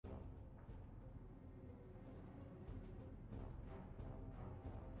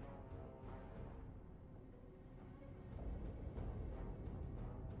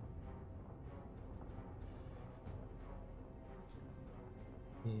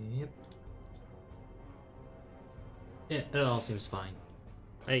Yep. Yeah, it all seems fine.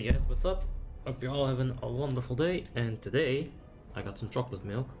 Hey guys, what's up? Hope you're all having a wonderful day. And today, I got some chocolate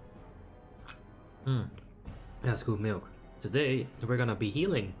milk. That's good milk. Today, we're gonna be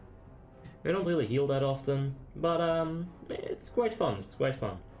healing. We don't really heal that often, but it's quite fun. It's quite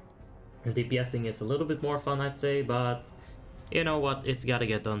fun. And DPSing is a little bit more fun, I'd say, but you know what? It's gotta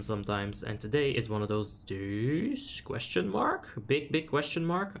get done sometimes. And today is one of those days? Question mark? Big question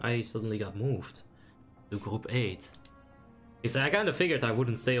mark? I suddenly got moved to group 8. I kind of figured I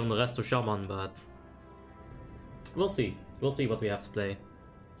wouldn't stay on the Resto Shaman, but we'll see. We'll see what we have to play.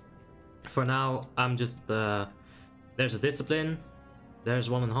 For now, I'm just there's a discipline. There's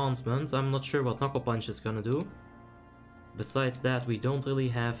one enhancement. I'm not sure what Knuckle Punch is gonna do. Besides that, we don't really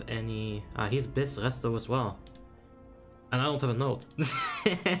have any... he's Bis Resto as well. And I don't have a note.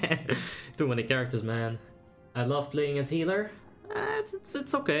 Too many characters, man. I love playing as healer.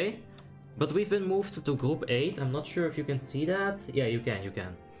 It's okay. But we've been moved to group 8. I'm not sure if you can see that. Yeah, you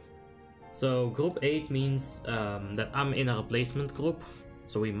can. So group 8 means that I'm in a replacement group.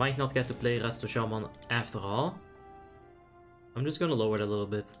 So we might not get to play Resto Shaman after all. I'm just gonna lower it a little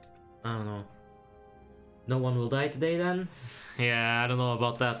bit. I don't know. No one will die today then? Yeah, I don't know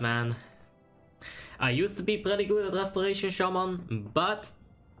about that, man. I used to be pretty good at Restoration Shaman, but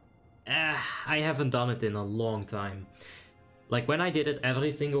I haven't done it in a long time. Like when I did it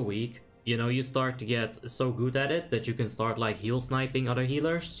every single week, you know, you start to get so good at it that you can start like heal sniping other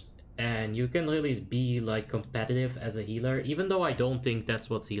healers. And you can really be like competitive as a healer, even though I don't think that's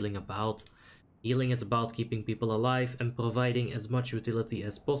what's healing about. Healing is about keeping people alive and providing as much utility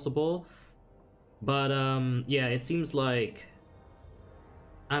as possible. But yeah, it seems like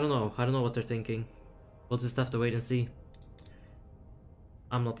I don't know what they're thinking. We'll just have to wait and see.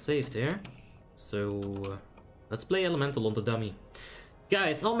 I'm not saved here, so let's play Elemental on the dummy.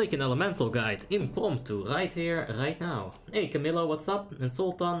 Guys, I'll make an Elemental guide, impromptu, right here, right now. Hey Camilo, what's up? And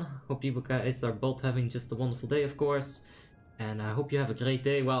Sultan, hope you guys are both having just a wonderful day, of course. And I hope you have a great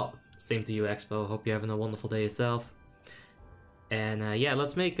day. Well, same to you, Expo. Hope you're having a wonderful day yourself. And yeah,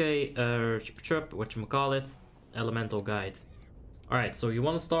 let's make a whatchamacallit, Elemental guide. Alright, so you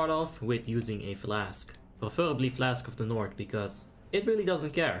want to start off with using a flask. Preferably Flask of the North, because it really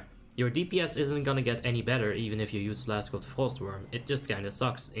doesn't care. Your DPS isn't gonna get any better even if you use Flask of the Frostworm. It just kinda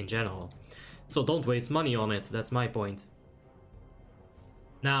sucks in general. So don't waste money on it, that's my point.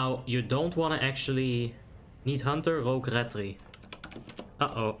 Now, you don't wanna actually need Hunter, Rogue, Retri.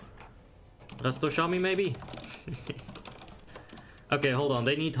 Uh-oh. Resto Shami maybe? Okay, hold on.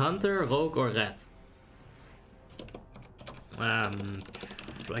 They need Hunter, Rogue, or Red.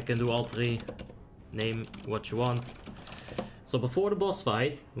 I can do all three. Name what you want. So before the boss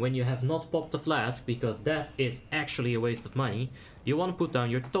fight, when you have not popped the flask, because that is actually a waste of money, you want to put down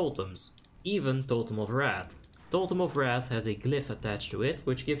your totems. Even Totem of Wrath. Totem of Wrath has a glyph attached to it,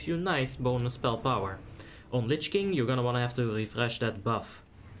 which gives you nice bonus spell power. On Lich King, you're gonna want to have to refresh that buff.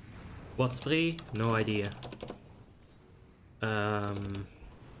 What's free? No idea.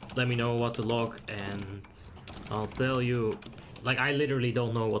 Let me know what to log and I'll tell you. Like, I literally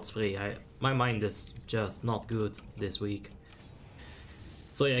don't know what's free. My mind is just not good this week.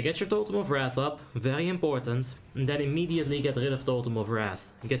 So yeah, get your Totem of Wrath up, very important. And then immediately get rid of Totem of Wrath.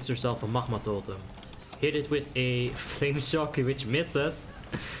 Get yourself a Magma Totem. Hit it with a Flame Shock, which misses.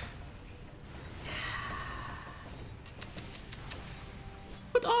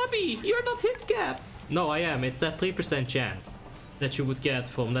 But Abi, you're not hit capped! No, I am. It's that 3% chance that you would get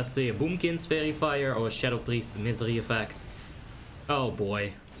from, let's say, a Boomkin's Verifier or a Shadow Priest Misery effect. Oh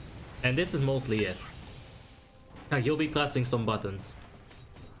boy. And this is mostly it. You'll be pressing some buttons.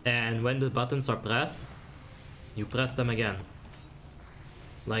 And when the buttons are pressed, you press them again.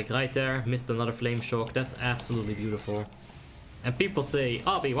 Like right there, missed another Flame Shock. That's absolutely beautiful. And people say,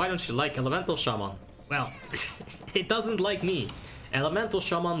 Abi, why don't you like Elemental Shaman? Well, it doesn't like me. Elemental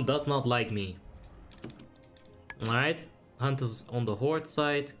Shaman does not like me. Alright. Hunters on the Horde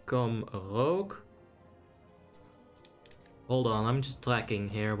side. Come Rogue. Hold on, I'm just tracking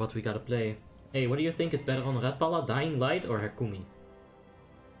here what we gotta play. Hey, what do you think is better on Red Pala? Dying Light or Herkumi?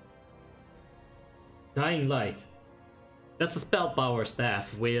 Dying Light. That's a spell power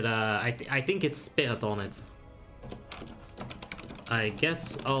staff with, I think it's Spirit on it. I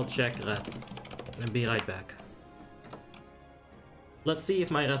guess I'll check Red. And be right back. Let's see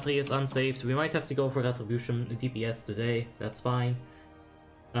if my Retri is unsaved. We might have to go for Retribution DPS today. That's fine.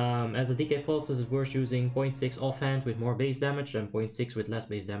 As a DK Frost, is it worth using 0.6 offhand with more base damage and 0.6 with less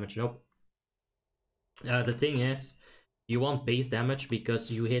base damage? Nope. The thing is, you want base damage because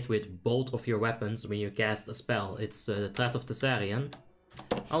you hit with both of your weapons when you cast a spell. It's the Threat of Thessarian.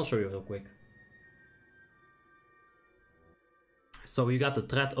 I'll show you real quick. So you got the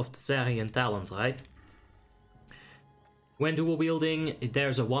threat of the Tsarian talent, right? When dual wielding,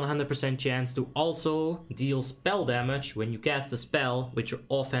 there's a 100% chance to also deal spell damage when you cast a spell with your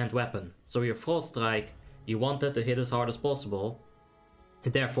offhand weapon. So your Frost Strike, you want that to hit as hard as possible.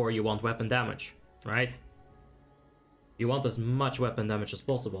 Therefore, you want weapon damage, right? You want as much weapon damage as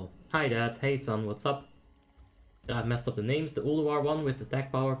possible. Hi Dad, hey son, what's up? I messed up the names. The Ulduar one with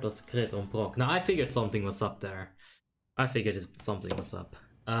attack power plus crit on proc. Now I figured something was up there. I figured something was up.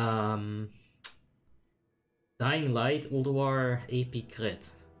 Dying Light, Ulduar, AP crit.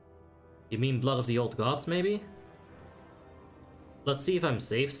 You mean Blood of the Old Gods, maybe? Let's see if I'm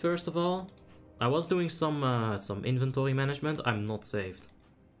saved first of all. I was doing some inventory management. I'm not saved.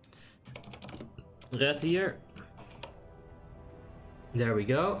 Red here. There we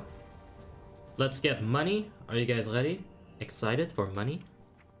go. Let's get money. Are you guys ready? Excited for money?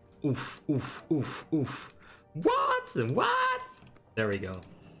 Oof, oof, oof, oof. What? What? There we go.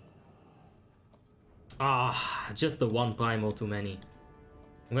 Ah, just the one primal too many.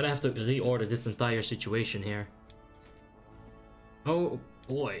 I'm gonna have to reorder this entire situation here. Oh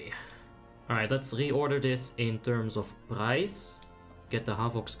boy. Alright, let's reorder this in terms of price. Get the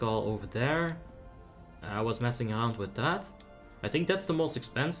Havoc Skull over there. I was messing around with that. I think that's the most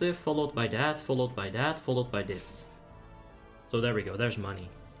expensive, followed by that, followed by that, followed by this. So there we go, there's money.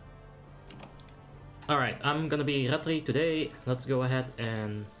 Alright, I'm gonna be Retri today. Let's go ahead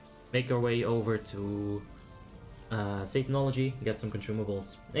and make our way over to Satanology, get some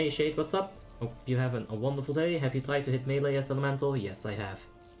consumables. Hey Shade, what's up? Hope you have a wonderful day. Have you tried to hit melee as elemental? Yes, I have.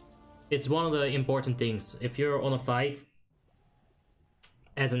 It's one of the important things. If you're on a fight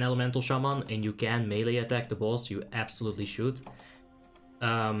as an elemental shaman and you can melee attack the boss, you absolutely should.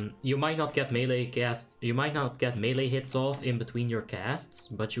 You might not get melee hits off in between your casts,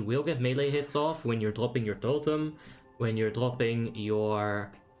 but you will get melee hits off when you're dropping your totem, when you're dropping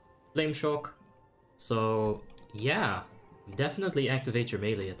your flame shock. So yeah, definitely activate your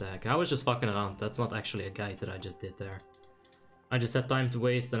melee attack. I was just fucking around. That's not actually a guide that I just did there. I just had time to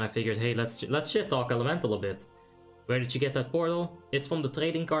waste and I figured, hey, let's shit talk elemental a bit. Where did you get that portal? It's from the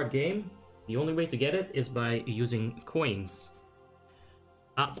trading card game. The only way to get it is by using coins.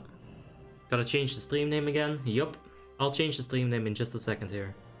 Ah, gotta change the stream name again. Yup, I'll change the stream name in just a second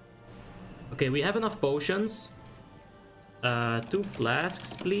here. Okay, we have enough potions. 2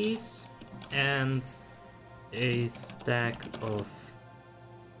 flasks, please. And a stack of...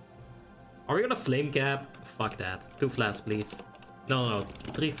 Are we gonna flame cap? Fuck that. 2 flasks, please. No,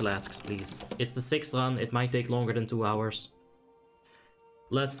 3 flasks, please. It's the 6th run. It might take longer than 2 hours.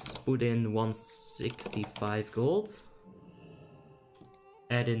 Let's put in 165 gold.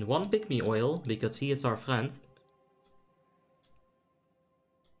 Add in 1 pygmy oil, because he is our friend.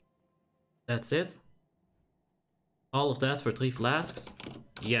 That's it. All of that for 3 flasks.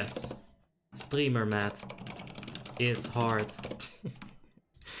 Yes. Streamer Matt is hard.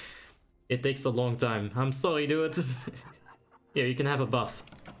 It takes a long time. I'm sorry, dude. Here, you can have a buff.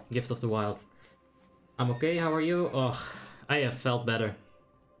 Gift of the Wild. I'm okay, how are you? Oh, I have felt better.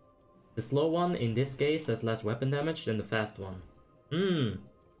 The slow one, in this case, has less weapon damage than the fast one.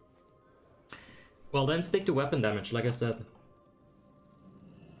 Well, then stick to weapon damage, like I said.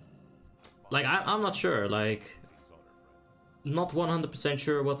 Like, I'm not sure, like... Not 100%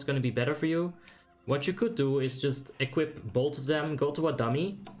 sure what's gonna be better for you. What you could do is just equip both of them, go to a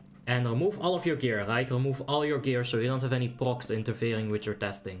dummy, and remove all of your gear, right? Remove all your gear so you don't have any procs interfering with your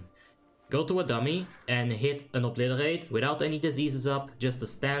testing. Go to a dummy and hit an Obliterate without any diseases up, just a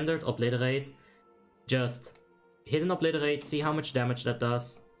standard Obliterate. Just hit an Obliterate, see how much damage that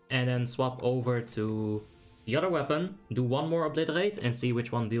does, and then swap over to the other weapon, do 1 more Obliterate, and see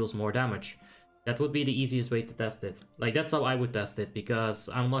which one deals more damage. That would be the easiest way to test it. Like, that's how I would test it, because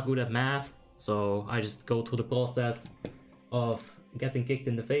I'm not good at math, so I just go through the process of getting kicked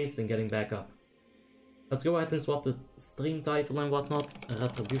in the face and getting back up. Let's go ahead and swap the stream title and whatnot.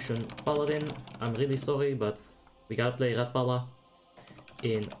 Retribution Paladin. I'm really sorry, but we gotta play Red Pala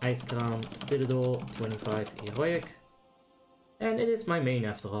in Icecrown, Citadel, 25 Heroic. And it is my main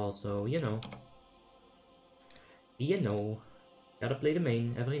after all, so you know. You know. Gotta play the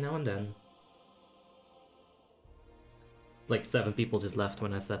main every now and then. Like 7 people just left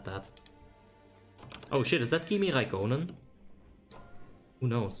when I said that. Oh shit, is that Kimi Raikkonen? Who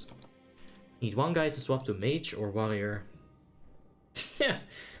knows? Need 1 guy to swap to mage or warrior. Yeah,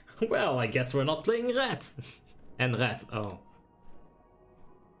 well, I guess we're not playing red. And red, oh.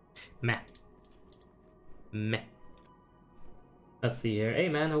 Meh. Meh. Let's see here. Hey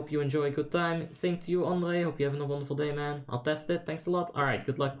man, hope you enjoy a good time. Same to you, Andre. Hope you're having a wonderful day, man. I'll test it. Thanks a lot. Alright,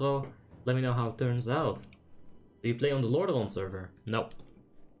 good luck, bro. Let me know how it turns out. Do you play on the Lordaeron server? Nope.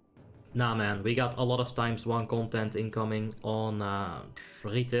 Nah, man. We got a lot of ×1 content incoming on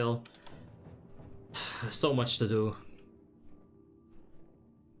retail. So much to do.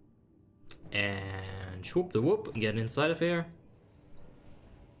 And whoop the whoop. Get inside of here.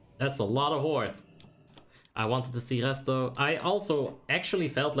 That's a lot of horde. I wanted to see Resto. I also actually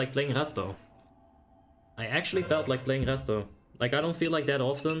felt like playing Resto. Like, I don't feel like that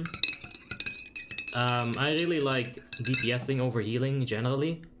often. I really like DPSing over healing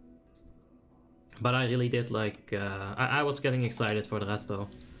generally. But I really did like... I was getting excited for the Resto.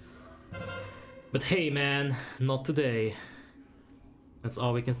 But hey man, not today. That's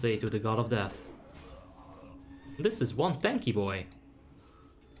all we can say to the God of Death. This is one tanky boy.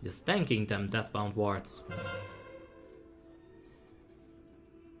 Just tanking them deathbound wards.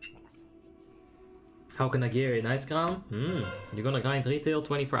 How can I gear an Icecrown? You're gonna grind retail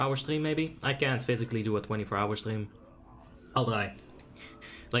 24-hour stream maybe? I can't physically do a 24-hour stream. I'll die.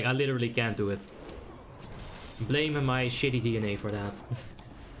 Like, I literally can't do it. Blame my shitty DNA for that.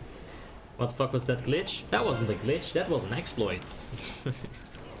 What the fuck was that glitch? That wasn't a glitch, that was an exploit.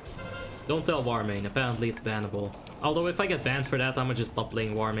 Don't tell Warmane, apparently it's bannable. Although if I get banned for that, I'ma just stop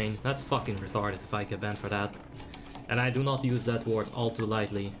playing Warmane. That's fucking retarded if I get banned for that. And I do not use that word all too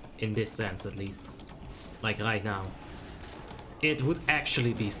lightly, in this sense at least. Like right now. It would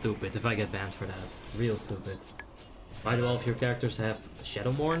actually be stupid if I get banned for that. Real stupid. Why do all of your characters have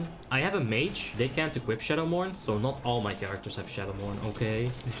Shadowmourne? I have a mage, they can't equip Shadowmourne, so not all my characters have Shadowmourne,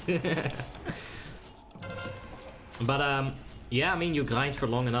 okay? But yeah, I mean, you grind for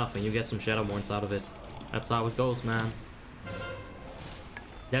long enough and you get some Shadowmourns out of it. That's how it goes, man.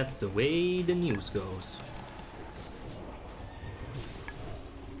 That's the way the news goes.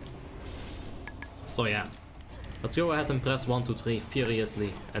 So yeah, let's go ahead and press 1, 2, 3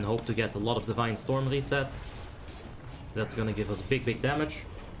 furiously and hope to get a lot of Divine Storm resets. That's gonna give us big damage.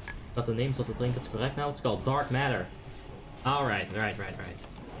 Got the names of the trinkets correct now. It's called Dark Matter. Alright, right.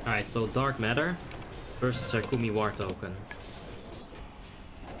 Alright, so Dark Matter versus Herkumi War Token.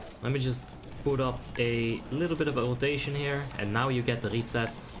 Let me just put up a little bit of a rotation here, and now you get the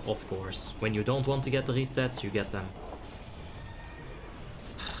resets, of course. When you don't want to get the resets, you get them.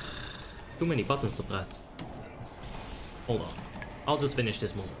 Too many buttons to press. Hold on. I'll just finish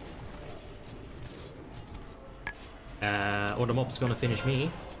this move. Or the mob's gonna finish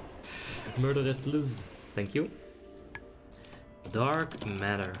me. Murder it, Liz. Thank you. Dark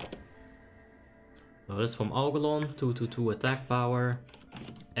Matter. So this is from Algalon. 2/2 attack power.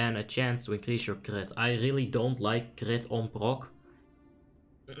 And a chance to increase your crit. I really don't like crit on proc.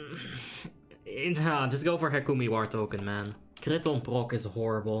 Nah, just go for Herkumi War Token, man. Crit on proc is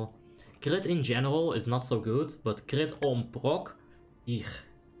horrible. Crit in general is not so good, but crit on proc? Eek.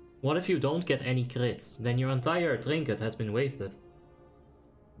 What if you don't get any crits? Then your entire trinket has been wasted.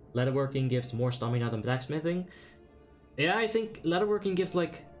 Leatherworking gives more stamina than blacksmithing. Yeah, I think leatherworking gives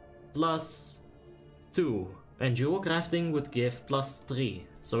like +2. And jewel crafting would give +3.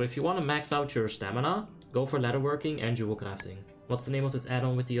 So if you want to max out your stamina, go for leatherworking and jewel crafting. What's the name of this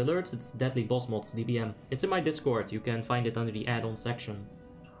add-on with the alerts? It's Deadly Boss Mods, DBM. It's in my Discord, you can find it under the add-on section.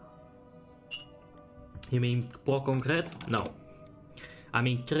 You mean proc on crit? No. I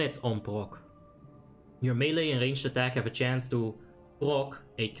mean crit on proc. Your melee and ranged attack have a chance to proc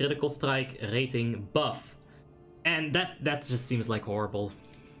a critical strike rating buff. And that just seems like horrible.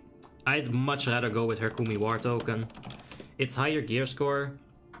 I'd much rather go with Herkumi War Token. It's higher gear score.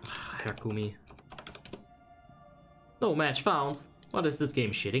 Herkumi. No match found. What, is this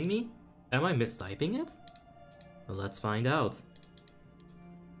game shitting me? Am I mistyping it? Well, let's find out.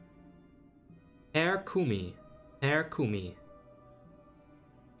 Herkumi. Herkumi.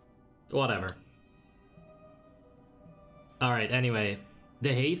 Whatever. Alright, anyway.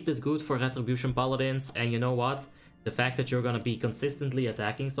 The haste is good for Retribution Paladins, and you know what? The fact that you're gonna be consistently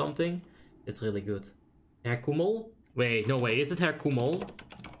attacking something, it's really good. Herkumel? Wait, no way, is it Herkumel?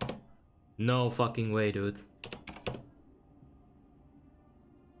 No fucking way, dude.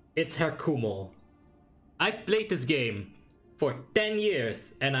 It's Herkumel. I've played this game for 10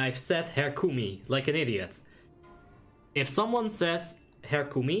 years, and I've said Herkumi like an idiot. If someone says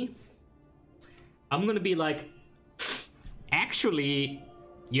Herkumi, I'm gonna be like, actually,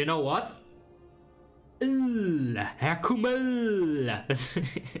 you know what? Herkumel.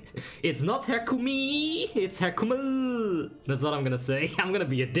 It's not Herkumi, it's Herkumel. That's what I'm gonna say. I'm gonna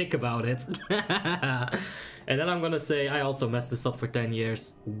be a dick about it. And then I'm gonna say I also messed this up for 10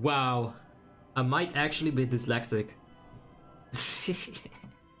 years. Wow. I might actually be dyslexic.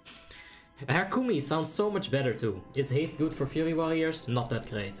 Harkumi sounds so much better too. Is haste good for Fury Warriors? Not that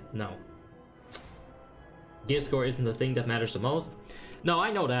great, no. Gear score isn't the thing that matters the most. No,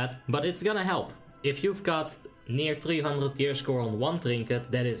 I know that, but it's gonna help. If you've got near 300 gear score on one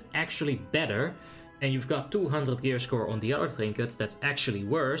trinket that is actually better, and you've got 200 gear score on the other trinkets that's actually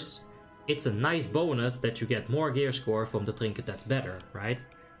worse, it's a nice bonus that you get more gear score from the trinket that's better, right?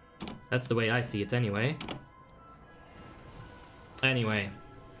 That's the way I see it anyway. Anyway,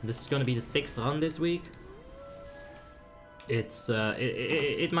 this is gonna be the 6th run this week.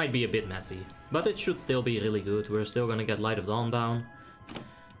 It might be a bit messy, but it should still be really good. We're still gonna get Light of Dawn down.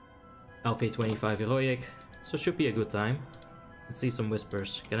 LK25 Heroic, so it should be a good time. Let's see some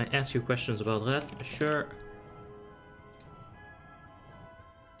whispers. Can I ask you questions about that? Sure.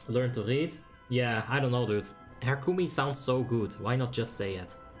 Learn to read? Yeah, I don't know, dude. Harkumi sounds so good. Why not just say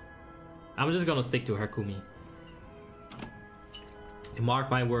it? I'm just gonna stick to Harkumi.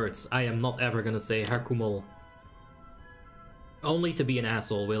 Mark my words, I am not ever gonna say Harkumul. Only to be an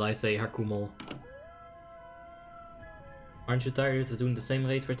asshole will I say Harkumul. Aren't you tired of doing the same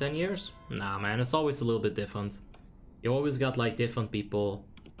raid for 10 years? Nah, man, it's always a little bit different. You always got like different people.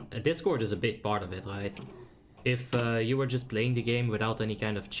 Discord is a big part of it, right? If you were just playing the game without any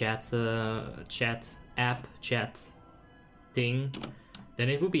kind of chat thing, then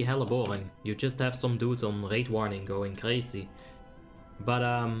it would be hella boring. You just have some dude on raid warning going crazy. But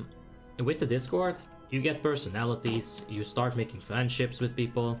with the Discord, you get personalities, you start making friendships with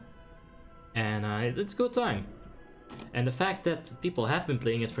people, and it's a good time. And the fact that people have been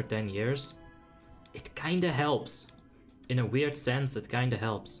playing it for 10 years, it kinda helps. In a weird sense, it kinda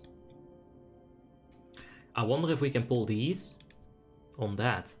helps. I wonder if we can pull these on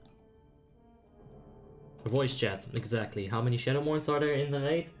that. Voice chat, exactly. How many Shadowmourns are there in the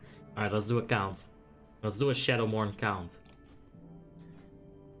raid? Alright, let's do a count. Let's do a Shadowmourn count.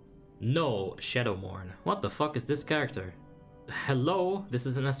 No Shadowmourn. What the fuck is this character? Hello, this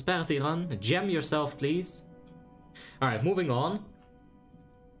is an Asperti run. Jam yourself, please. Alright, moving on.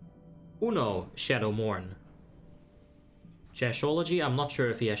 Uno Shadowmourn. Chashology, I'm not sure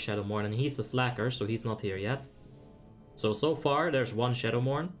if he has Shadowmourn, and he's a slacker, so he's not here yet. So far, there's one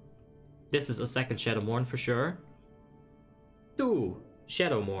Shadowmourn. This is a second Shadowmourn for sure. 2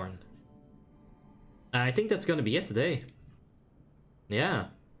 Shadowmourn. I think that's gonna be it today. Yeah.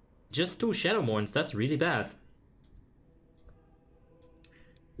 Just 2 Shadowmourns, that's really bad.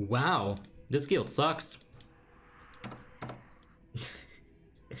 Wow, this guild sucks.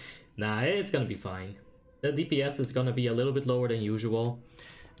 Nah, it's gonna be fine. The DPS is gonna be a little bit lower than usual,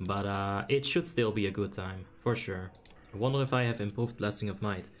 but it should still be a good time, for sure. I wonder if I have improved Blessing of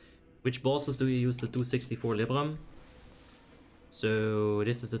Might. Which bosses do you use the 264 Libram? So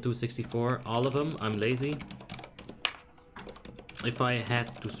this is the 264, all of them. I'm lazy. If I had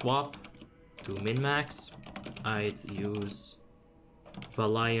to swap to min-max, I'd use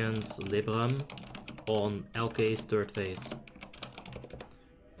Valiant's Libram on LK's 3rd phase.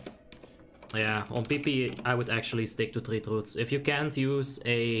 Yeah, on PP I would actually stick to 3 truths. If you can't use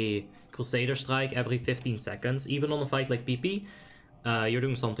a Crusader strike every 15 seconds, even on a fight like PP, you're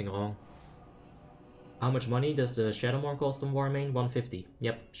doing something wrong. How much money does the Shadowmourn cost on Warmane? 150.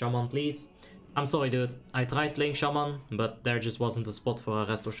 Yep, Shaman please. I'm sorry dude, I tried playing Shaman, but there just wasn't a spot for a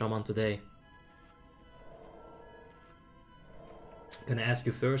Resto Shaman today. Gonna ask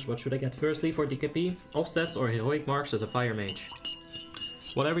you first, what should I get firstly for DKP? Offsets or heroic marks as a fire mage?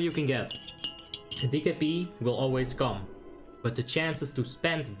 Whatever you can get. DKP will always come, but the chances to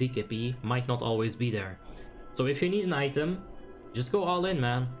spend DKP might not always be there. So if you need an item, just go all in,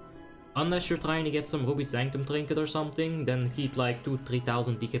 man. Unless you're trying to get some Ruby Sanctum trinket or something, then keep like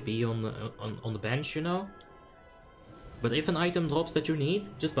 2-3,000 DKP on the bench, you know? But if an item drops that you need,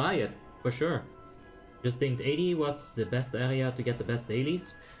 just buy it, for sure. Just think 80, what's the best area to get the best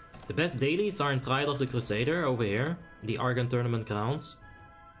dailies? The best dailies are in Trial of the Crusader, over here. The Argon Tournament grounds.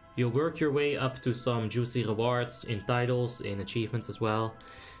 You'll work your way up to some juicy rewards in titles, in achievements as well.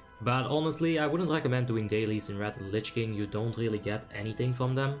 But honestly, I wouldn't recommend doing dailies in Wrath of the Lich King. You don't really get anything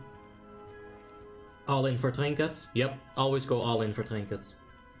from them. All in for trinkets? Yep, always go all in for trinkets.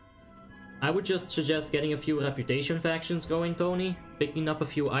 I would just suggest getting a few reputation factions going, Tony. Picking up a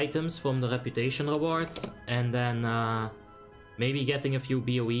few items from the reputation rewards. And then maybe getting a few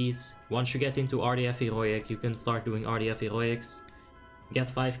BOEs. Once you get into RDF Heroic, you can start doing RDF Heroics. Get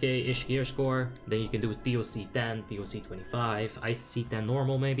 5k-ish gear score, then you can do TOC 10, TOC 25, IC 10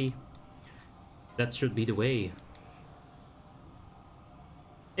 normal maybe. That should be the way.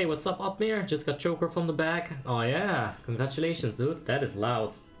 Hey, what's up, Upmere? Just got choker from the back. Oh yeah, congratulations, dude. That is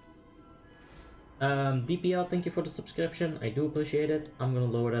loud. DPL, thank you for the subscription. I do appreciate it. I'm gonna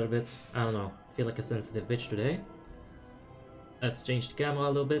lower that a bit. I don't know. I feel like a sensitive bitch today. Let's change the camera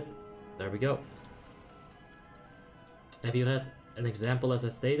a little bit. There we go. Have you read an example as I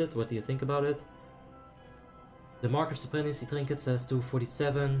stated? What do you think about it? The Mark of Supremacy Trinket says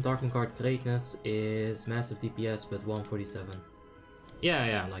 247. Darkman Card Greatness is massive DPS, but 147.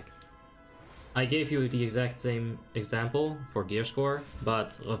 Yeah, like... I gave you the exact same example for gear score,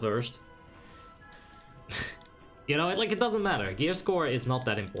 but reversed. You know, like, it doesn't matter. Gear score is not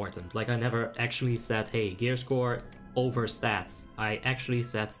that important. Like, I never actually said, hey, gear score over stats. I actually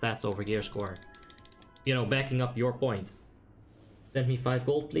said stats over gear score. You know, backing up your point. Send me 5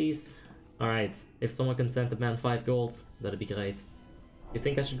 gold, please. Alright, if someone can send the man 5 gold, that'd be great. You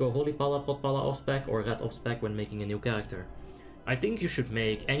think I should go Holy Pala, Pot Pala off-spec, or Red off-spec when making a new character? I think you should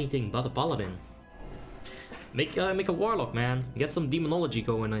make anything but a Paladin. Make a Warlock, man. Get some demonology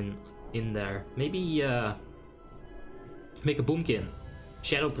going in there. Maybe make a Boomkin.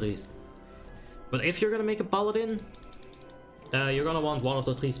 Shadow Priest. But if you're gonna make a Paladin, you're gonna want one of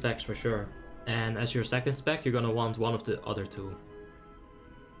the 3 specs for sure. And as your second spec, you're gonna want one of the other 2.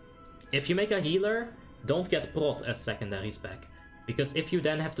 If you make a healer, don't get Prot as secondary spec. Because if you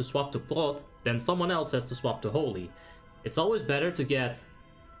then have to swap to Prot, then someone else has to swap to Holy. It's always better to get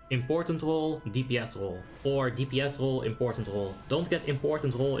important role, DPS role. Or DPS role, important role. Don't get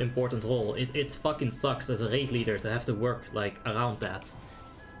important role, important role. It fucking sucks as a raid leader to have to work, like, around that.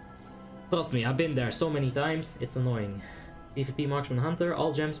 Trust me, I've been there so many times, it's annoying. PvP Marksman Hunter,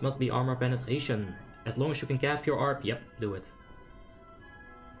 all gems must be armor penetration. As long as you can cap your ARP, yep, do it.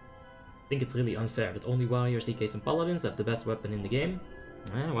 I think it's really unfair that only warriors, DKs and paladins have the best weapon in the game.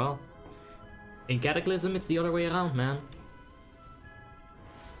 Eh, well. In Cataclysm it's the other way around, man.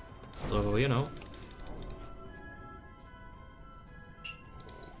 So, you know.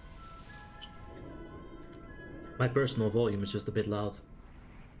 My personal volume is just a bit loud.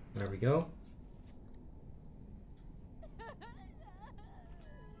 There we go.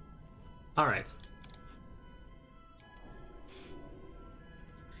 Alright.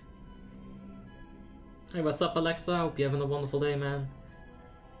 Hey, what's up, Alexa? Hope you're having a wonderful day, man.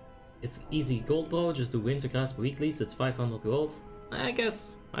 It's easy gold, bro. Just do winter grasp weeklies. It's 500 gold. I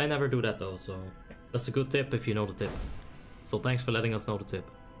guess I never do that though, so that's a good tip if you know the tip. So thanks for letting us know the tip.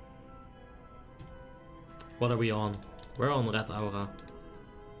 What are we on? We're on Red Aura.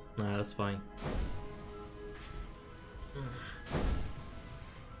 Nah, that's fine.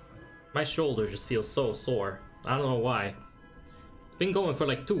 My shoulder just feels so sore. I don't know why. It's been going for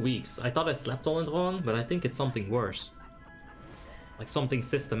like 2 weeks. I thought I slept on it wrong, but I think it's something worse. Like something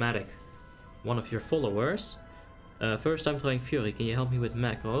systematic. One of your followers. First time trying Fury, can you help me with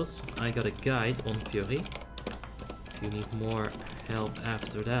macros? I got a guide on Fury. If you need more help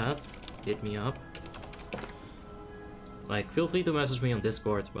after that, hit me up. Like, feel free to message me on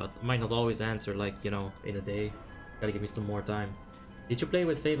Discord, but I might not always answer, like, you know, in a day. Gotta give me some more time. Did you play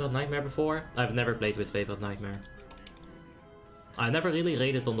with Favorite Nightmare before? I've never played with Favorite Nightmare. I never really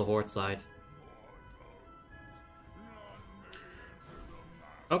raided on the Horde side.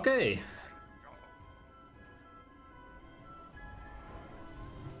 Okay.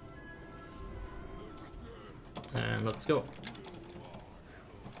 And let's go.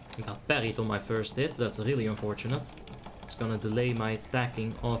 I got parried on my first hit, that's really unfortunate. It's gonna delay my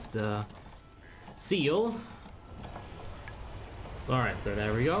stacking of the seal. Alright, so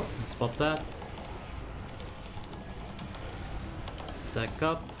there we go. Let's pop that. Stack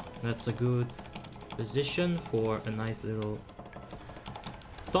up. That's a good position for a nice little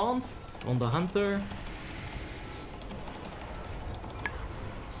taunt on the hunter.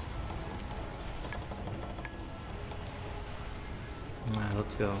 Alright,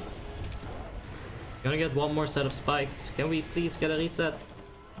 let's go. Gonna get one more set of spikes. Can we please get a reset?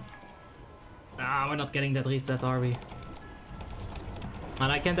 Ah, we're not getting that reset, are we?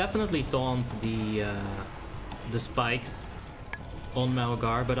 And I can definitely taunt the spikes on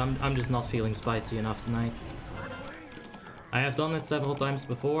Malgar, but I'm just not feeling spicy enough tonight. I have done it several times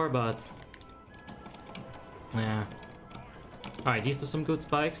before, but yeah. Alright, these are some good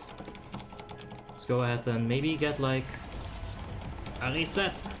spikes. Let's go ahead and maybe get like a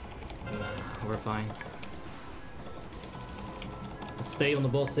reset. We're fine. Let's stay on the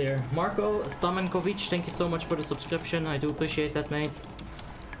boss here. Marco Stamenkovic, thank you so much for the subscription. I do appreciate that, mate.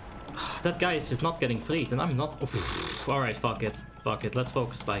 That guy is just not getting freed, and I'm not. Alright, fuck it. Fuck it. Let's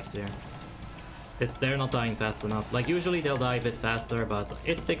focus spikes here. They're not dying fast enough. Like, usually they'll die a bit faster, but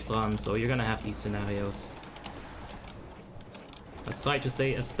it's 6th run, so you're gonna have these scenarios. Let's try to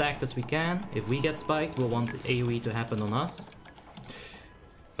stay as stacked as we can. If we get spiked, we'll want the AoE to happen on us.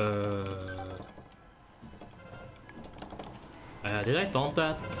 Did I taunt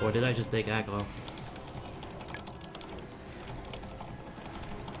that? Or did I just take aggro?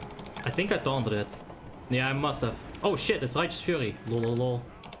 I think I taunted it. Yeah, I must have. Oh shit, it's Righteous Fury. Lol.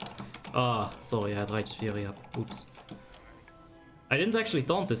 Ah, sorry, I had Righteous Fury up. Oops. I didn't actually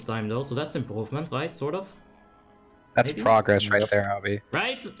taunt this time though, so that's improvement, right? Sort of? That's Maybe? progress right there, Hobby.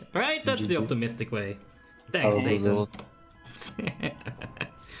 Right? Right? That's the optimistic way. Thanks, Oh, Satan. lol.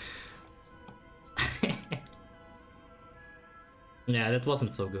 Yeah, that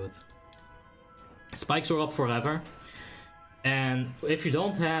wasn't so good. Spikes were up forever. And if you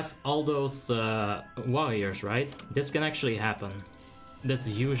don't have all those warriors, right? This can actually happen. That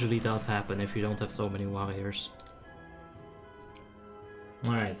usually does happen if you don't have so many warriors.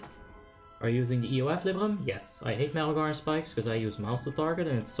 Alright. Are you using the EOF Libram? Yes. I hate Malgar spikes because I use mouse to target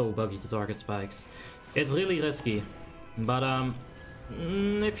and it's so buggy to target spikes. It's really risky. But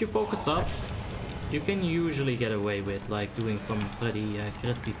if you focus up, you can usually get away with like doing some pretty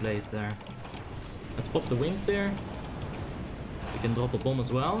crispy plays there. Let's pop the wings here. We can drop a bomb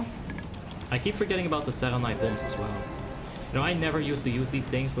as well. I keep forgetting about the Serenite bombs as well. You know, I never used to use these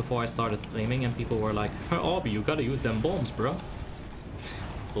things before I started streaming and people were like, "Oh, you gotta use them bombs, bro."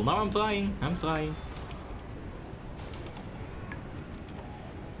 So now I'm trying.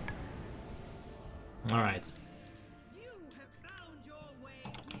 Alright.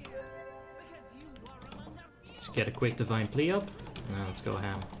 Let's get a quick Divine Plea up. Now let's go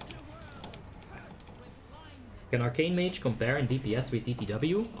ham. Can Arcane Mage compare in DPS with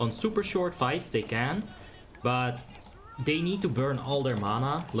TTW? On super short fights they can, but they need to burn all their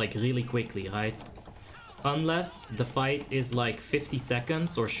mana like really quickly, right? Unless the fight is like 50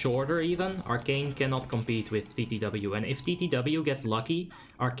 seconds or shorter even, Arcane cannot compete with TTW. And if TTW gets lucky,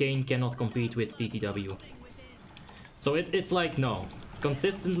 Arcane cannot compete with TTW. So it's like, no.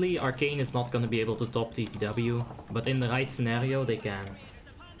 Consistently, Arcane is not going to be able to top TTW, but in the right scenario, they can.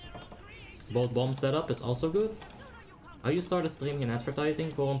 Both bomb setup is also good. How you started streaming and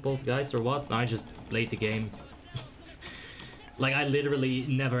advertising for on-post guides or what? No, I just played the game. Like, I literally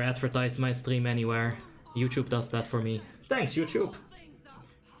never advertised my stream anywhere. YouTube does that for me. Thanks, YouTube!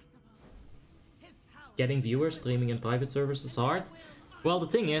 Getting viewers streaming in private servers is hard. Well, the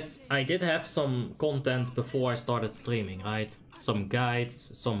thing is, I did have some content before I started streaming, right? Some guides,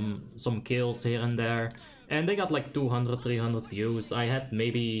 some kills here and there. And they got like 200, 300 views. I had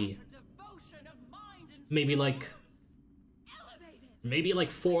maybe like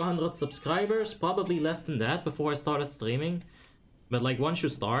 400 subscribers, probably less than that before I started streaming. But like once you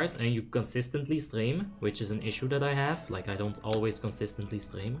start and you consistently stream, which is an issue that I have, like I don't always consistently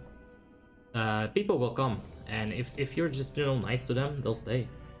stream, people will come. And if you're just, you know, nice to them, they'll stay.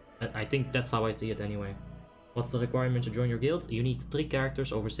 I think that's how I see it anyway. What's the requirement to join your guild? You need 3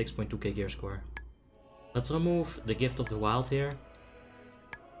 characters over 6.2k gear score. Let's remove the Gift of the Wild here.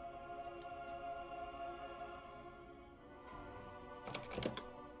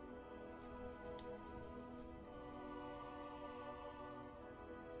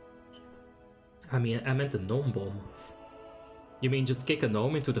 I mean, I meant a gnome bomb. You mean just kick a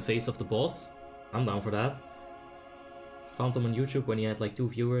gnome into the face of the boss? I'm down for that. Found him on YouTube when he had like 2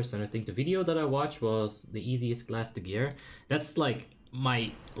 viewers, and I think the video that I watched was the easiest class to gear. That's like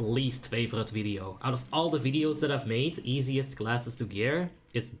my least favorite video. Out of all the videos that I've made, easiest classes to gear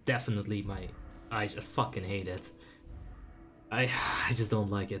is definitely my... I just fucking hate it. I just don't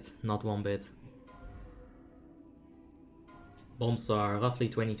like it, not one bit. Bombs are roughly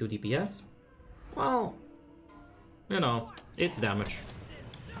 22 DPS. Well, you know, it's damage.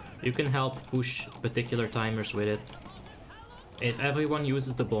 You can help push particular timers with it. If everyone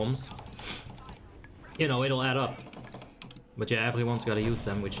uses the bombs, you know, it'll add up. But yeah, everyone's gotta use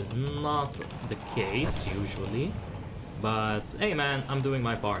them, which is not the case, usually. But, hey man, I'm doing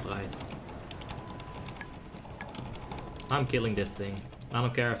my part, right? I'm killing this thing. I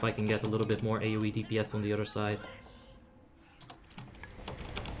don't care if I can get a little bit more AoE DPS on the other side.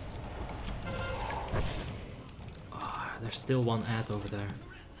 There's still one ad over there.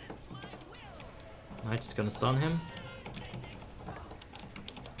 I'm just gonna stun him.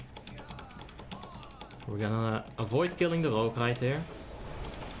 We're gonna avoid killing the rogue right here.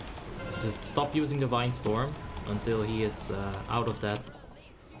 Just stop using Divine Storm until he is out of that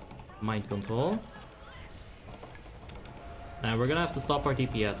mind control. And we're gonna have to stop our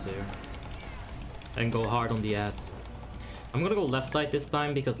DPS here. And go hard on the ads. I'm gonna go left side this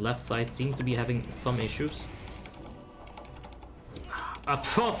time because left side seems to be having some issues.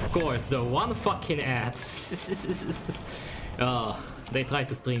 Of course, the one fucking ad. Oh, they tried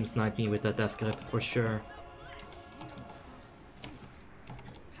to stream snipe me with that death grip for sure.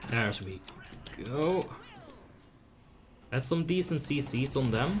 There's we go. That's some decent CCs on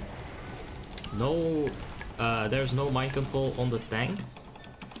them. No, there's no mind control on the tanks.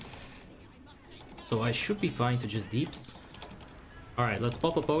 So I should be fine to just deeps. Alright, let's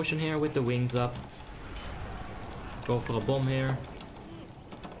pop a potion here with the wings up. Go for a bomb here.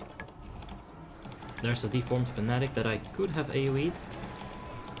 There's a deformed fanatic that I could have AoE'd.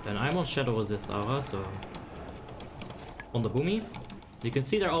 And I'm on shadow resist aura, so... On the boomy. You can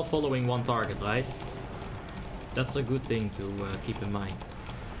see they're all following one target, right? That's a good thing to keep in mind.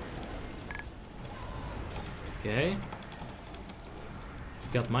 Okay.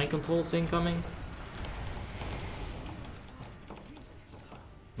 Got mind controls incoming.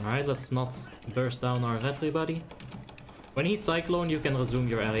 Alright, let's not burst down our Retri buddy. When he's Cyclone, you can resume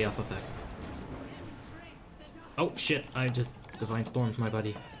your area of effect. Oh shit, I just Divine Stormed my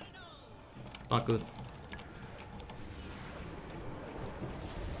buddy. Not good.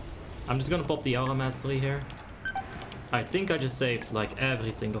 I'm just gonna pop the Aura Mastery here. I think I just saved like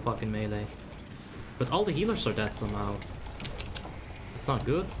every single fucking melee. But all the healers are dead somehow. It's not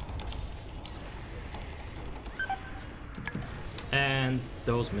good. And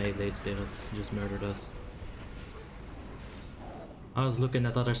those melee spirits just murdered us. I was looking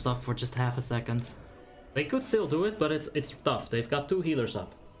at other stuff for just half a second. They could still do it, but it's tough. They've got 2 healers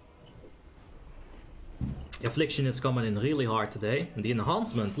up. Affliction is coming in really hard today. And the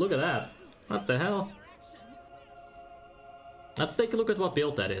enhancement, look at that. What the hell? Let's take a look at what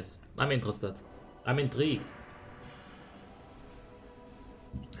build that is. I'm interested. I'm intrigued.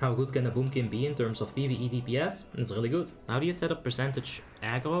 How good can a Boomkin be in terms of PvE DPS? It's really good. How do you set up percentage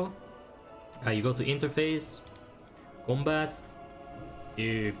aggro? You go to interface, combat.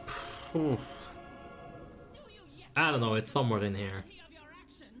 I don't know, it's somewhere in here.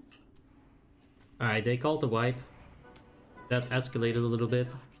 Alright, they called the wipe. That escalated a little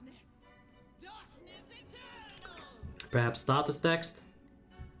bit. Perhaps status text?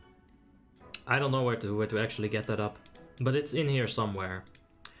 I don't know where to actually get that up. But it's in here somewhere.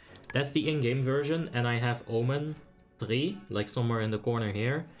 That's the in-game version, and I have Omen 3, like somewhere in the corner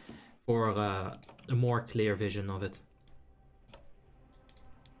here, for a more clear vision of it.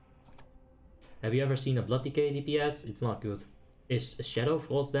 Have you ever seen a Blood Decay DPS? It's not good. Is Shadow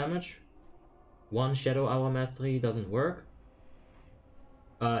Frost damage? 1 Shadow Aura Mastery doesn't work.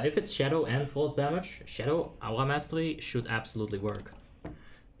 If it's Shadow and Frost damage, Shadow Aura Mastery should absolutely work.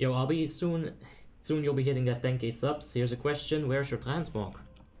 Yo, I'll be soon you'll be hitting that 10k subs. Here's a question, where's your transmog?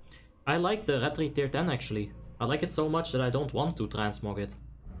 I like the Retri tier 10 actually. I like it so much that I don't want to transmog it.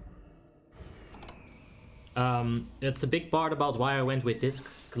 It's a big part about why I went with this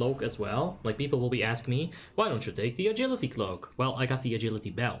cloak as well. Like, people will be asking me, why don't you take the agility cloak? Well, I got the agility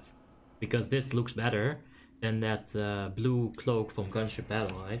belt. Because this looks better than that blue cloak from Gunship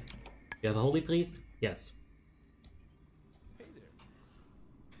Battle, right? You have a Holy Priest? Yes.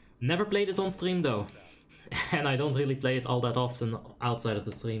 Never played it on stream though. And I don't really play it all that often outside of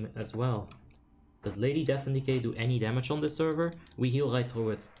the stream as well. Does Lady Death and Decay do any damage on this server? We heal right through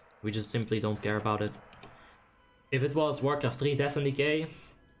it. We just simply don't care about it. If it was Warcraft 3 Death and Decay,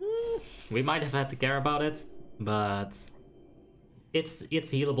 we might have had to care about it, but it's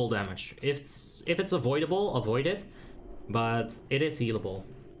healable damage. If it's avoidable, avoid it, but it is healable.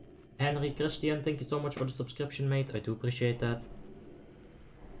 Henry Christian, thank you so much for the subscription, mate. I do appreciate that.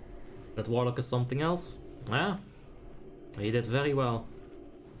 That Warlock is something else. Yeah, he did very well.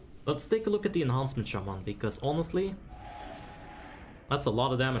 Let's take a look at the enhancement shaman, because honestly, that's a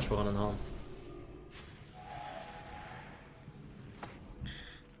lot of damage for an enhance.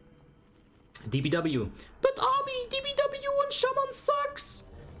 DBW. But Abi, DBW on shaman sucks!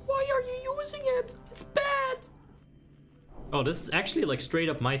 Why are you using it? It's bad! Oh, this is actually like straight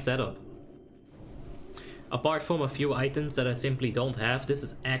up my setup. Apart from a few items that I simply don't have, this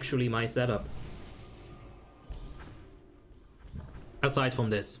is actually my setup. Aside from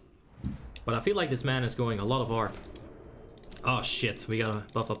this. But I feel like this man is going a lot of ARP. Oh shit, we gotta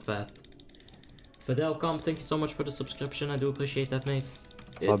buff up fast. Fidel Comp, thank you so much for the subscription, I do appreciate that, mate.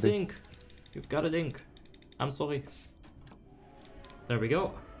 It's ink. You've got it, ink. I'm sorry. There we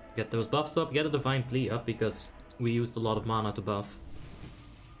go. Get those buffs up, get a Divine Plea up, because we used a lot of mana to buff.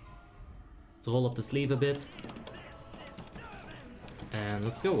 Let's roll up the sleeve a bit. And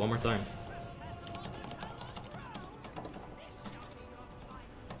let's go one more time.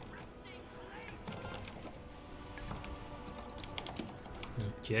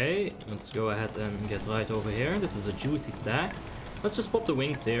 Okay, let's go ahead and get right over here. This is a juicy stack. Let's just pop the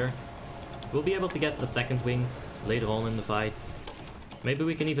wings here. We'll be able to get the second wings later on in the fight. Maybe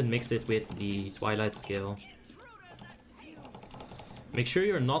we can even mix it with the Twilight skill. Make sure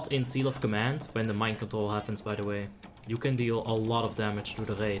you're not in Seal of Command when the mind control happens, by the way. You can deal a lot of damage to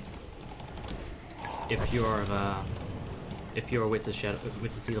the raid if you're with the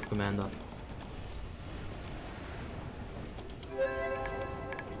Seal of Command up.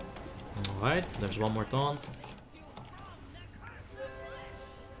 Alright, there's one more taunt.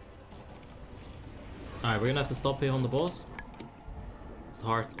 Alright, we're gonna have to stop here on the boss. It's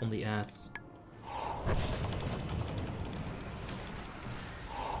hard on the ads.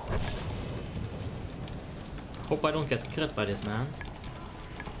 Hope I don't get crit by this man.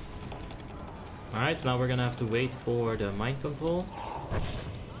 Alright, now we're gonna have to wait for the mind control.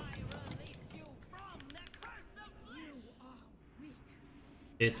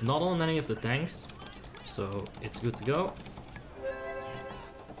 It's not on any of the tanks, so it's good to go.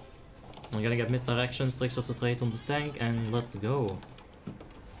 I'm gonna get misdirection, Tricks of the Trade on the tank, and let's go.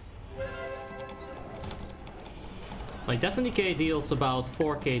 Like, Death and Decay deals about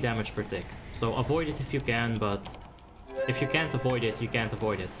 4k damage per tick, so avoid it if you can, but if you can't avoid it, you can't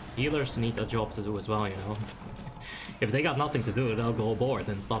avoid it. Healers need a job to do as well, you know. If they got nothing to do, they'll go bored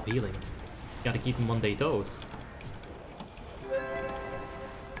and stop healing. Gotta keep them on their toes.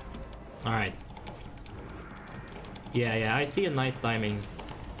 Alright. Yeah, I see a nice timing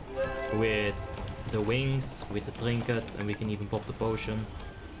with the wings, with the trinket, and we can even pop the potion.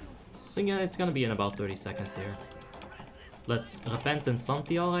 So yeah, it's gonna be in about 30 seconds here. Let's Repent and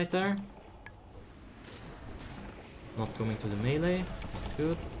Santial right there. Not going to the melee, that's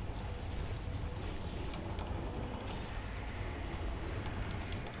good.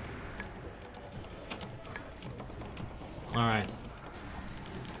 Alright.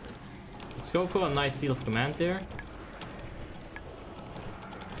 Let's go for a nice Seal of Command here.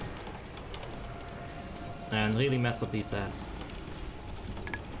 And really mess up these ads.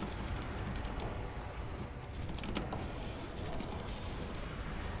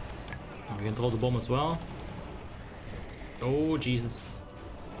 We can throw the bomb as well. Oh, Jesus.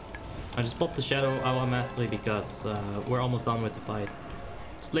 I just popped the Shadow Hour Mastery because we're almost done with the fight.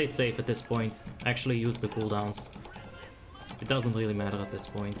 Just play it safe at this point. Actually use the cooldowns. It doesn't really matter at this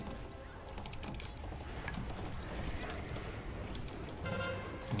point.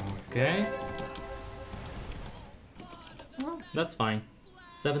 Okay. Well, that's fine.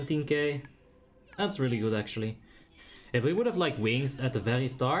 17k. That's really good actually. If we would have like wings at the very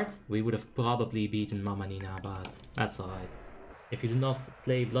start, we would have probably beaten Mamma Nina, but that's alright. If you do not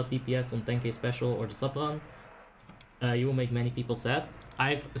play Blood DPS on 10k special or the sub run, you will make many people sad.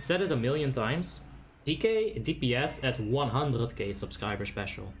 I've said it a million times. DK DPS at 100k subscriber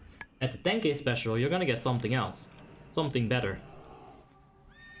special. At the 10k special, you're gonna get something else. Something better.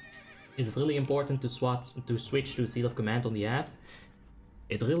 Is it really important to switch to Seal of Command on the ads?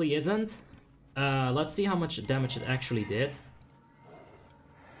 It really isn't. Let's see how much damage it actually did.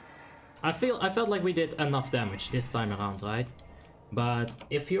 I felt like we did enough damage this time around, right? But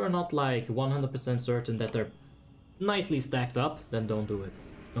if you're not like 100% certain that they're nicely stacked up, then don't do it.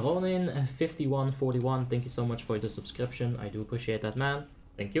 Ronin 5141, thank you so much for the subscription. I do appreciate that, man.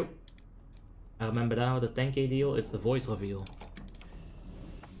 Thank you. I remember now the 10k deal is the voice reveal.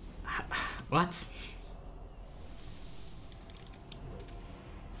 What?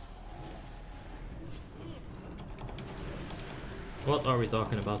 What are we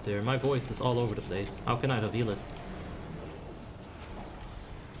talking about here? My voice is all over the place. How can I reveal it?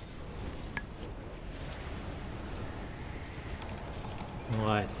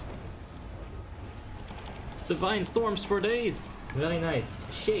 Alright. Divine Storms for days! Very nice.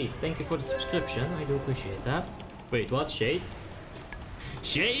 Shade, thank you for the subscription. I do appreciate that. Wait, what? Shade?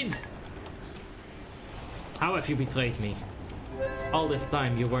 Shade? How have you betrayed me? All this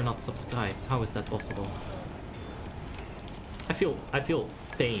time you were not subscribed. How is that possible? I feel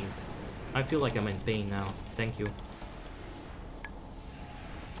pained. I feel like I'm in pain now. Thank you.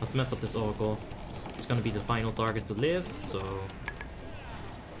 Let's mess up this Oracle. It's gonna be the final target to live, so...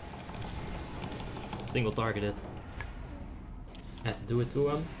 Single target it. Had to do it to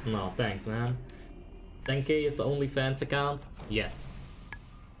him? No, thanks, man. 10k is the OnlyFans account? Yes.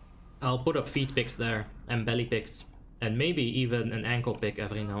 I'll put up feet pics there, and belly pics, and maybe even an ankle pic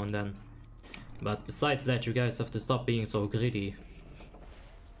every now and then. But besides that, you guys have to stop being so greedy.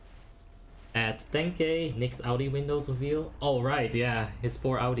 At 10k, Nick's Audi Windows reveal. Alright, yeah, his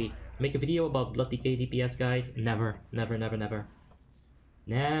poor Audi. Make a video about Blood DK DPS guide? Never, never, never, never.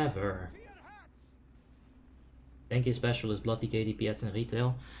 Never. 10k special is Blood DK DPS in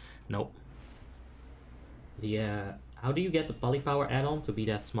retail? Nope. The, how do you get the Polypower add-on to be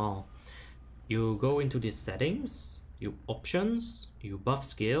that small? You go into the settings, you options, you buff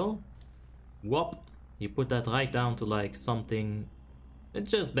scale, whoop, you put that right down to like something,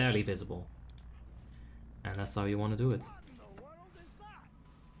 it's just barely visible. And that's how you want to do it.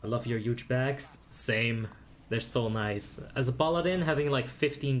 I love your huge bags. Same. They're so nice. As a paladin, having like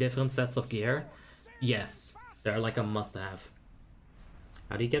 15 different sets of gear, yes, they're like a must-have.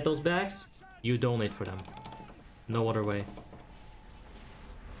 How do you get those bags? You donate for them. No other way.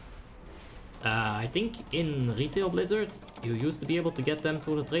 I think in retail Blizzard, you used to be able to get them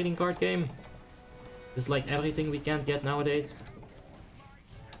through the trading card game. It's like everything we can't get nowadays.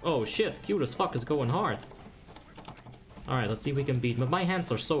 Oh shit, cute as fuck is going hard. Alright, let's see if we can beat, but my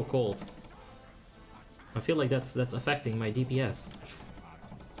hands are so cold. I feel like that's affecting my DPS.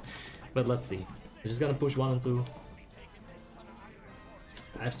 But let's see. I'm just gonna push 1 and 2.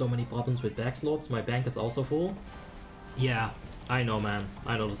 I have so many problems with back slots, my bank is also full. Yeah, I know man,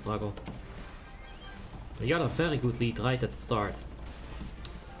 I know the struggle. He got a very good lead right at the start.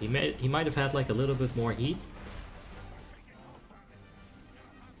 He might have had like a little bit more heat.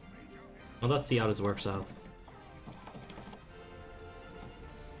 Well, let's see how this works out.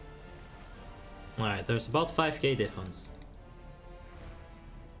 Alright, there's about 5k difference.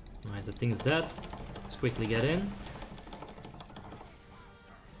 Alright, the thing's dead. Let's quickly get in.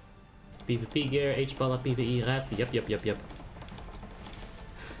 PvP gear, H-Pala, PvE, red. Yep.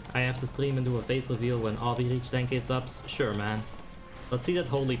 I have to stream and do a face reveal when Avi reach 10k subs. Sure, man. Let's see that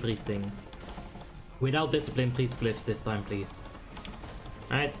Holy Priest thing. Without Discipline Priest glyphs this time, please.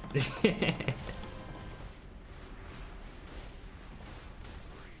 Alright.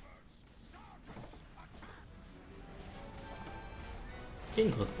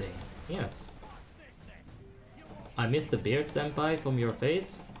 Interesting. Yes. I missed the beard, senpai, from your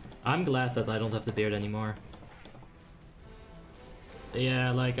face. I'm glad that I don't have the beard anymore.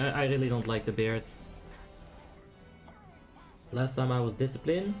 Yeah, like, I really don't like the beard. Last time I was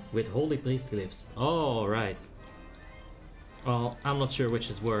disciplined with Holy Priest glyphs. Oh, right. Well, I'm not sure which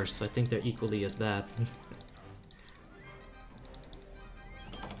is worse. I think they're equally as bad.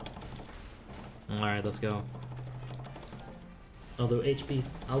 Alright, let's go. I'll do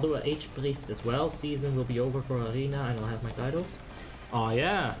a H-Priest as well. Season will be over for Arena and I'll have my titles. Oh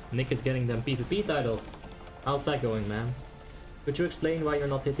yeah, Nick is getting them PvP titles. How's that going, man? Could you explain why you're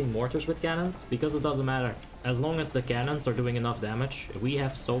not hitting mortars with cannons? Because it doesn't matter. As long as the cannons are doing enough damage, we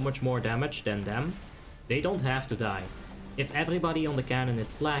have so much more damage than them, they don't have to die. If everybody on the cannon is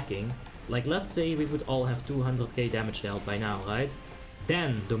slacking, like let's say we would all have 200k damage dealt by now, right?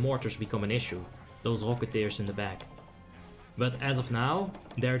 Then the mortars become an issue. Those rocketeers in the back. But as of now,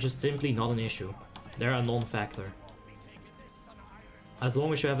 they're just simply not an issue. They're a non-factor. As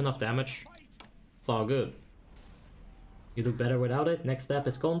long as you have enough damage, it's all good. You look better without it. Next step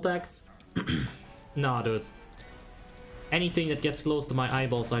is contacts. Nah, dude. Anything that gets close to my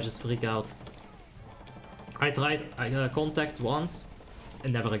eyeballs, I just freak out. I tried contacts once,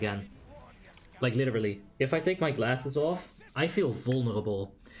 and never again. Like literally. If I take my glasses off, I feel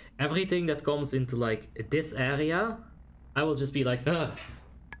vulnerable. Everything that comes into like this area, I will just be like, ugh,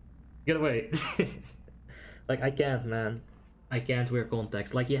 get away. Like I can't, man. I can't wear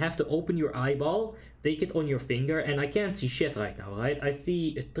contacts. Like you have to open your eyeball, take it on your finger, and I can't see shit right now, right? I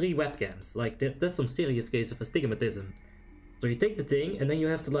see 3 webcams. Like that's some serious case of astigmatism. So you take the thing, and then you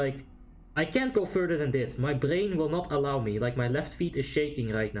have to like, I can't go further than this. My brain will not allow me. Like my left feet is shaking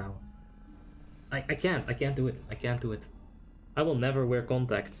right now. I can't do it. I can't do it. I will never wear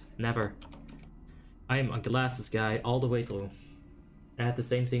contacts. Never. I am a glasses guy all the way through. I had the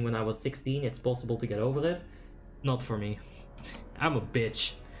same thing when I was 16. It's possible to get over it. Not for me. I'm a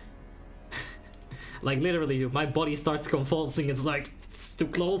bitch. Like literally, my body starts convulsing. It's like, it's too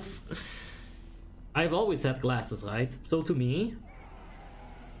close. I've always had glasses, right? So to me,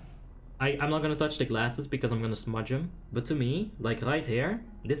 I'm not gonna touch the glasses because I'm gonna smudge them. But to me, like right here,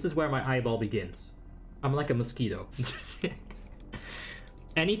 this is where my eyeball begins. I'm like a mosquito.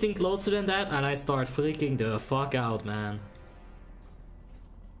 Anything closer than that and I start freaking the fuck out, man.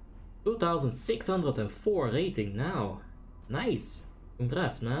 2604 rating now. Nice.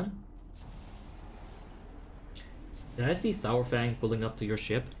 Congrats, man. Did I see Sourfang pulling up to your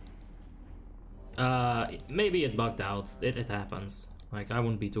ship? Maybe it bugged out. It happens. Like, I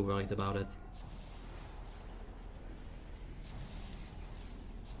wouldn't be too worried about it.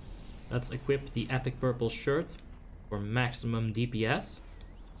 Let's equip the epic purple shirt for maximum DPS.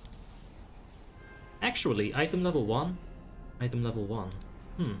 Actually, item level 1. Item level 1.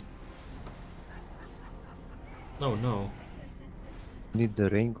 Oh no. Need the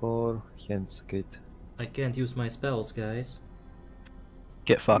ring or hands kit? I can't use my spells, guys.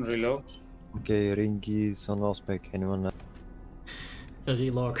 Get fucked. Reload. Okay, ring is on last pack. Anyone?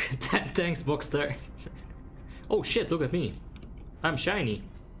 Relog. Thanks, Boxster. Oh shit, look at me. I'm shiny.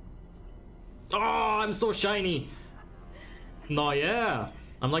 Oh, I'm so shiny. No, yeah.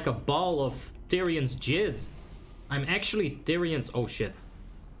 I'm like a ball of Tyrion's jizz. I'm actually Tyrion's... Oh, shit.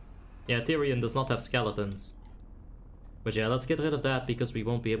 Yeah, Tyrion does not have skeletons. But yeah, let's get rid of that because we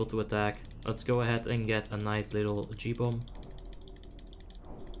won't be able to attack. Let's go ahead and get a nice little G-bomb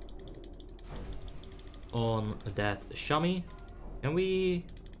on that Shami. Can we...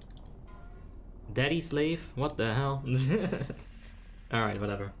 Daddy slave? What the hell? Alright,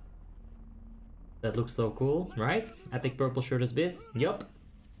 whatever. That looks so cool, right? Epic purple shirt is biz. Yup.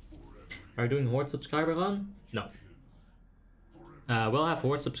 Are you doing Horde subscriber run? No. We'll have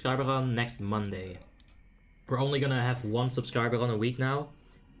Horde subscriber run next Monday. We're only gonna have one subscriber run a week now.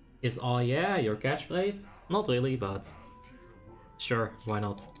 Is oh yeah your catchphrase? Not really, but sure, why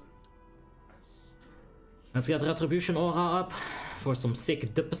not? Let's get Retribution Aura up for some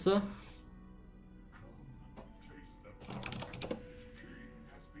sick dippese.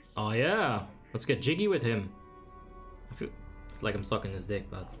 Oh yeah, let's get jiggy with him. It's like I'm sucking his dick,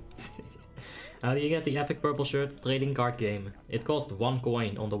 but... How do you get the epic purple shirt trading card game? It cost 1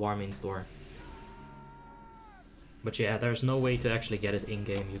 coin on the Warmanes store. But yeah, there's no way to actually get it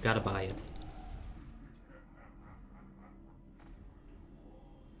in-game, you gotta buy it.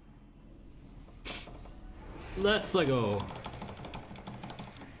 Let's go!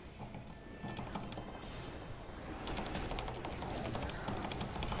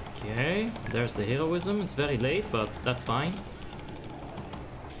 Okay, there's the heroism, it's very late, but that's fine.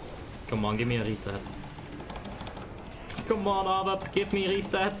 Come on, give me a reset. Come on, Abab, give me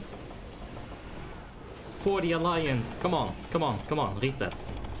resets! For the Alliance, come on, come on, come on, resets.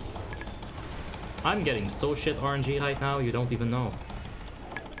 I'm getting so shit RNG right now, you don't even know.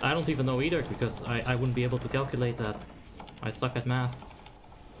 I don't even know either, because I wouldn't be able to calculate that. I suck at math.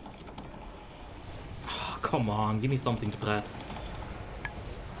 Oh, come on, give me something to press.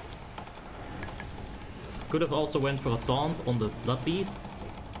 Could have also went for a taunt on the Blood Beasts,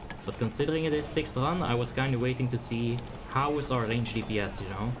 but considering it is 6th run, I was kind of waiting to see how is our range DPS, you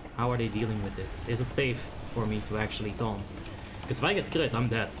know? How are they dealing with this? Is it safe for me to actually taunt? Because if I get crit, I'm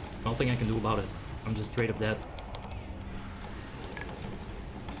dead. Nothing I can do about it. I'm just straight up dead.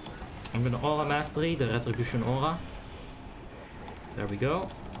 I'm gonna Aura Mastery, the Retribution Aura. There we go.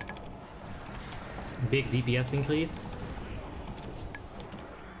 Big DPS increase.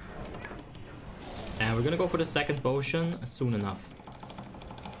 And we're gonna go for the second potion soon enough.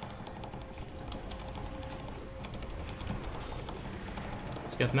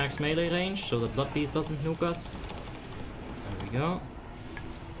 Let's get max melee range so the Blood Beast doesn't nuke us. There we go.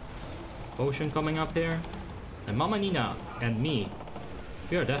 Potion coming up here. And Mama Nina and me,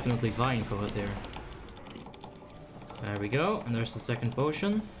 we are definitely vying for it here. There we go, and there's the second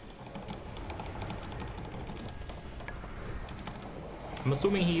potion. I'm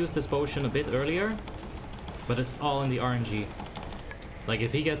assuming he used this potion a bit earlier, but it's all in the RNG. Like,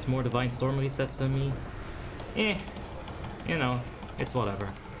 if he gets more Divine Storm resets than me, you know, it's whatever.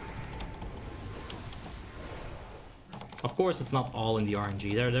 Of course, it's not all in the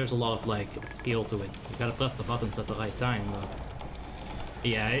RNG. There's a lot of, like, skill to it. You gotta press the buttons at the right time, but...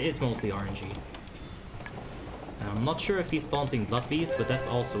 yeah, it's mostly RNG. And I'm not sure if he's taunting Blood Beast, but that's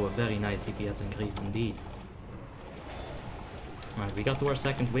also a very nice DPS increase indeed. Alright, we got to our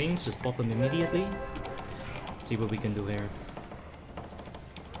second wings, just pop them immediately. Let's see what we can do here.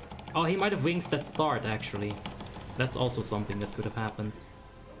 Oh, he might have wings that start, actually. That's also something that could have happened.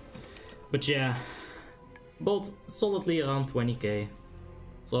 But yeah, both solidly around 20k.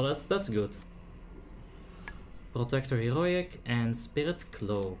 So that's good. Protector Heroic and Spirit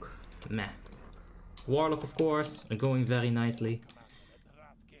Cloak. Meh. Warlock, of course, going very nicely.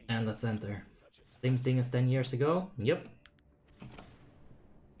 And let's enter. Same thing as 10 years ago. Yep.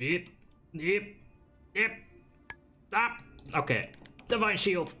 Yep. Yep. Yep. Ah. Okay. Divine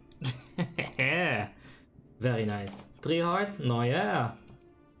Shield. Very nice. 3 hearts? No, yeah.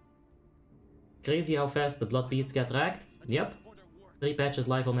 Crazy how fast the Blood Beasts get racked. Yep. 3 patches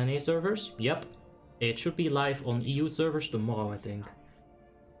live on NA servers. Yep. It should be live on EU servers tomorrow, I think.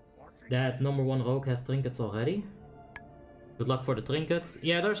 That number 1 rogue has trinkets already. Good luck for the trinkets.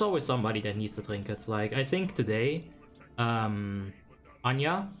 Yeah, there's always somebody that needs the trinkets. Like, I think today,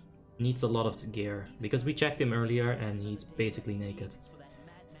 Anya needs a lot of gear. Because we checked him earlier and he's basically naked.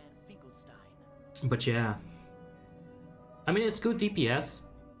 But yeah. I mean, it's good DPS.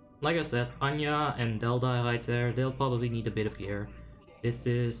 Like I said, Anya and Delda right there, they'll probably need a bit of gear. This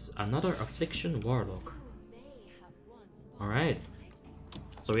is another Affliction Warlock. Alright.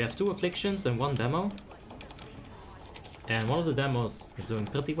 So we have 2 Afflictions and 1 demo. And one of the demos is doing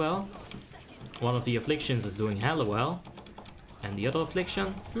pretty well. One of the Afflictions is doing hella well. And the other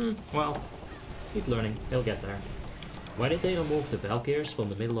Affliction, well, He's learning. He'll get there. Why did they remove the Valkyries from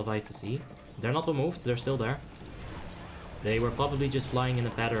the middle of ICC? They're not removed. They're still there. They were probably just flying in a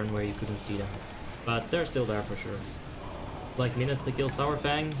pattern where you couldn't see them. But they're still there for sure. Like minutes to kill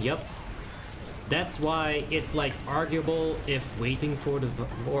Sourfang? Yep. That's why it's like arguable if waiting for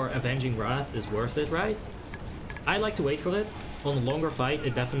Avenging Wrath is worth it, right? I like to wait for it. On a longer fight,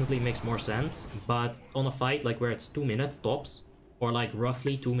 it definitely makes more sense. But on a fight like where it's 2 minutes tops, or like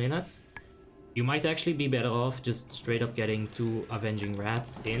roughly 2 minutes, you might actually be better off just straight up getting 2 Avenging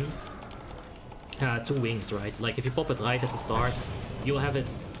Wraths in. 2 wings, right? Like if you pop it right at the start, you'll have it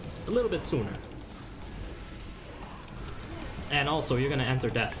a little bit sooner. And also, you're gonna enter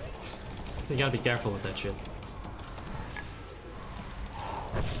death. You gotta be careful with that shit.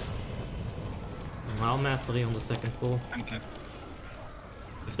 I'll mastery on the second pull. Okay.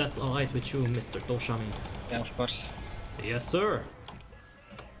 If that's alright with you, Mr. Toshami. Yeah, of course. Yes, sir.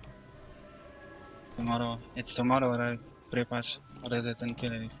 Tomorrow. It's tomorrow, right? Pre-patch. Or is it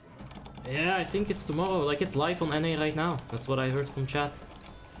until it is? Yeah, I think it's tomorrow. Like, it's live on NA right now. That's what I heard from chat.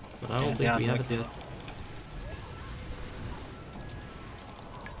 But I don't think we have it yet.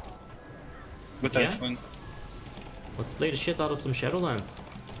 Good Yeah? iPhone. Let's play the shit out of some Shadowlands.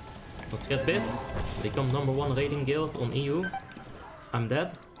 Let's get this. Become #1 rating guild on EU. I'm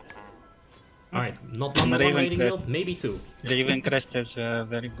dead. Alright, not #1 rating guild, maybe 2. The Even Crest is a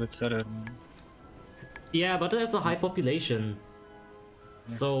very good server. Yeah, but there's a high population.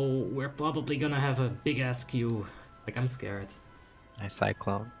 So we're probably gonna have a big ass queue. Like, I'm scared. Nice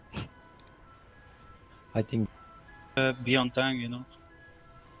Icecrown. I think. Be on time, you know.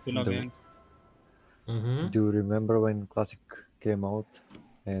 To log in. Do you remember when Classic came out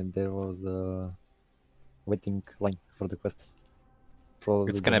and there was a waiting line for the quests? Probably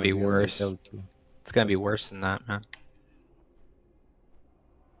It's gonna be worse. L2. It's gonna be worse than that, man.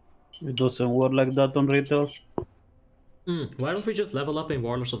 It doesn't work like that on retail. Why don't we just level up in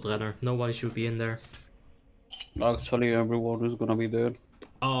Warlords of Draenor? Nobody should be in there. Actually, everyone is gonna be there.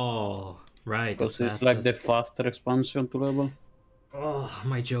 Oh, right. Because it's like the faster expansion to level. Oh,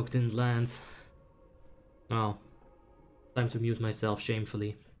 my joke didn't land. Oh. Time to mute myself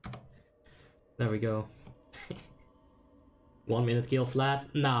shamefully. There we go. 1 minute kill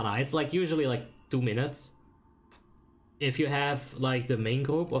flat? Nah, it's like usually like 2 minutes. If you have like the main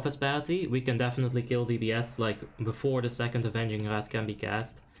group of Asperity, we can definitely kill DBS like before the second Avenging Wrath can be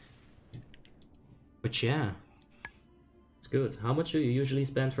cast. But yeah, it's good. How much do you usually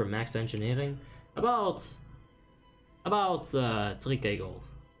spend for max engineering? About 3k gold.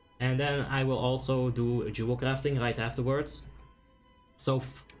 And then I will also do jewel crafting right afterwards. So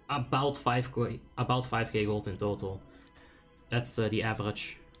about 5k gold in total. That's the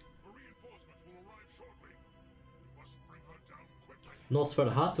average. Nos for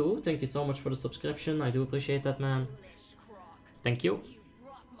the Hatu, thank you so much for the subscription. I do appreciate that, man. Thank you.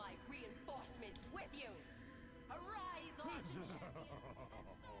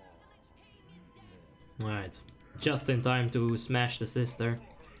 Alright, just in time to smash the sister.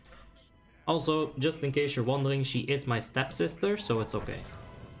 Also, just in case you're wondering, she is my stepsister, so it's okay.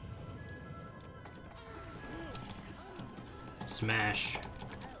 Smash.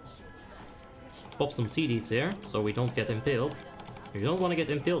 Pop some CDs here, so we don't get impaled. You don't want to get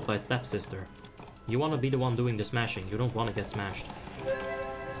impaled by stepsister. You want to be the one doing the smashing, you don't want to get smashed.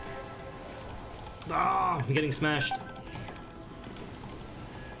 Ah, I'm getting smashed.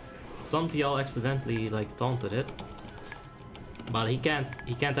 Santial accidentally like taunted it. But he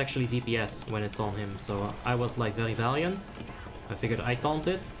can't actually DPS when it's on him, so I was like very valiant. I figured I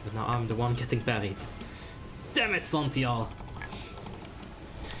taunted, but now I'm the one getting parried. Damn it, Santial!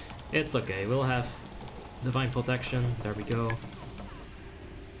 It's okay, we'll have Divine Protection, there we go.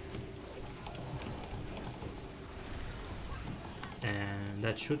 And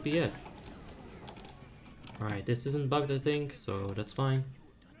that should be it. Alright, this isn't bugged I think, so that's fine.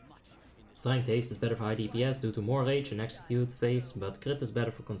 Strength Haste is better for high DPS due to more rage and execute phase, but crit is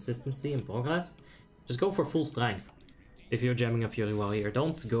better for consistency and progress. Just go for full strength. If you're jamming a Fury Warrior,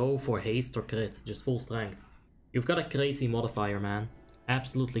 don't go for haste or crit, just full strength. You've got a crazy modifier, man.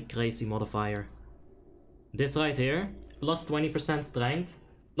 Absolutely crazy modifier. This right here, plus 20% strength,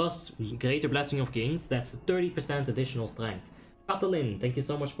 plus Greater Blessing of Kings, that's 30% additional strength. Catalin, thank you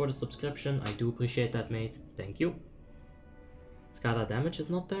so much for the subscription, I do appreciate that, mate. Thank you. Skada damage is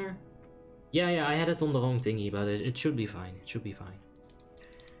not there? Yeah, I had it on the wrong thingy, but it should be fine. It should be fine.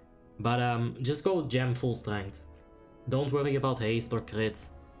 But just go jam full strength. Don't worry about haste or crit.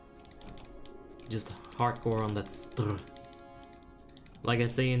 Just hardcore on that str. Like I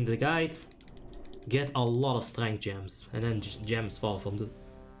say in the guide, get a lot of strength gems, and then gems fall from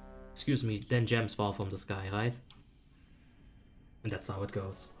Excuse me, then gems fall from the sky, right? And that's how it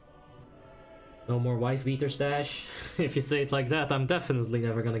goes. No more wife beater stash. If you say it like that, I'm definitely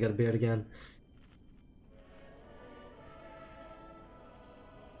never gonna get a beard again.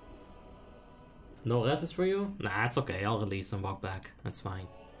 No reses for you? Nah, it's okay, I'll release and walk back. That's fine.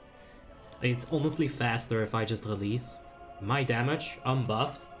 It's honestly faster if I just release. My damage,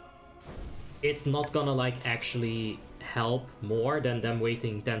 unbuffed, it's not gonna like actually help more than them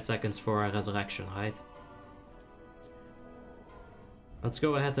waiting 10 seconds for a resurrection, right? Let's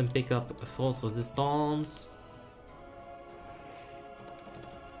go ahead and pick up false resistance.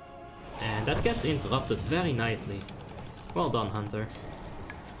 And that gets interrupted very nicely. Well done, Hunter.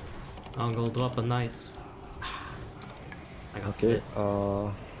 I'm gonna drop a nice... I got Okay, crit.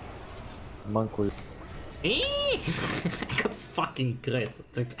 Manko. I got fucking crit.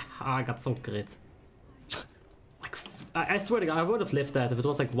 I got so crit. Like, I swear to God, I would have lived that if it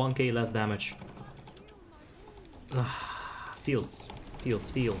was like 1k less damage. Feels. Feel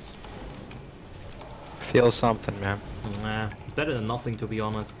something, man. Nah, it's better than nothing, to be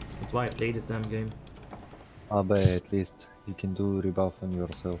honest. That's why I play this damn game. But at least you can do rebuff on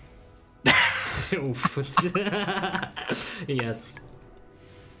yourself. Oof. Yes.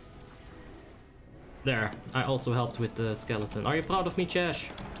 There, I also helped with the skeleton. Are you proud of me,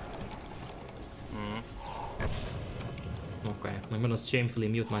 Chash? Okay, I'm gonna shamefully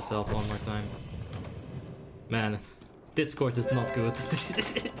mute myself one more time. Man, Discord is not good.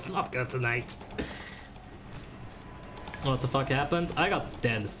 It's not good tonight. What the fuck happened? I got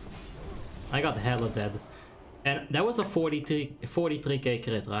dead. I got hella dead. And that was a 43k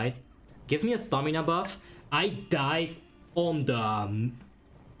crit, right? Give me a stamina buff. I died on the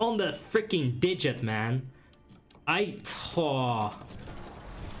freaking digit, man. I got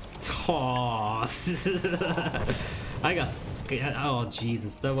oh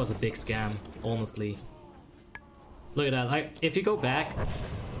Jesus, that was a big scam, honestly. Look at that. If you go back,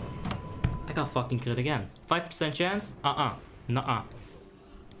 I got fucking crit again. 5% chance? Nuh-uh.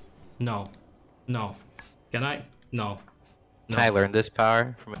 No. Can I? No. I learned this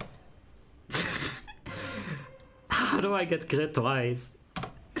power from it. How do I get crit twice?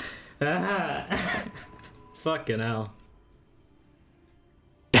 Fucking hell.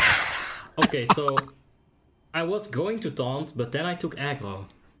 Okay, so I was going to taunt, but then I took aggro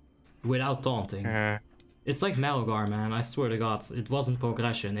without taunting. It's like Malgar, man. I swear to God, it wasn't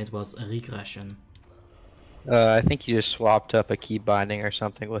progression; it was a regression. I think you just swapped up a key binding or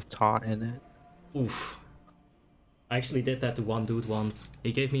something with taunt in it. Oof. I actually did that to one dude once.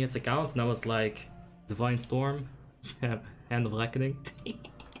 He gave me his account, and I was like, Divine Storm, Hand of Reckoning.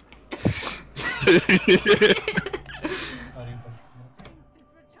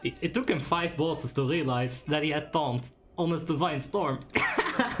 It took him 5 bosses to realize that he had taunt on his Divine Storm.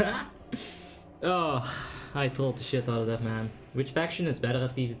 Oh, I trolled the shit out of that, man. Which faction is better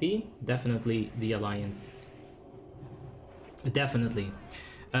at PvP? Definitely the Alliance. Definitely.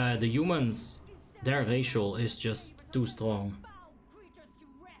 The humans, their racial is just too strong.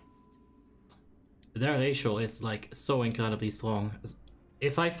 Their racial is like so incredibly strong.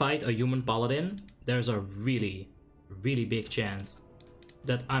 If I fight a human paladin, there's a really big chance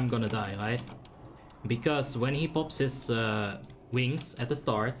that I'm gonna die, right? Because when he pops his wings at the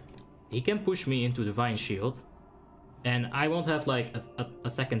start, he can push me into Divine Shield, and I won't have like a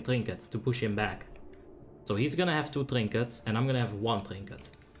second trinket to push him back. So he's gonna have 2 trinkets, and I'm gonna have 1 trinket.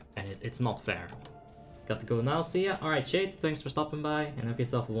 And it's not fair. Got to go now, see ya. Alright, Shade, thanks for stopping by, and have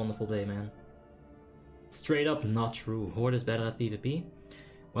yourself a wonderful day, man. Straight up not true. Horde is better at PvP.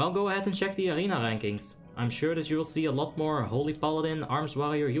 Well, go ahead and check the arena rankings. I'm sure that you will see a lot more Holy Paladin, Arms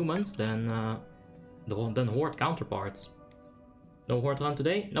Warrior humans than Horde counterparts. No Horde run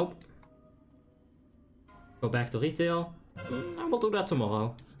today? Nope. Go back to retail. I will do that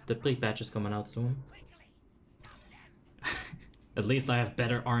tomorrow. The pre-patch is coming out soon. At least I have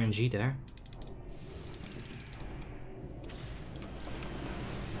better RNG there.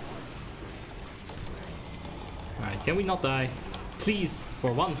 Alright, can we not die? Please,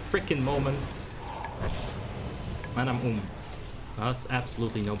 for one freaking moment. And I'm That's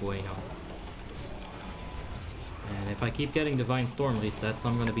absolutely no bueno. And if I keep getting Divine Storm resets,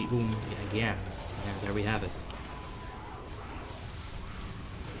 I'm gonna be again. And there we have it.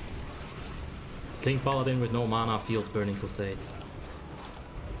 King Paladin with no mana feels Burning Crusade.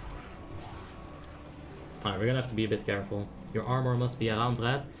 Alright, we're gonna have to be a bit careful. Your armor must be around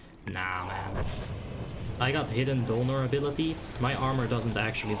red? Nah, man. I got hidden donor abilities. My armor doesn't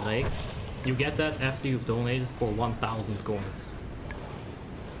actually break. You get that after you've donated for 1000 coins.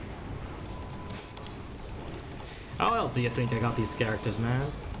 How else do you think I got these characters,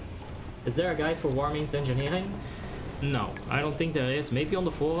 man? Is there a guide for Warmanes engineering? No, I don't think there is. Maybe on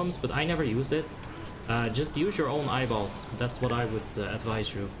the forums, but I never use it. Just use your own eyeballs. That's what I would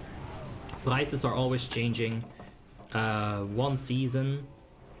advise you. Prices are always changing. One season,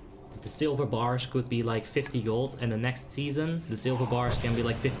 the silver bars could be like 50 gold, and the next season, the silver bars can be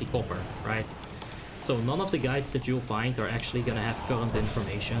like 50 copper, right? So none of the guides that you'll find are actually gonna have current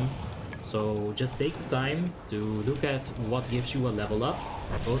information. So just take the time to look at what gives you a level up,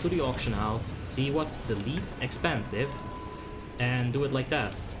 go to the auction house, see what's the least expensive, and do it like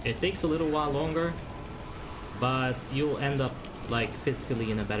that. It takes a little while longer, but you'll end up like physically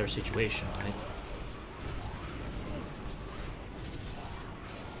in a better situation, right?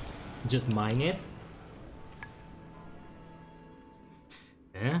 Just mine it.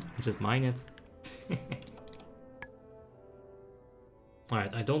 Yeah, just mine it.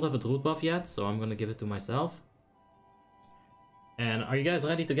 Alright, I don't have a Druid buff yet, so I'm gonna give it to myself. And are you guys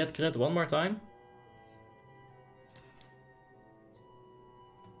ready to get crit one more time?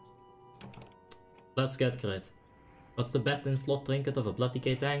 Let's get crit. What's the best in slot trinket of a Blood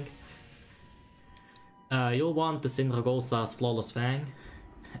Decay tank? You'll want the Sindragosa's Flawless Fang,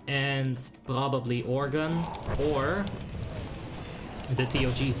 and probably Organ, or the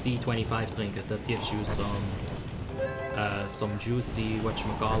TOGC 25 trinket that gives you some juicy,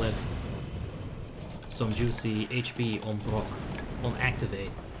 whatchamacallit, some juicy HP on proc, on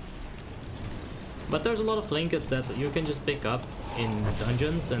activate. But there's a lot of trinkets that you can just pick up in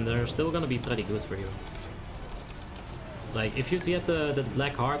dungeons and they're still gonna be pretty good for you. Like, if you get the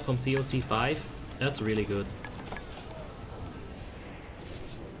Black Heart from TOC 5, that's really good.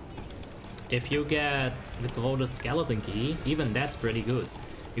 If you get the Corroded Skeleton Key, even that's pretty good.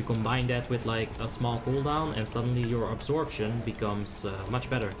 You combine that with like a small cooldown and suddenly your absorption becomes much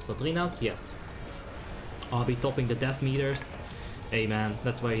better. Satrinas, yes. I'll be topping the death meters. Hey man,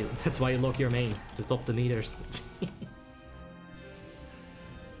 that's why you lock your main, to top the meters.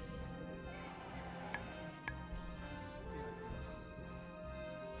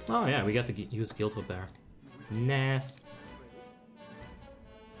 Oh yeah, we got to use Guild Hub there. Nice.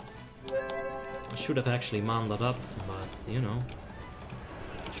 I should have actually manned that up, but you know.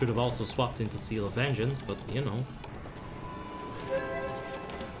 Should have also swapped into Seal of Vengeance, but you know.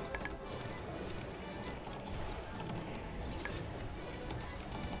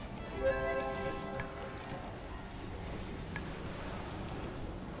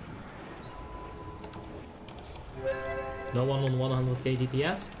 No one on 100k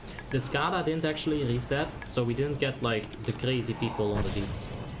DPS. The SCADA didn't actually reset, so we didn't get like the crazy people on the deeps.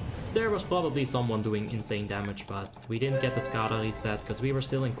 There was probably someone doing insane damage, but we didn't get the SCADA reset because we were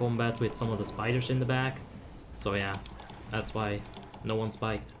still in combat with some of the spiders in the back. So yeah, that's why no one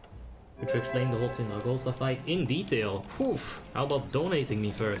spiked. Could you explain the whole Sindragosa fight in detail? Poof! How about donating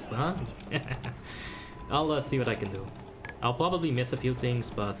me first, huh? I'll see what I can do. I'll probably miss a few things,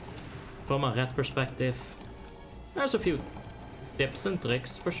 but from a red perspective, there's a few tips and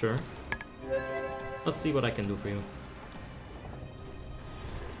tricks for sure. Let's see what I can do for you.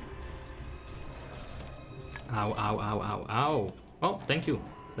 Ow, ow, ow, ow, ow. Oh, thank you.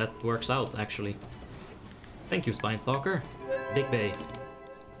 That works out, actually. Thank you, Spinestalker. Big Bay.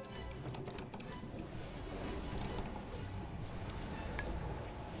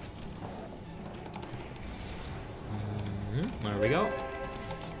 There we go.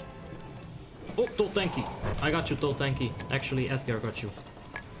 Oh, Toltanki. I got you, Toltanki. Actually, Asgar got you.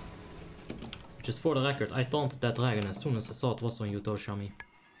 Just for the record, I taunted that dragon as soon as I saw it was on you, Toshami.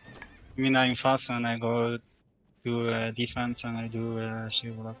 I mean, I'm fast and I go do defense and I do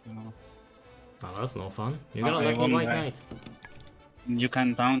shield block, you know. Oh, that's no fun. You're gonna let me White Knight. You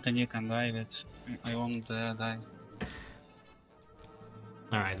can taunt and you can die, but I won't die.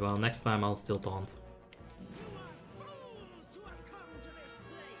 Alright, well, next time I'll still taunt.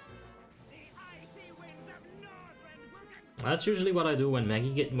 That's usually what I do when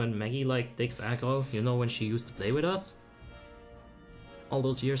Maggie like takes aggro. You know, when she used to play with us all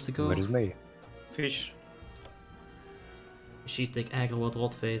those years ago. Where is May? Fish. She'd take aggro at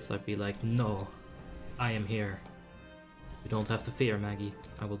Rotface. I'd be like, no, I am here. You don't have to fear, Maggie.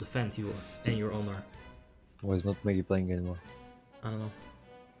 I will defend you and your honor. Why is not Maggie playing anymore? I don't know.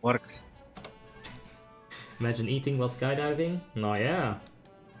 Work. Imagine eating while skydiving. No, yeah.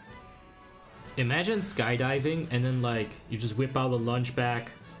 Imagine skydiving and then like you just whip out a lunch bag,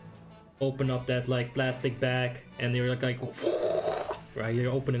 open up that like plastic bag, and you're like right,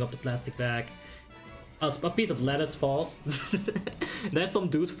 you're opening up the plastic bag. A piece of lettuce falls. There's some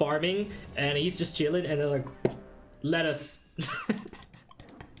dude farming and he's just chilling and then like lettuce.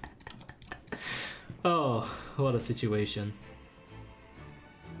 Oh, what a situation.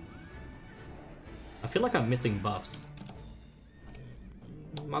 feel like I'm missing buffs.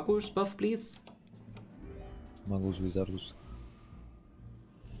 Magus buff, please. Magus Wizardus.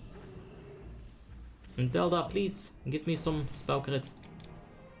 And Delta, please give me some spell crit.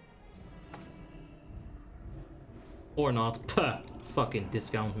 Or not. Puh. Fucking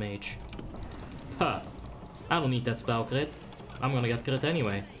discount mage. Puh. I don't need that spell crit. I'm gonna get crit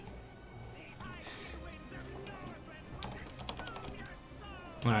anyway.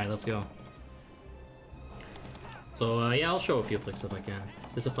 Alright, let's go. So, yeah, I'll show a few tricks if I can.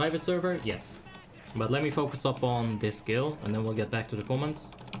 Is this a private server? Yes. But let me focus up on this skill, and then we'll get back to the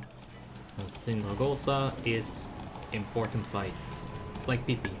comments. Sindragosa is important fight. It's like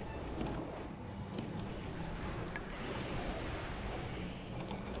PP.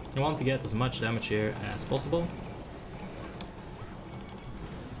 I want to get as much damage here as possible.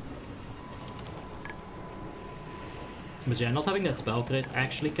 But yeah, not having that spell crit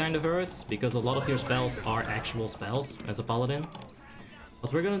actually kind of hurts, because a lot of your spells are actual spells as a paladin.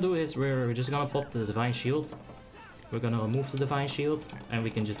 What we're gonna do is we're just gonna pop the Divine Shield. We're gonna remove the Divine Shield, and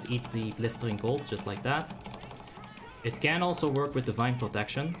we can just eat the Blistering Cold, just like that. It can also work with Divine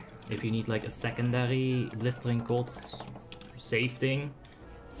Protection, if you need like a secondary Blistering Cold save thing.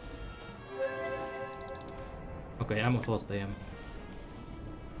 Okay, I'm a Frost AM.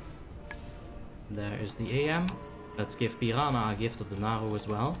 There is the AM. Let's give Piranha a gift of the Naru as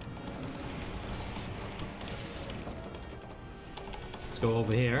well. Let's go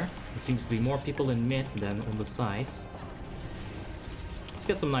over here. There seems to be more people in mid than on the sides. Let's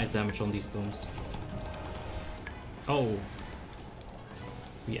get some nice damage on these tombs. Oh.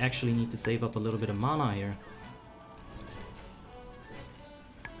 We actually need to save up a little bit of mana here.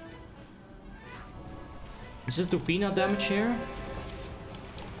 Let's just do peanut damage here.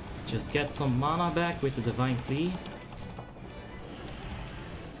 Just get some mana back with the Divine Plea.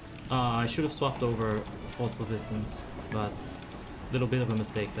 I should have swapped over Frost Resistance, but a little bit of a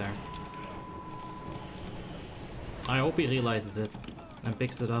mistake there. I hope he realizes it and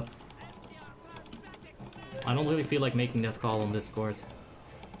picks it up. I don't really feel like making that call on Discord.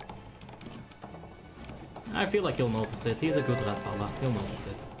 I feel like he'll notice it. He's a good red pala. He'll notice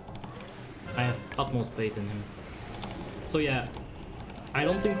it. I have utmost faith in him. So yeah. I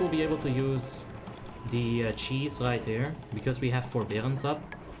don't think we'll be able to use the cheese right here, because we have Forbearance up.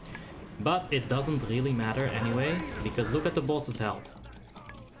 But it doesn't really matter anyway, because look at the boss's health.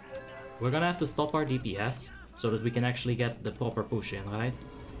 We're gonna have to stop our DPS, so that we can actually get the proper push in, right?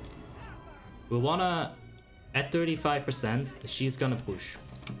 We wanna, at 35%, she's gonna push.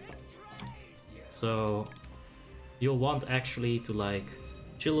 So, you'll want actually to like,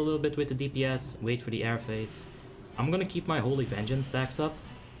 chill a little bit with the DPS, wait for the air phase. I'm gonna keep my Holy Vengeance stacks up,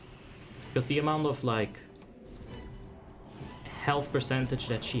 because the amount of like health percentage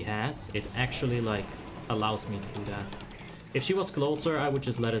that she has, it actually like allows me to do that. If she was closer, I would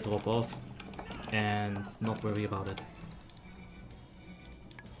just let it drop off and not worry about it.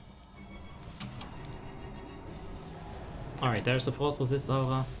 Alright, there's the Frost Resist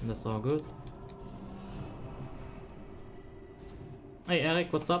aura, that's all good. Hey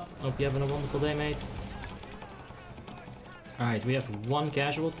Eric, what's up? Hope you're having a wonderful day, mate. Alright, we have one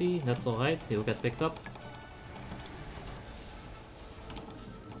casualty, that's alright, he'll get picked up.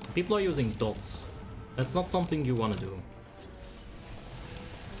 People are using dots. That's not something you want to do.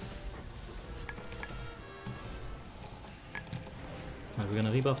 Alright, we're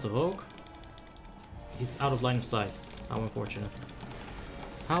gonna rebuff the rogue. He's out of line of sight. How unfortunate.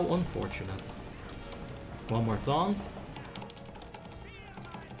 How unfortunate. One more taunt.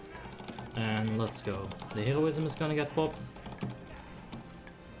 And let's go. The heroism is gonna get popped.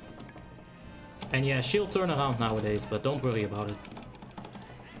 And yeah, she'll turn around nowadays, but don't worry about it.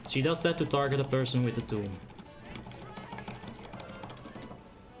 She does that to target a person with the tomb.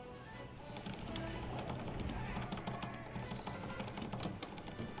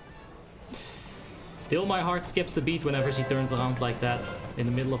 Still, my heart skips a beat whenever she turns around like that in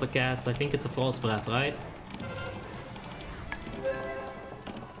the middle of a cast. I think it's a Frost Breath, right?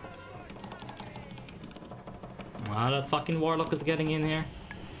 Ah, that fucking Warlock is getting in here.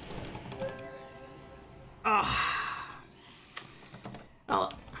 Ah.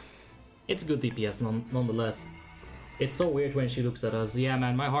 Well, it's good DPS nonetheless. It's so weird when she looks at us. Yeah,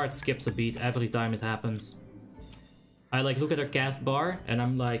 man, my heart skips a beat every time it happens. I like look at her cast bar and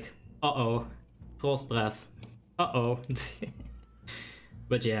I'm like, uh-oh, Frost Breath. Uh-oh.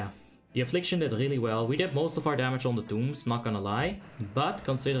 But yeah, the Affliction did really well. We did most of our damage on the tombs, not gonna lie. But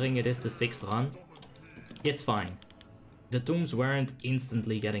considering it is the 6th run, it's fine. The tombs weren't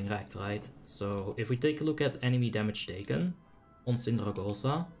instantly getting wrecked, right? So if we take a look at enemy damage taken on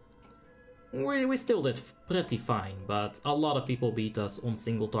Sindragosa, we still did pretty fine, but a lot of people beat us on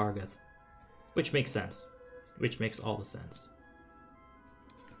single target. Which makes sense. Which makes all the sense.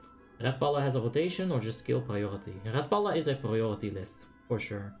 Red Palla has a rotation or just skill priority? Red Palla is a priority list, for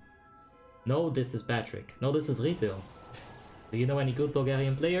sure. No, this is Patrick. No, this is Retail. Do you know any good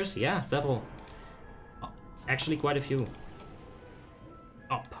Bulgarian players? Yeah, several. Actually, quite a few.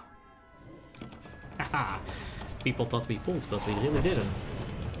 Up. Haha. People thought we pulled, but we really didn't.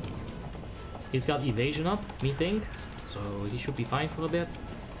 He's got evasion up, me think, so he should be fine for a bit.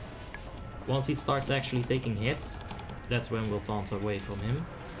 Once he starts actually taking hits, that's when we'll taunt away from him.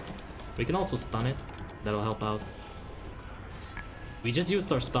 We can also stun it, that'll help out. We just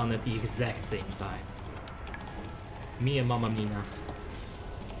used our stun at the exact same time. Me and Mamma Mina.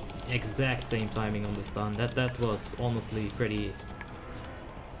 Exact same timing on the stun. That was honestly pretty...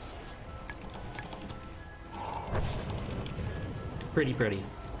 Pretty.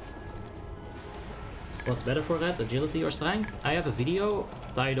 What's better for that, agility or strength? I have a video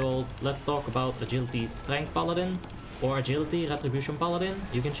titled Let's Talk About Agility Strength Paladin or Agility Retribution Paladin.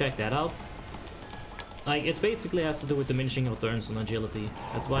 You can check that out. Like, it basically has to do with diminishing returns on agility.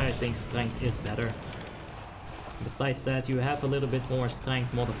 That's why I think strength is better. Besides that, you have a little bit more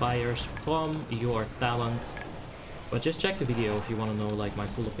strength modifiers from your talents. But just check the video if you want to know like my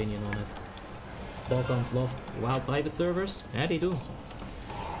full opinion on it. Balkans love WoW private servers? Yeah, they do.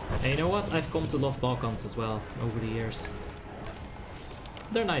 And you know what? I've come to love Balkans as well over the years.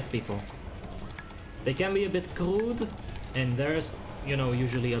 They're nice people. They can be a bit crude, and there's, you know,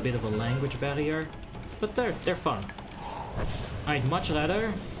 usually a bit of a language barrier, but they're fun. I'd much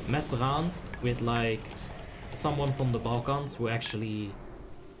rather mess around with like someone from the Balkans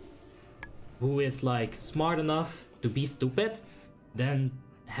who is like smart enough to be stupid than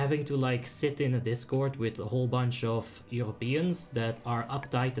having to like sit in a Discord with a whole bunch of Europeans that are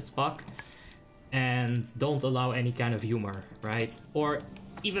uptight as fuck and don't allow any kind of humor, right? Or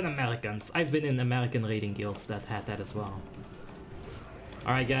even Americans. I've been in American raiding guilds that had that as well.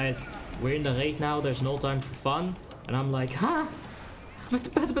 Alright guys, we're in the raid now, there's no time for fun. And I'm like, huh?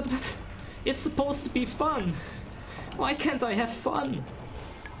 But it's supposed to be fun. Why can't I have fun?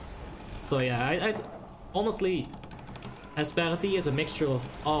 So yeah, I honestly, Asparity is a mixture of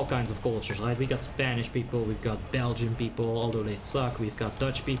all kinds of cultures, right? We got Spanish people, we've got Belgian people, although they suck. We've got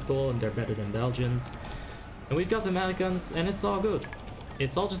Dutch people, and they're better than Belgians. And we've got Americans, and it's all good.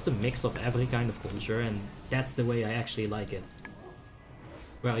 It's all just a mix of every kind of culture, and that's the way I actually like it.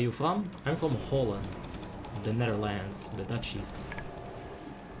 Where are you from? I'm from Holland, the Netherlands, the Dutchies.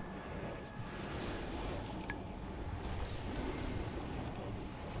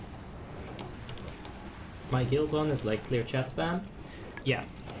 My guild run is like clear chat spam. Yeah,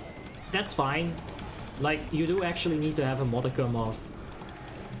 that's fine. Like, you do actually need to have a modicum of,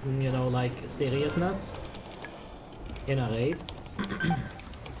 you know, like, seriousness in a raid.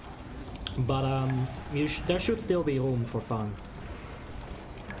 But, there should still be room for fun.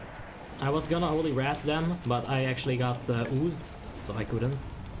 I was gonna Holy Wrath them, but I actually got oozed, so I couldn't.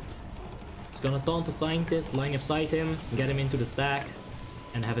 I was gonna taunt the Scientist, line of sight him, get him into the stack,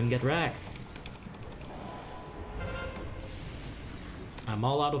 and have him get wrecked. I'm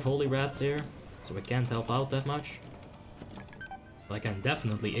all out of Holy Rats here, so I can't help out that much. But I can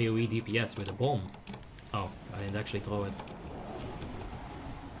definitely AoE DPS with a bomb. Oh, I didn't actually throw it.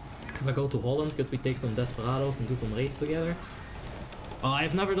 If I go to Holland, could we take some Desperados and do some raids together?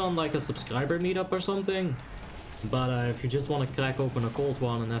 I've never done like a subscriber meetup or something. But if you just want to crack open a cold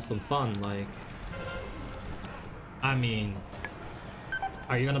one and have some fun, like... I mean...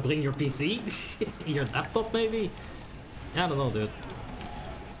 Are you gonna bring your PC? Your laptop maybe? I don't know, dude.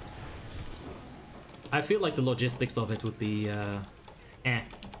 I feel like the logistics of it would be,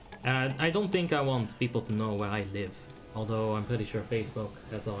 I don't think I want people to know where I live. Although I'm pretty sure Facebook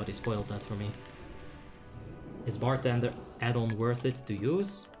has already spoiled that for me. Is Bartender add-on worth it to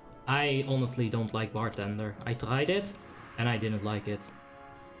use? I honestly don't like Bartender. I tried it, and I didn't like it.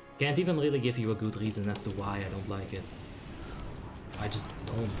 Can't even really give you a good reason as to why I don't like it. I just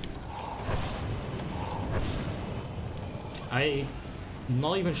don't. I'm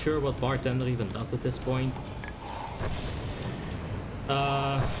not even sure what Bartender even does at this point.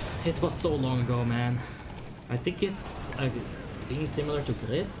 It was so long ago, man. I think it's a thing similar to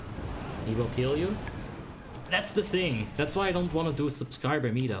Grit. He will kill you. That's the thing. That's why I don't want to do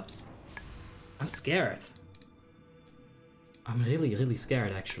subscriber meetups. I'm scared. I'm really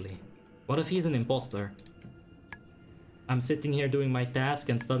scared, actually. What if he's an imposter? I'm sitting here doing my task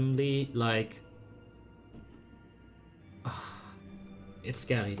and suddenly, like... It's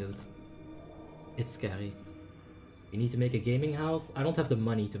scary, dude. It's scary. We need to make a gaming house. I don't have the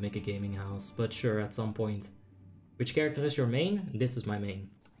money to make a gaming house, but sure, at some point. Which character is your main? This is my main.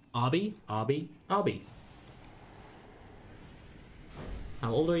 Abby, Abby, Abby.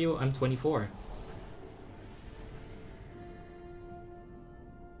 How old are you? I'm 24.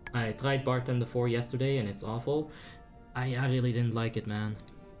 I tried Bartender 4 yesterday and it's awful. I really didn't like it, man.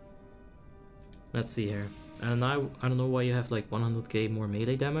 Let's see here. And now, I don't know why you have like 100k more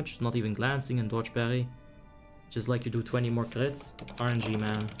melee damage. Not even glancing and dodge parry. Just like you do 20 more crits. RNG,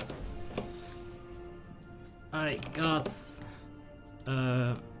 man. I got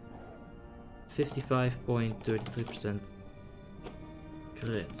 55.33%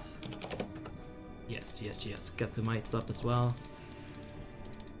 crit. Yes, yes, yes. Get the mites up as well.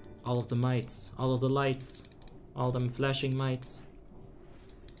 All of the mites, all of the lights, all them flashing mites.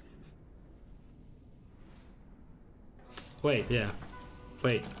 Wait, yeah.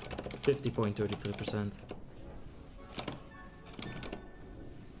 Wait. 50.33%.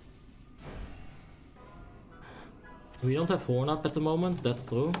 We don't have Horn up at the moment, that's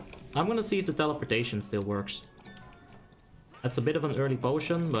true. I'm gonna see if the teleportation still works. That's a bit of an early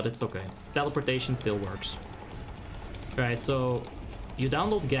potion, but it's okay. Teleportation still works. Right, so you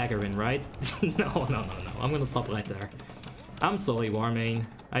download Gagarin, right? No. I'm gonna stop right there. I'm sorry, Warmane.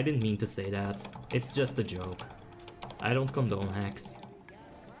 I didn't mean to say that. It's just a joke. I don't condone hacks.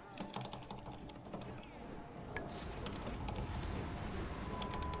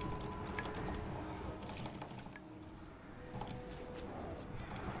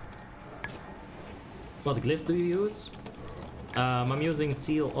 What glyphs do you use? I'm using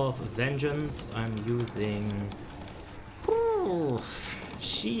Seal of Vengeance. I'm using... Oh,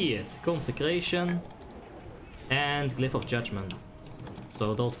 shit. Consecration. And Glyph of Judgment.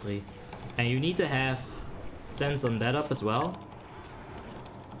 So those three. And you need to have Sense on that up as well.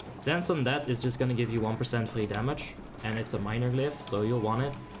 Sense on that is just gonna give you 1% free damage. And it's a minor glyph, so you'll want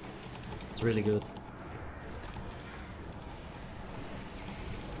it. It's really good.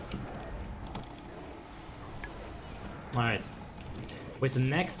 Alright. With the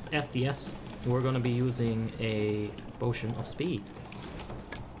next STS, we're gonna be using a Potion of Speed.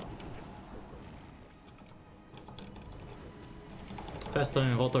 Vestra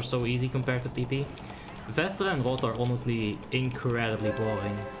and Rot are so easy compared to PP. Vestra and Rot are honestly incredibly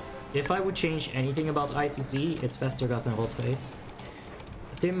boring. If I would change anything about ICC, it's Vestergaard and Rotface.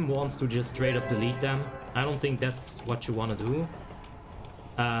 Tim wants to just straight up delete them. I don't think that's what you want to do.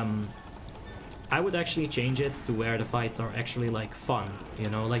 I would actually change it to where the fights are actually like fun, you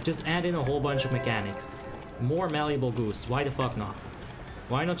know, like just add in a whole bunch of mechanics. More malleable goose, why the fuck not?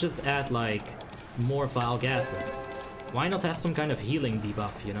 Why not just add like more vile gases? Why not have some kind of healing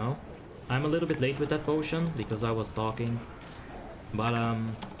debuff, you know? I'm a little bit late with that potion because I was talking. But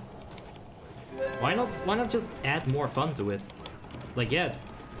why not just add more fun to it? Like, yeah,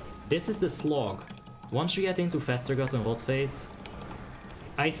 this is the slog. Once you get into Vestergaard and Rotface,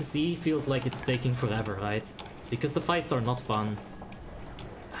 ICC feels like it's taking forever, right? Because the fights are not fun.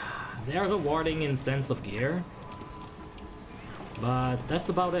 They're rewarding in sense of gear, but that's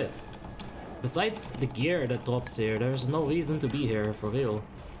about it. Besides the gear that drops here, there's no reason to be here, for real.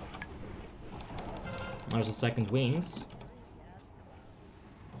 There's a second wings.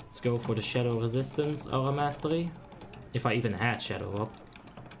 Let's go for the Shadow Resistance Aura Mastery. If I even had Shadow up.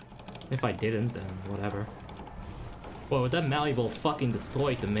 If I didn't, then whatever. Whoa, that malleable fucking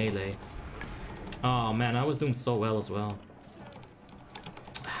destroyed the melee. Oh man, I was doing so well as well.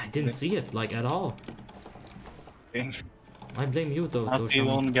 I didn't see it, like, at all. Same. I blame you, though. After you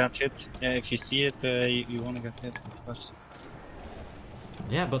won't get hit. Yeah, if you see it, you won't get hit, of course.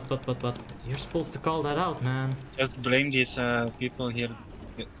 Yeah, but you're supposed to call that out, man. Just blame these people here.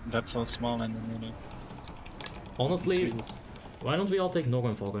 That's so small and you know. Honestly, why don't we all take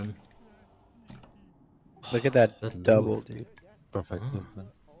Noggenvoggen? Look at that, That double, loot. dude. Perfect. Oh. Man.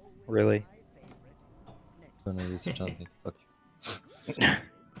 Really? Gonna use enchanting. Fuck you.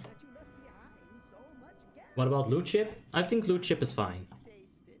 What about loot chip? I think loot chip is fine.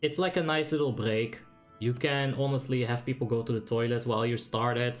 It's like a nice little break. You can honestly have people go to the toilet while you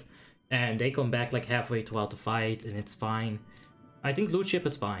start it, and they come back like halfway throughout the fight, and it's fine. I think loot chip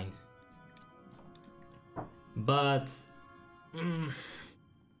is fine. But...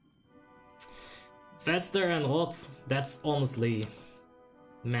 Vester and Rot, that's honestly...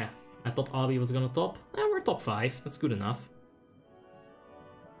 meh. I thought Abby was gonna top. We're top 5, that's good enough.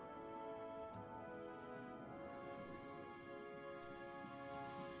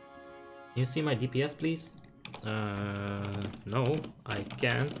 Can you see my DPS, please? No, I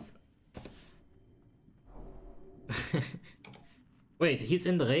can't. Wait, he's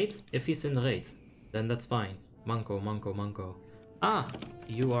in the raid? If he's in the raid, then that's fine. Manco. Ah,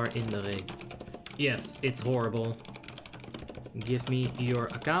 you are in the raid. Yes, it's horrible. Give me your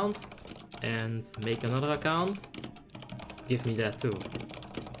account and make another account. Give me that too.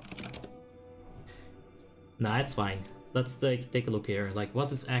 Nah, it's fine. Let's take a look here. Like,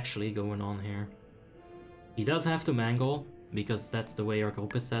 what is actually going on here? He does have to mangle, because that's the way our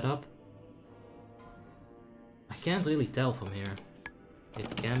group is set up. I can't really tell from here.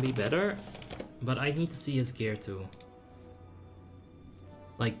 It can be better, but I need to see his gear too.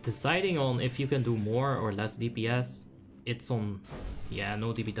 Like, deciding on if you can do more or less DPS, it's on... yeah,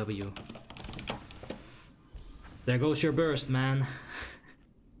 no DPW. There goes your burst, man.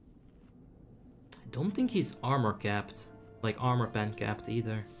 I don't think he's armor capped. Like, armor pen capped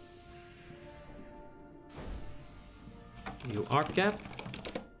either. You art capped?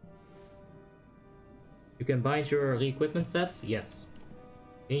 You can bind your re-equipment sets? Yes.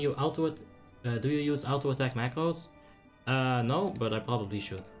 Can you do you use auto attack macros? No, but I probably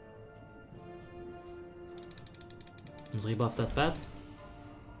should. Let's rebuff that pet.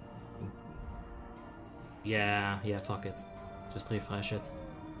 Yeah, fuck it. Just refresh it.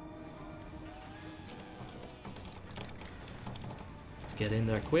 Let's get in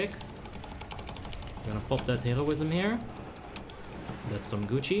there quick. I'm gonna pop that heroism here. That's some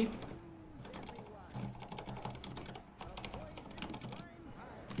Gucci.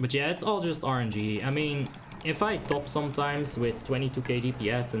 But yeah, it's all just RNG. I mean, if I top sometimes with 22k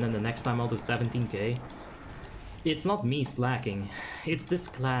DPS and then the next time I'll do 17k, it's not me slacking. It's this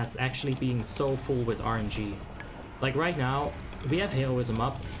class actually being so full with RNG. Like right now, we have heroism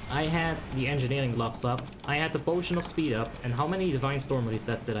up. I had the engineering gloves up. I had the potion of speed up. And how many divine storm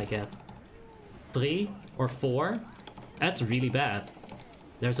resets did I get? 3 or 4? That's really bad.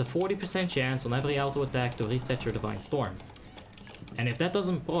 There's a 40% chance on every auto attack to reset your divine storm. And if that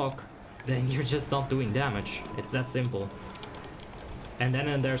doesn't proc, then you're just not doing damage. It's that simple. And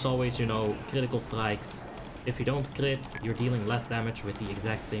then there's always, you know, critical strikes. If you don't crit, you're dealing less damage with the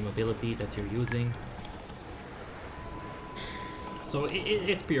exact same ability that you're using. So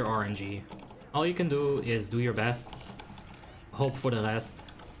it's pure RNG. All you can do is do your best, hope for the rest,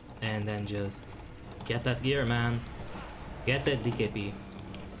 and then just get that gear, man. Get that DKP.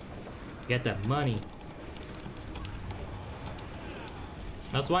 Get that money.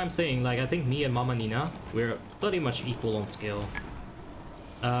 That's why I'm saying, like, I think me and Mama Nina, we're pretty much equal on skill.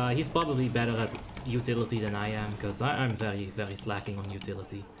 He's probably better at utility than I am, because I'm very slacking on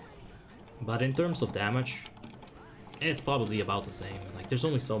utility. But in terms of damage, it's probably about the same. Like, there's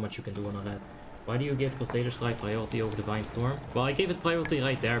only so much you can do on a red. Why do you give Crusader Strike priority over Divine Storm? Well, I gave it priority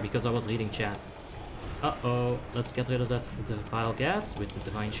right there because I was reading chat. Uh-oh, let's get rid of that vile gas with the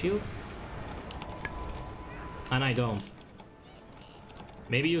Divine Shield. And I don't.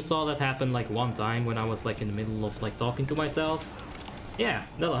 Maybe you saw that happen like one time when I was like in the middle of like talking to myself. Yeah,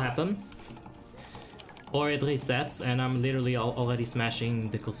 that'll happen. Or it resets and I'm literally already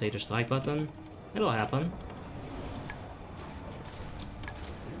smashing the Crusader Strike button. It'll happen.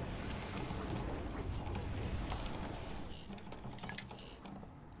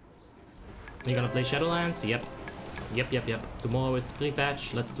 You gonna play Shadowlands? Yep. Yep. Tomorrow is the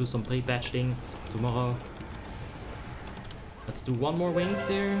pre-patch. Let's do some pre-patch things tomorrow. Let's do one more wings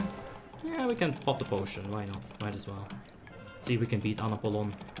here. Yeah, we can pop the potion. Why not? Might as well. See if we can beat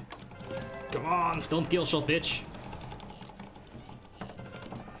Anapollon. Come on! Don't kill shot, bitch!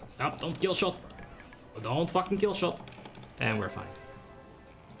 Up, don't kill shot! Don't fucking kill shot! And we're fine.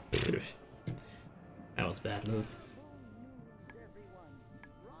 That was bad loot.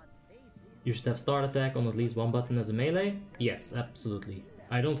 You should have start attack on at least one button as a melee? Yes, absolutely.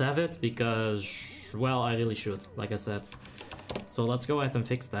 I don't have it because, well, I really should, like I said. So let's go ahead and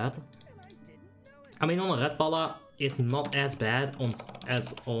fix that. I mean, on a red pala, it's not as bad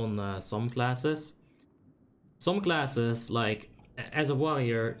as on some classes. Some classes, like, as a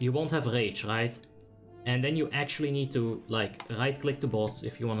warrior, you won't have rage, right? And then you actually need to, like, right-click the boss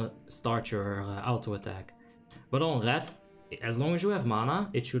if you want to start your auto attack. But on red, as long as you have mana,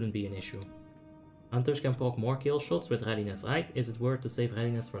 it shouldn't be an issue. Hunters can proc more kill shots with readiness, right? Is it worth to save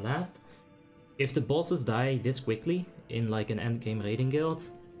readiness for last? If the bosses die this quickly in like an endgame raiding guild,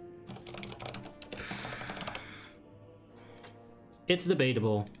 it's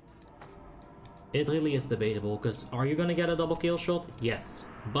debatable. It really is debatable, because are you gonna get a double kill shot? Yes.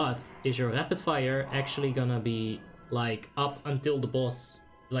 But is your rapid fire actually gonna be like up until the boss?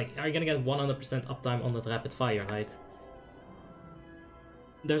 Like, are you gonna get 100% uptime on that rapid fire, right?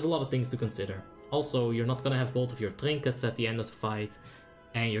 There's a lot of things to consider. Also, you're not gonna have both of your trinkets at the end of the fight,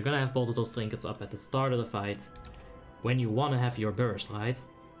 and you're gonna have both of those trinkets up at the start of the fight when you wanna have your burst, right?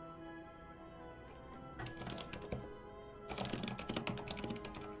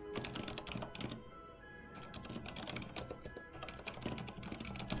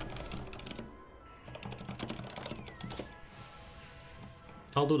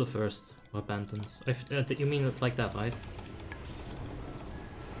 I'll do the first repentance. If you mean it like that, right?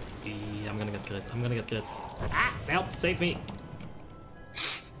 Yeah, I'm gonna get crit. I'm gonna get crit. Ah! Help! Save me!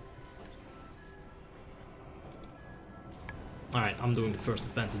 Alright, I'm doing the first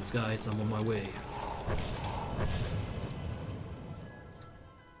repentance, guys. I'm on my way.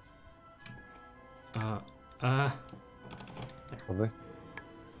 Probably.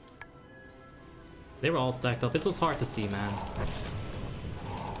 They were all stacked up. It was hard to see, man.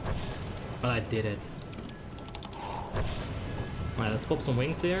 But I did it. Alright, let's pop some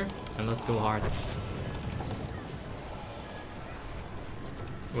wings here, and let's go hard.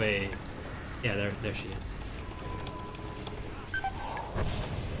 Wait. Yeah, there she is.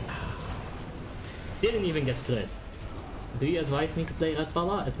 Didn't even get crit. Do you advise me to play Red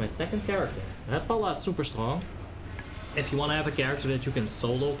Palla as my second character? Red Palla is super strong. If you want to have a character that you can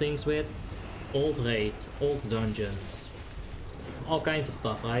solo things with, old raids, old dungeons, all kinds of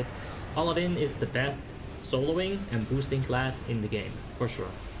stuff, right? Paladin is the best soloing and boosting class in the game, for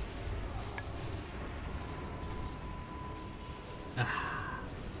sure.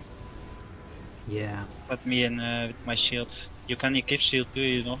 Yeah. Put me in with my shields. You can equip shield too,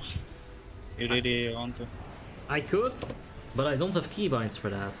 you know. You really want to. I could, but I don't have keybinds for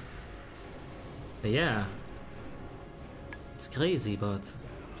that. But yeah. It's crazy, but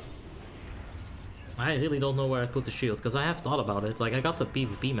I really don't know where I put the shield, because I have thought about it. Like, I got the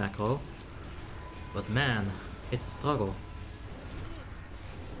PvP macro, but man, it's a struggle.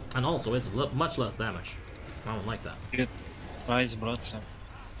 And also, it's much less damage. I don't like that. Good. Wise blood, so.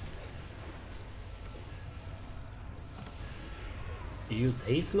 You use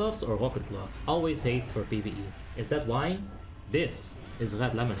haste gloves or rocket glove? Always haste for PvE. Is that wine? This is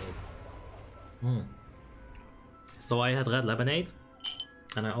red lemonade. So I had red lemonade,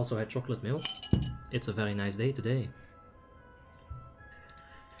 and I also had chocolate milk. It's a very nice day today.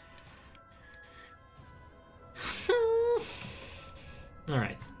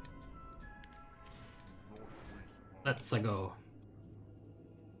 Alright. Let's go.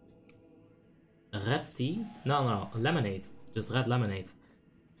 Red tea? No, lemonade. Just red lemonade.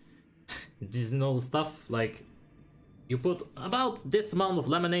 Just, you know, the stuff like you put about this amount of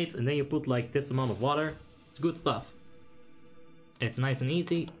lemonade and then you put like this amount of water. It's good stuff. It's nice and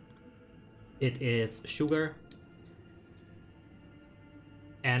easy. It is sugar.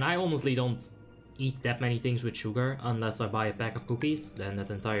 And I honestly don't eat that many things with sugar unless I buy a pack of cookies. Then that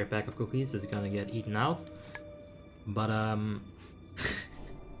entire pack of cookies is gonna get eaten out. But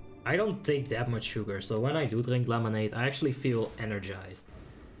I don't take that much sugar, so when I do drink lemonade, I actually feel energized.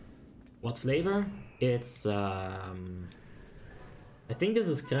 What flavor? It's, I think this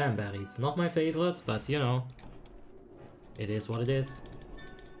is cranberries. Not my favorite, but you know, it is what it is.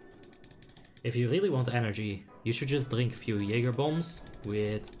 If you really want energy, you should just drink a few Jaeger bombs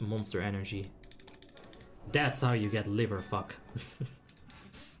with Monster Energy. That's how you get liver fuck.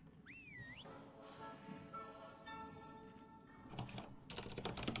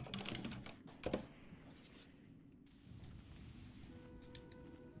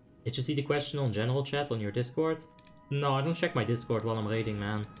 Did you see the question on general chat on your Discord? No, I don't check my Discord while I'm raiding,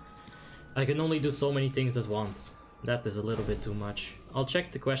 man. I can only do so many things at once. That is a little bit too much. I'll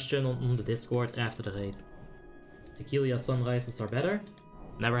check the question on the Discord after the raid. Tequila sunrises are better?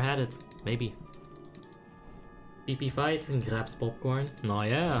 Never had it. Maybe. PP fight and grabs popcorn. No,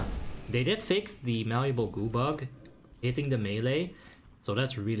 yeah. They did fix the malleable goo bug hitting the melee. So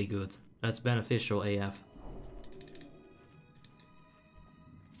that's really good. That's beneficial AF.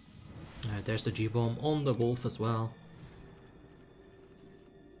 Alright, there's the G-bomb on the wolf as well.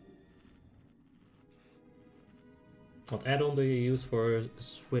 What add-on do you use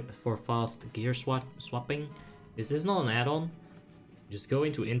for fast gear swapping? This is not an add-on. Just go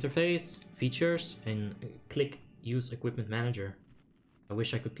into interface, features, and click use equipment manager. I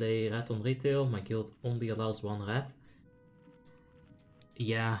wish I could play rat on retail. My guild only allows one rat.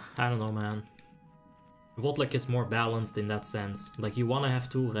 Yeah, I don't know, man. WoTLK is more balanced in that sense. Like, you want to have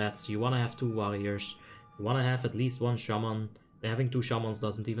 2 rats, you want to have 2 warriors, you want to have at least 1 shaman. Having 2 shamans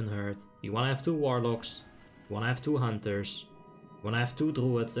doesn't even hurt. You want to have 2 warlocks, you want to have 2 hunters, you want to have 2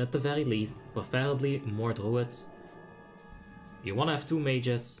 druids at the very least, preferably more druids. You want to have 2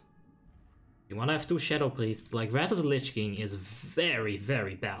 mages, you want to have 2 shadow priests. Like, Wrath of the Lich King is very,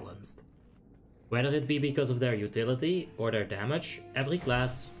 very balanced. Whether it be because of their utility or their damage, every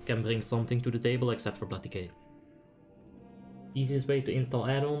class can bring something to the table except for Blood Decay. Easiest way to install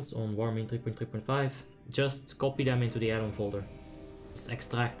add-ons on Warmane 3.3.5, just copy them into the add-on folder. Just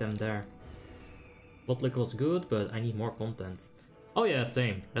extract them there. WoTLK was good, but I need more content. Oh yeah,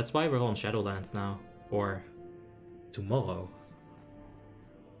 same. That's why we're on Shadowlands now. Or tomorrow.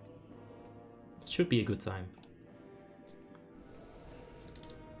 Should be a good time.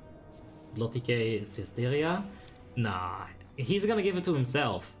 WoTLK is Hysteria? Nah, he's gonna give it to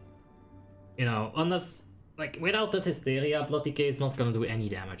himself. You know, unless, like, without that Hysteria, WoTLK is not gonna do any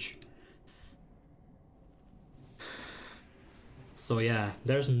damage. So yeah,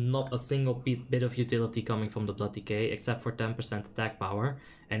 there's not a single bit of utility coming from the WoTLK except for 10% attack power.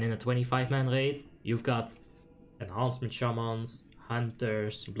 And in a 25-man raid, you've got Enhancement Shamans,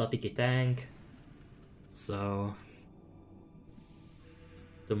 Hunters, WoTLK tank. So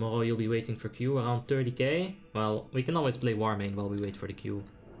tomorrow you'll be waiting for Q around 30k. Well, we can always play Warmane while we wait for the Q.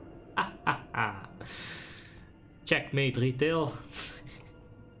 Checkmate retail.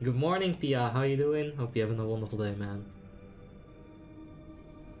 Good morning, Pia. How you doing? Hope you're having a wonderful day, man.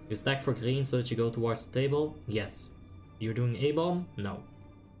 You stack for green so that you go towards the table? Yes. You're doing A-bomb? No.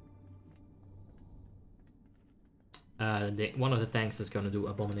 One of the tanks is gonna do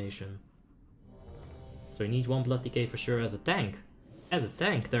Abomination. So you need one WoTLK for sure as a tank. As a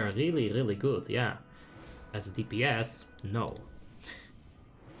tank, they're really, really good, yeah. As a DPS, no.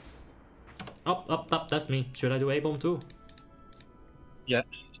 Up, that's me. Should I do A-bomb too? Yeah.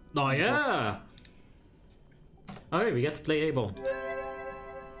 Oh yeah! Alright, we get to play A-bomb.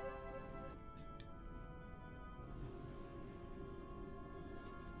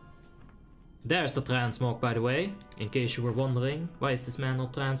 There's the transmog, by the way, in case you were wondering. Why is this man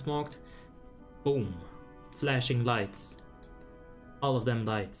not transmogged? Boom. Flashing lights. All of them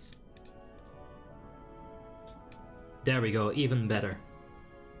lights. There we go, even better.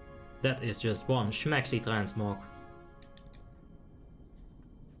 That is just one schmaxy transmog.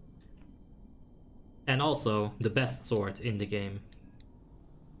 And also, the best sword in the game.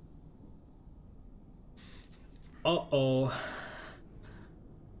 Uh-oh.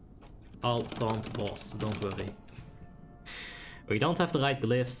 I'll taunt boss, don't worry. We don't have the right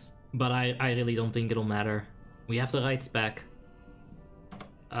glyphs, but I really don't think it'll matter. We have the right spec.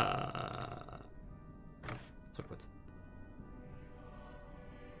 So good.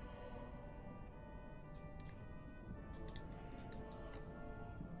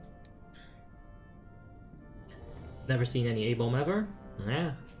 Never seen any A-bomb ever?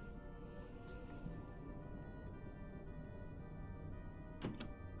 Yeah.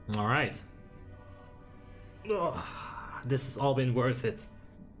 Alright. This has all been worth it.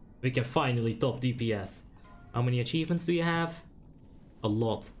 We can finally top DPS. How many achievements do you have? A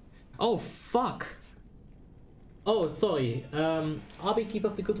lot. Oh, fuck! Oh, sorry. Abi, keep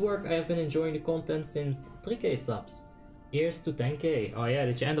up the good work. I have been enjoying the content since 3k subs. Here's to 10k. Oh yeah,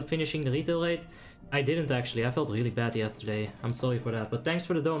 did you end up finishing the retail raid? I didn't actually. I felt really bad yesterday. I'm sorry for that. But thanks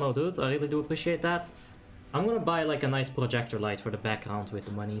for the dono, dude. I really do appreciate that. I'm gonna buy like a nice projector light for the background with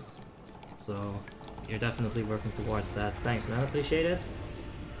the monies. So you're definitely working towards that. Thanks, man. Appreciate it.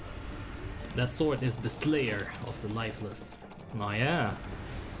 That sword is the slayer of the lifeless. Oh yeah.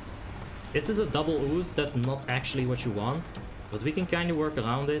 This is a double ooze. That's not actually what you want. But we can kind of work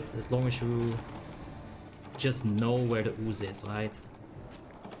around it as long as you just know where the ooze is, right?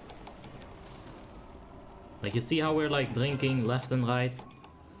 Like, you see how we're like drinking left and right?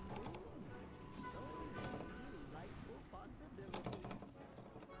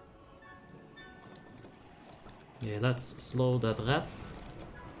 Yeah, let's slow that red.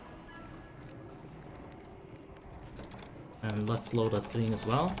 And let's slow that green as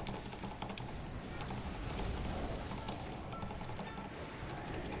well.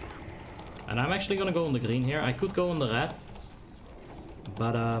 And I'm actually gonna go on the green here. I could go on the red.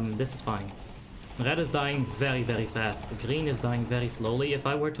 But this is fine. Red is dying very, very fast. The green is dying very slowly. If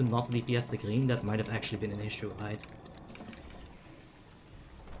I were to not DPS the green, that might have actually been an issue, right?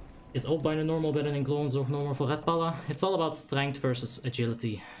 Is old bijna normal better than clones or normal for red pala? It's all about strength versus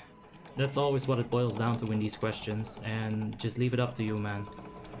agility. That's always what it boils down to in these questions. And just leave it up to you, man.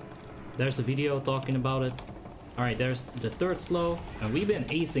 There's a video talking about it. Alright, there's the third slow. And we've been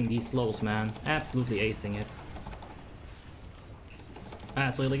acing these slows, man. Absolutely acing it.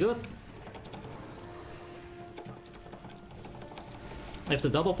 That's really good. If the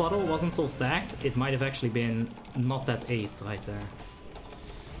double puddle wasn't so stacked, it might have actually been not that aced right there.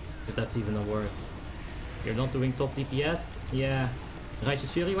 If that's even a word. You're not doing top DPS? Yeah. Righteous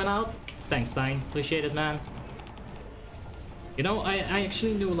Fury went out? Thanks, Stein. Appreciate it, man. You know, I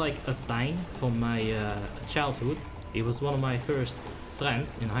actually knew like a Stein from my childhood. He was one of my first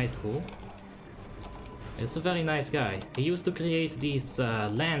friends in high school. He's a very nice guy. He used to create these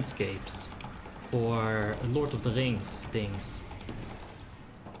landscapes for Lord of the Rings things.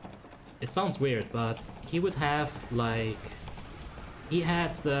 It sounds weird, but he would have like... He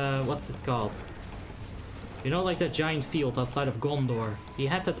had, what's it called? You know, like that giant field outside of Gondor. He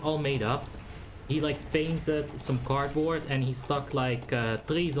had that all made up. He like painted some cardboard and he stuck like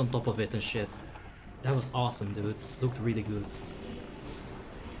trees on top of it and shit. That was awesome, dude. Looked really good.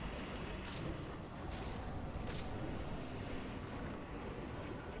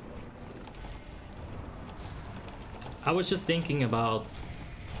 I was just thinking about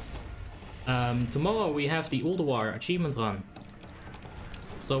tomorrow we have the Ulduar achievement run.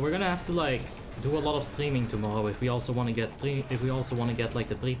 So we're gonna have to like do a lot of streaming tomorrow if we also want to get like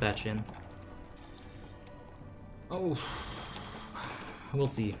the pre-patch in. Oh, we'll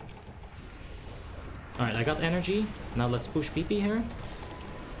see. Alright, I got energy. Now let's push PP here.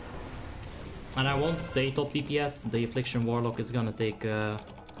 And I won't stay top DPS. The Affliction Warlock is gonna take top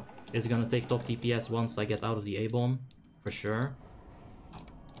DPS once I get out of the A-bomb, for sure.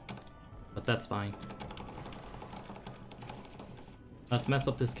 But that's fine. Let's mess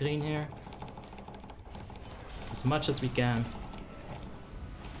up the screen here as much as we can.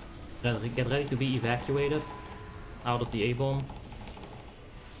 Get ready to be evacuated out of the A-bomb.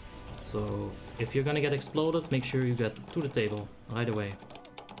 So if you're gonna get exploded, make sure you get to the table right away.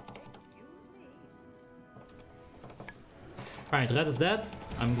 Alright, red is dead.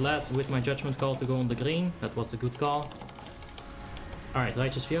 I'm glad with my judgment call to go on the green. That was a good call. Alright,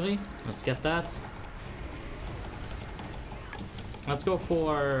 Righteous Fury. Let's get that. Let's go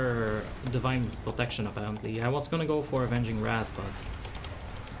for Divine Protection, apparently. I was gonna go for Avenging Wrath, but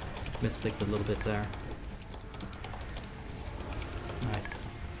misclicked a little bit there. Alright.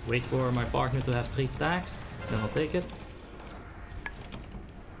 Wait for my partner to have 3 stacks, then I'll take it.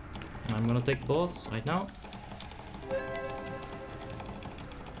 I'm gonna take the boss right now.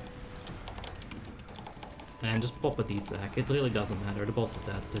 And just pop a D-stack. It really doesn't matter, the boss is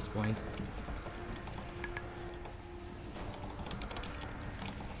dead at this point.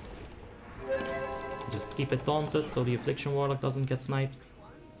 Just keep it taunted so the Affliction Warlock doesn't get sniped.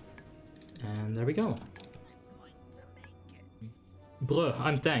 And there we go. Bruh,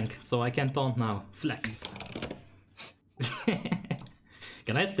 I'm tank, so I can taunt now. Flex.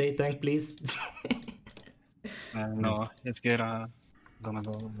 Can I stay tank, please? No, it's gonna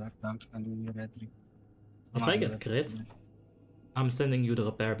go back tank and do retry. If I get crit, I'm sending you the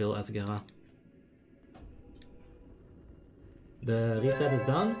repair bill as Gera. The reset is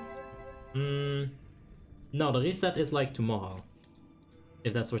done? No, the reset is like tomorrow.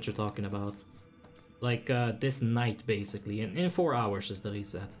 If that's what you're talking about. Like this night, basically. In 4 hours is the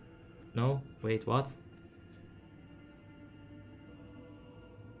reset. No? Wait, what?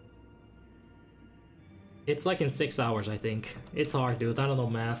 It's like in 6 hours, I think. It's hard, dude. I don't know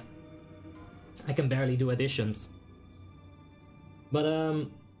math. I can barely do additions. But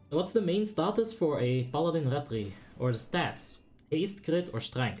what's the main status for a Paladin Retry? Or the stats? Haste, crit, or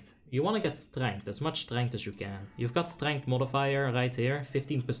strength? You want to get strength, as much strength as you can. You've got strength modifier right here,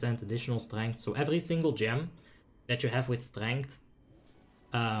 15% additional strength. So every single gem that you have with strength,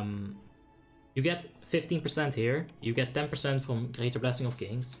 you get 15% here. You get 10% from Greater Blessing of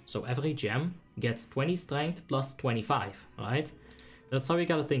Kings. So every gem gets 20 strength plus 25, right? That's how you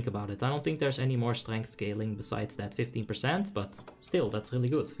gotta think about it. I don't think there's any more strength scaling besides that 15%, but still, that's really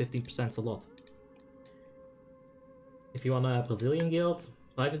good. 15%'s a lot. If you want a Brazilian guild,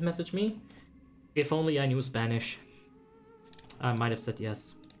 private message me. If only I knew Spanish. I might have said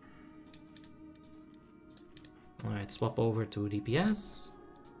yes. Alright, swap over to DPS.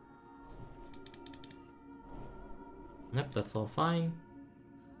 Yep, that's all fine.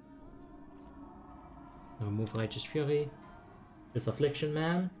 Remove Righteous Fury. This Affliction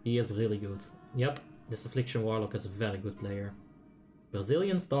man, he is really good. Yep, this Affliction Warlock is a very good player.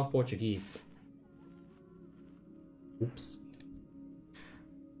 Brazilian star Portuguese. Oops.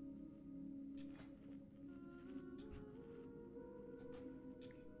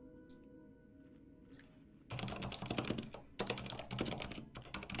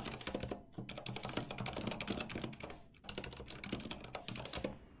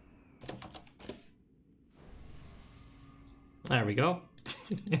 There we go.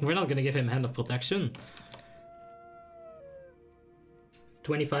 We're not gonna give him Hand of Protection.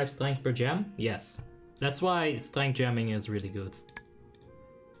 25 strength per gem? Yes. That's why strength jamming is really good.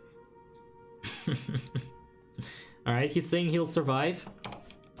 Alright, he's saying he'll survive.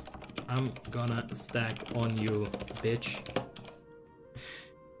 I'm gonna stack on you, bitch.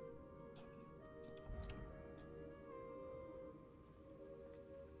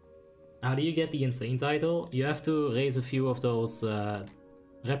 How do you get the insane title? You have to raise a few of those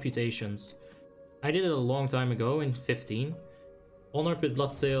reputations. I did it a long time ago in 15. Honored with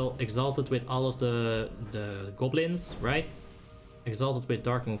Bloodsail, Exalted with all of the goblins, right? Exalted with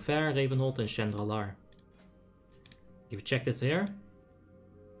Dark Moon Fair, Ravenhold, and Chandralar. If you check this here.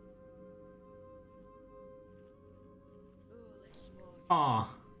 Ah,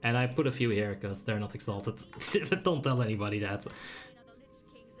 and I put a few here because they're not exalted. Don't tell anybody that.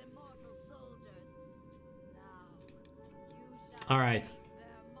 Alright.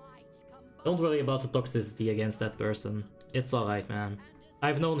 Don't worry about the toxicity against that person. It's alright, man.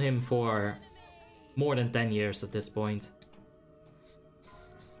 I've known him for more than 10 years at this point.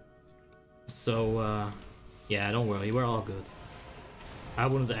 So, yeah, don't worry, we're all good. I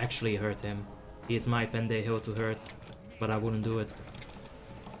wouldn't actually hurt him. It's my pendejo to hurt, but I wouldn't do it.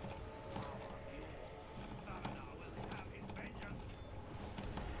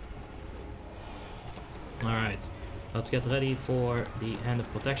 Alright, let's get ready for the Hand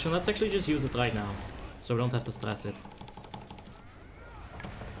of Protection. Let's actually just use it right now, so we don't have to stress it.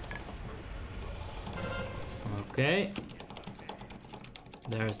 Okay.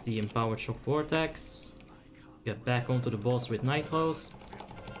 There's the Empowered Shock Vortex. Get back onto the boss with Nitros.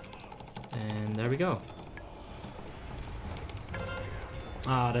 And there we go.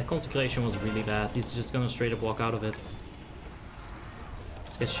 Ah, that Consecration was really bad. He's just gonna straight up walk out of it.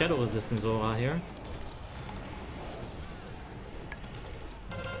 Let's get Shadow Resistance Aura here.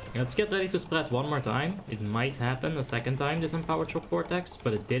 Let's get ready to spread one more time. It might happen a second time, this Empowered Shock Vortex,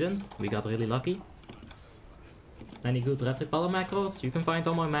 but it didn't. We got really lucky. Any good Retribution macros? You can find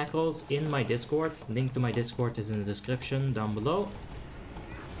all my macros in my Discord. Link to my Discord is in the description down below.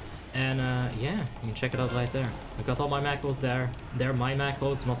 And yeah, you can check it out right there. I've got all my macros there. They're my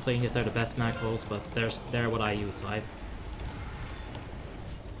macros, not saying that they're the best macros, but they're what I use, right?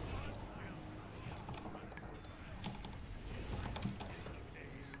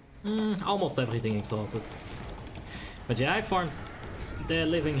 Almost everything exalted. But yeah, I farmed the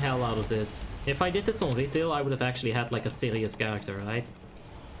living hell out of this. If I did this on retail, I would have actually had like a serious character, right?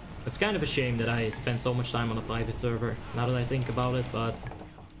 It's kind of a shame that I spent so much time on a private server, now that I think about it, but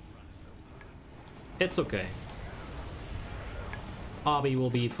it's okay. Abby will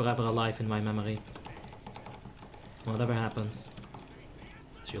be forever alive in my memory. Whatever happens,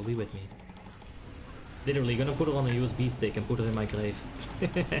 she'll be with me. Literally gonna put her on a USB stick and put her in my grave.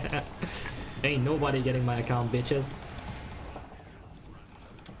 Ain't nobody getting my account, bitches.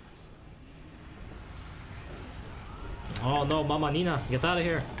 Oh no, Mama Nina, get out of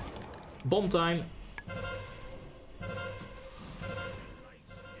here. Bomb time.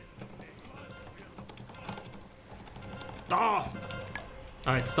 Oh!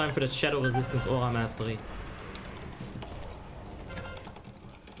 Alright, it's time for the Shadow Resistance Aura Mastery.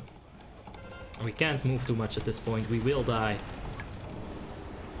 We can't move too much at this point, we will die.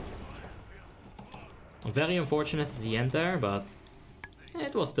 Very unfortunate at the end there, but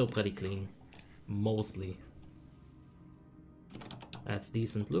it was still pretty clean. Mostly. That's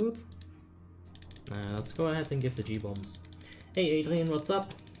decent loot. Let's go ahead and give the G-bombs. Hey Adrian, what's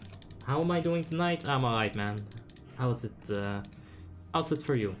up? How am I doing tonight? I'm alright, man. How's it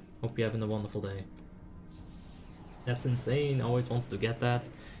for you? Hope you're having a wonderful day. That's insane, always wanted to get that.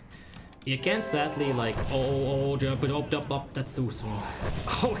 You can't sadly like, oh, jump it up, that's too soon.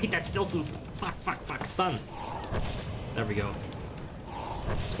 Oh wait, that's still too soon. Fuck, stun. There we go.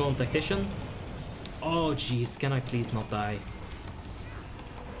 Let's go on Tactician. Oh jeez, can I please not die?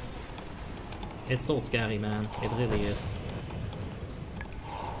 It's so scary, man. It really is.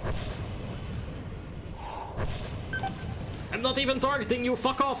 I'm not even targeting you!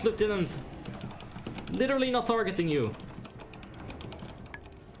 Fuck off, Lieutenant! Literally not targeting you.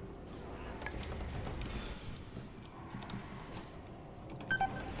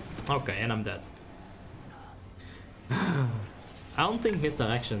 Okay, and I'm dead. I don't think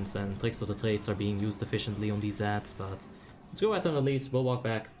misdirections and tricks of the trades are being used efficiently on these ads, but let's go ahead and release. We'll walk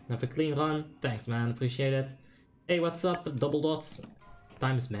back. Have a clean run. Thanks, man. Appreciate it. Hey, what's up? Double dots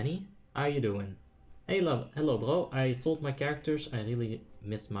times many. How you doing? Hey, love. Hello, bro. I sold my characters. I really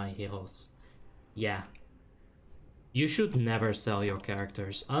miss my heroes. Yeah. You should never sell your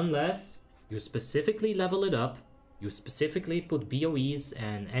characters unless you specifically level it up. You specifically put BOEs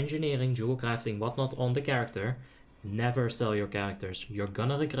and engineering, dual crafting, whatnot on the character. Never sell your characters. You're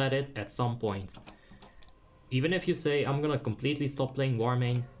gonna regret it at some point. Even if you say, I'm gonna completely stop playing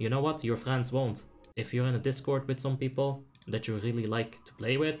Warmane, you know what? Your friends won't. If you're in a Discord with some people that you really like to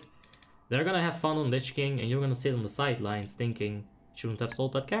play with, they're gonna have fun on Lich King and you're gonna sit on the sidelines thinking, shouldn't have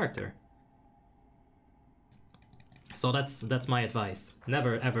sold that character. So that's my advice.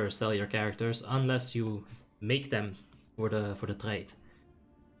 Never ever sell your characters unless you make them for the trade.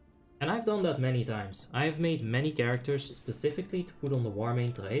 And I've done that many times. I've made many characters specifically to put on the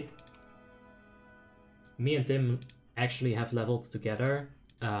Warmane trade. Me and Tim actually have leveled together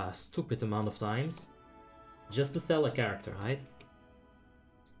a stupid amount of times just to sell a character, right?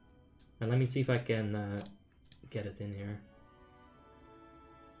 And let me see if I can get it in here.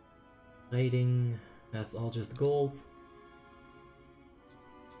 Trading, that's all just gold.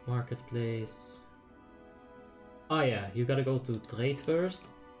 Marketplace. Oh yeah, you gotta go to trade first.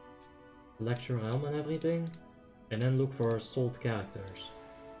 Select your realm and everything. And then look for sold characters.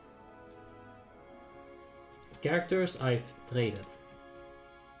 Characters I've traded.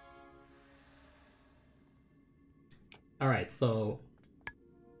 Alright, so...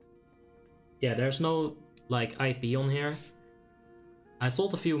 yeah, there's no, like, IP on here. I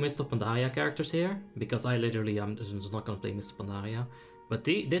sold a few Mr. Pandaria characters here, because I literally am just not gonna play Mr. Pandaria. But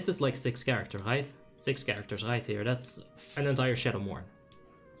this is like 6 characters, right? 6 characters right here, that's an entire Shadowmourne.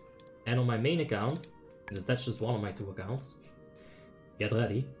 And on my main account, because that's just one of my 2 accounts, get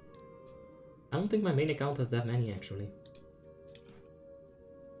ready. I don't think my main account has that many actually.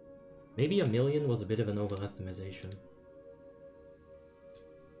 Maybe 1 million was a bit of an overestimation.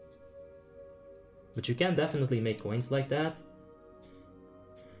 But you can definitely make coins like that.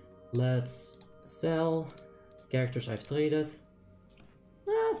 Let's sell characters I've traded.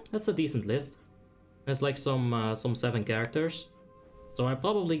 That's a decent list. There's like some 7 characters. So I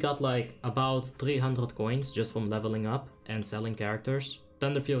probably got like about 300 coins just from leveling up and selling characters.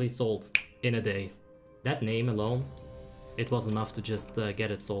 Thunder Fury sold in a day. That name alone, it was enough to just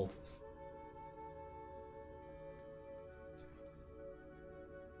get it sold.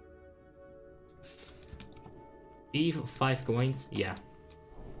 Fee of 5 coins, yeah.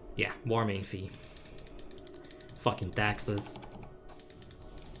 Yeah, Warmane fee. Fucking taxes.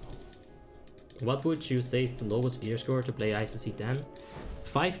 What would you say is the lowest gear score to play ICC 10?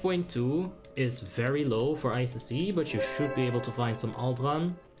 5.2 is very low for ICC, but you should be able to find some alt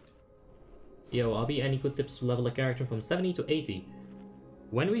run. Yo, Abby, any good tips to level a character from 70 to 80?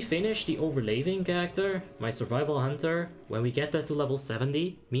 When we finish the overlaying character, my survival hunter, when we get that to level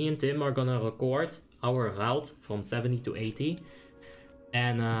 70, me and Tim are gonna record our route from 70 to 80.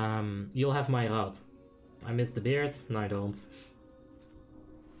 And you'll have my route. I miss the beard? No, I don't.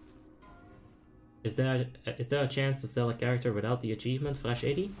 Is there a chance to sell a character without the achievement, Fresh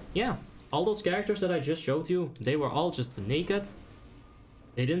 80? Yeah, all those characters that I just showed you, they were all just naked.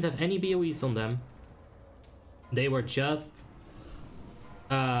 They didn't have any BOEs on them. They were just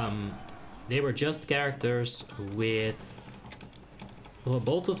characters with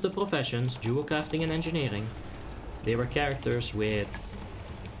both of the professions, dual crafting and engineering. They were characters with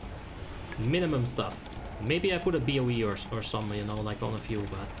minimum stuff. Maybe I put a BOE or some, you know, like on a few,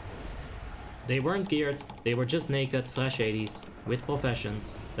 but they weren't geared. They were just naked, fresh 80s, with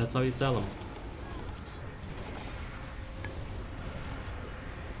professions. That's how you sell them.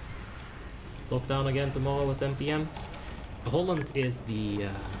 Lockdown again tomorrow at 10 PM. Holland is the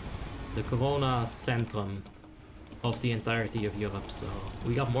Corona centrum of the entirety of Europe, so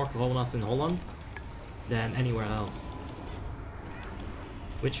we got more Coronas in Holland than anywhere else.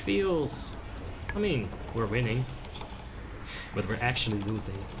 Which feels... I mean, we're winning, but we're actually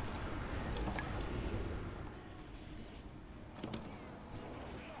losing.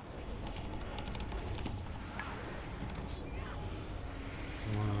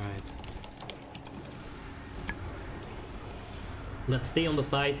 Alright. Let's stay on the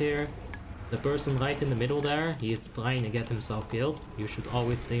side here. The person right in the middle there, he is trying to get himself killed. You should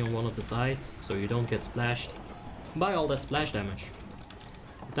always stay on one of the sides, so you don't get splashed by all that splash damage.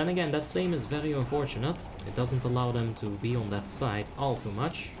 But then again, that flame is very unfortunate. It doesn't allow them to be on that side all too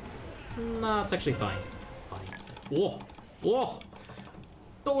much. Nah, it's actually fine. Fine. Oh! Oh!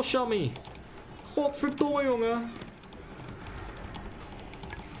 Toshammy! Godverdomme, jongen!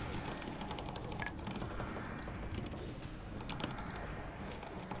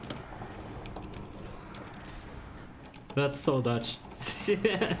 That's so Dutch.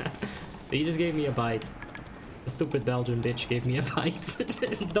 He just gave me a bite. The stupid Belgian bitch gave me a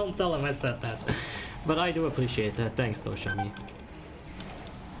bite. Don't tell him I said that. But I do appreciate that. Thanks, Toshami.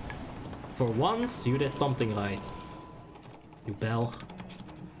 For once, you did something right. You bell.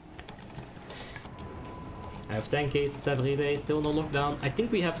 I have 10 cases every day, still no lockdown. I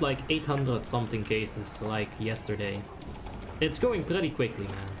think we have like 800 something cases like yesterday. It's going pretty quickly,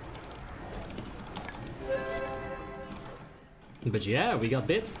 man. But yeah, we got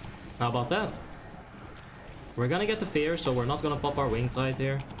bit. How about that? We're gonna get the fear, so we're not gonna pop our wings right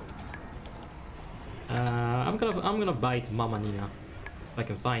here. I'm gonna bite Mama Nina. If I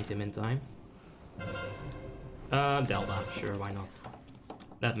can find him in time. Delta, sure, why not?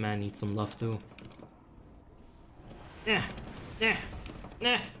 That man needs some love too.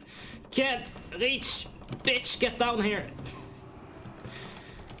 Can't reach! Bitch, get down here!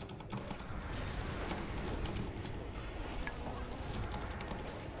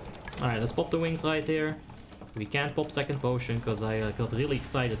 Alright, let's pop the wings right here. We can't pop second potion because I got really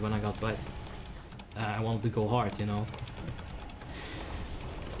excited when I got bite. I wanted to go hard, you know.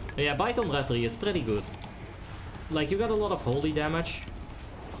 But yeah, bite on Retri is pretty good. Like, you got a lot of holy damage.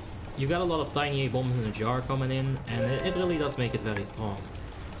 You got a lot of tiny bombs in a jar coming in, and it really does make it very strong.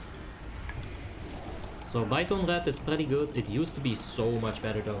 So bite on red is pretty good. It used to be so much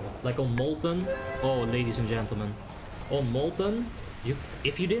better though. Like on Molten, oh ladies and gentlemen, on Molten,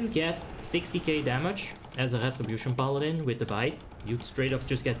 if you didn't get 60k damage as a Retribution Paladin with the bite, you'd straight up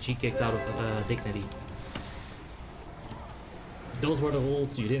just get G-kicked out of Dignity. Those were the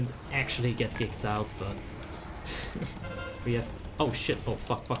rules. You didn't actually get kicked out, but we have. Oh shit! Oh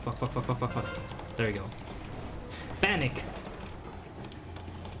fuck! Fuck! Fuck! Fuck! Fuck! Fuck! Fuck! Fuck! There you go. Panic.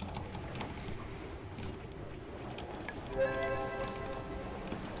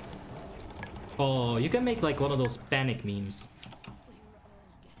 Oh, you can make like one of those panic memes.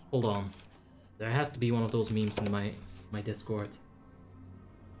 Hold on. There has to be one of those memes in my Discord.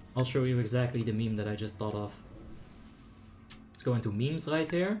 I'll show you exactly the meme that I just thought of. Let's go into memes right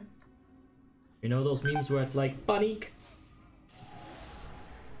here. You know those memes where it's like, panic?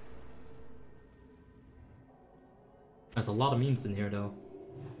 There's a lot of memes in here though.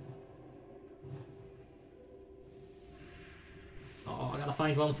 Oh, I gotta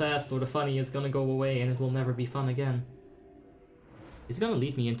find one fast or the funny is gonna go away and it will never be fun again. He's gonna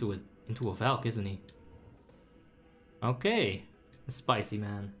lead me into a Valk, isn't he? Okay. A spicy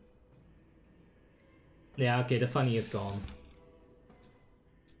man. Yeah, okay, the funny is gone.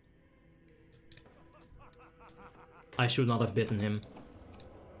 I should not have bitten him.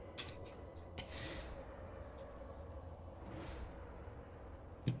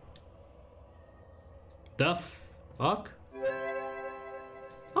 The fuck?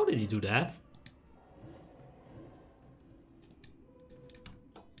 How did he do that?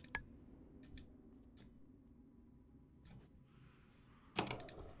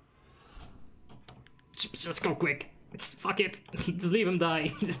 Just go quick. Fuck it. Just leave him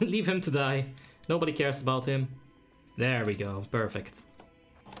die. Leave him to die. Nobody cares about him. There we go. Perfect.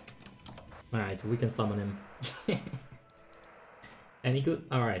 Alright, we can summon him. Any good?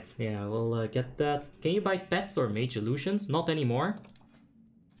 Alright, yeah, we'll get that. Can you bite pets or mage illusions? Not anymore.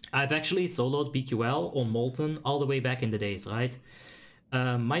 I've actually soloed BQL on Molten all the way back in the days, right?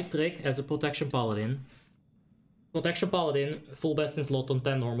 My trick as a Protection Paladin. Protection Paladin, full best in slot on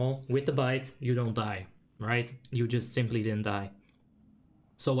 10 normal. With the bite, you don't die, right? You just simply didn't die.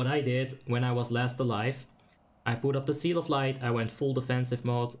 So what I did when I was last alive, I put up the Seal of Light, I went full defensive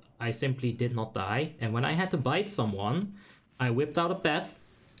mode, I simply did not die. And when I had to bite someone, I whipped out a pet,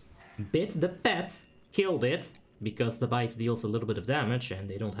 bit the pet, killed it, because the bite deals a little bit of damage and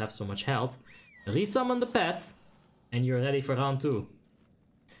they don't have so much health. Resummon the pet, and you're ready for round 2.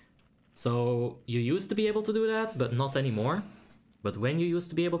 So you used to be able to do that, but not anymore. But when you used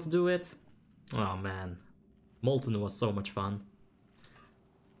to be able to do it, oh man, Molten was so much fun.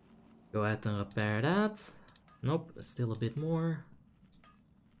 Go ahead and repair that. Nope, still a bit more.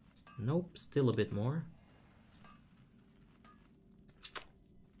 Nope, still a bit more.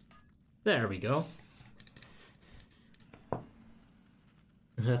 There we go.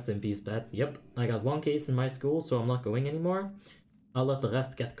 Rest in peace, Pat. Yep, I got 1 case in my school, so I'm not going anymore. I'll let the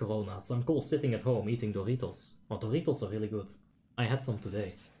rest get corona. So I'm cool sitting at home eating Doritos. Oh, Doritos are really good. I had some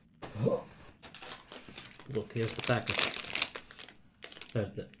today. Look, here's the packet.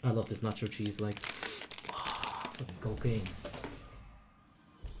 I love this nacho cheese, like, fucking cocaine.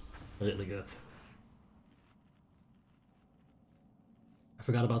 Really good. I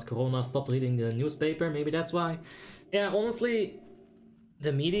forgot about Corona, stopped reading the newspaper, maybe that's why. Yeah, honestly,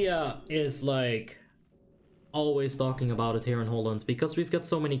 the media is like always talking about it here in Holland because we've got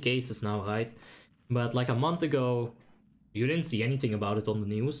so many cases now, right? But like a month ago, you didn't see anything about it on the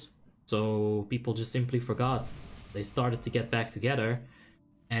news, so people just simply forgot. They started to get back together,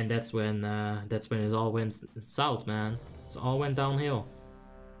 and that's when it all went south, man. It all went downhill.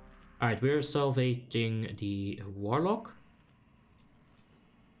 All right, we're salvaging the Warlock.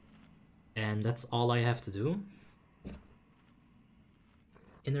 And that's all I have to do.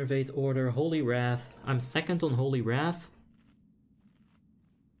 Innervate Order, Holy Wrath. I'm second on Holy Wrath.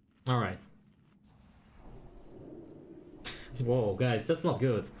 Alright. Whoa, guys, that's not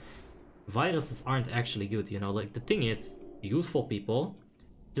good. Viruses aren't actually good, you know. Like, the thing is, youthful people,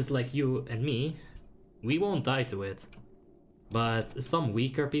 just like you and me, we won't die to it. But some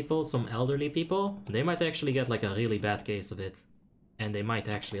weaker people, some elderly people, they might actually get like a really bad case of it. And they might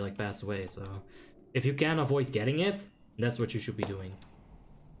actually like pass away, so if you can avoid getting it, that's what you should be doing.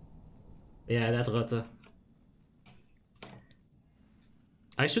 Yeah, that Rutte.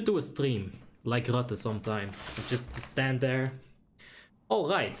 I should do a stream like Rutte sometime. Just stand there.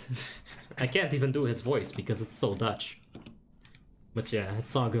 Alright. I can't even do his voice because it's so Dutch. But yeah,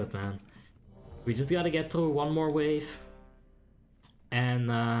 it's all good, man. We just gotta get through one more wave. And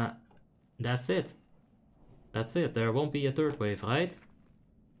that's it. That's it. There won't be a third wave, right?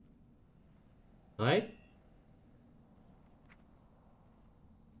 Right?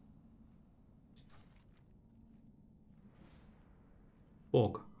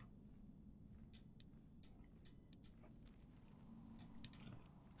 Fog.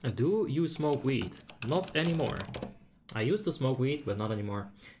 Do you smoke weed? Not anymore. I used to smoke weed, but not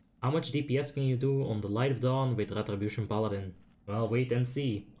anymore. How much DPS can you do on the Light of Dawn with Retribution Paladin? Well, wait and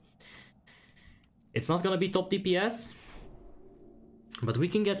see. It's not gonna be top DPS, but we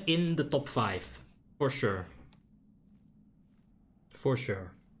can get in the top 5. For sure. For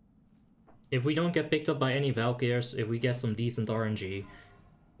sure. If we don't get picked up by any Valkyrs, if we get some decent RNG,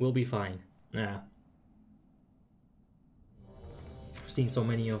 we'll be fine. Yeah. I've seen so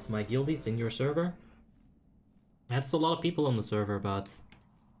many of my guildies in your server. That's a lot of people on the server, but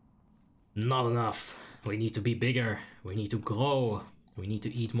not enough. We need to be bigger. We need to grow. We need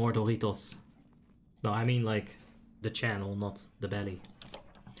to eat more Doritos. No, I mean like the channel, not the belly.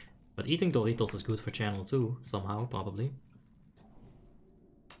 But eating Doritos is good for channel too, somehow, probably.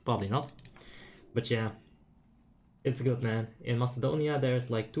 Probably not. But yeah, it's good, man. In Macedonia, there's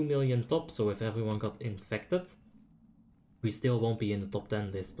like 2 million top, so if everyone got infected, we still won't be in the top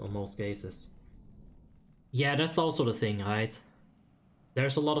 10 list on most cases. Yeah, that's also the thing, right?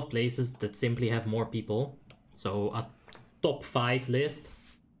 There's a lot of places that simply have more people, so a top 5 list,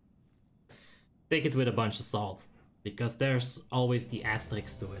 take it with a bunch of salt, because there's always the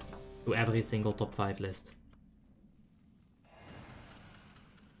asterisk to it, to every single top 5 list.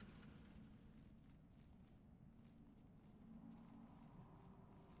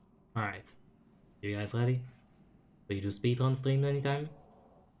 Alright, you guys ready? Will you do speedrun stream anytime?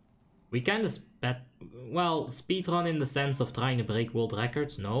 We kind of well, speedrun in the sense of trying to break world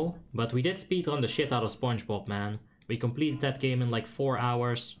records, no. But we did speedrun the shit out of SpongeBob, man. We completed that game in like 4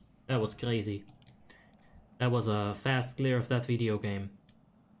 hours. That was crazy. That was a fast clear of that video game.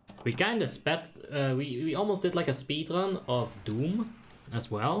 We kind of we almost did like a speedrun of Doom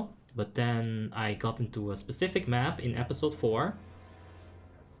as well. But then I got into a specific map in episode 4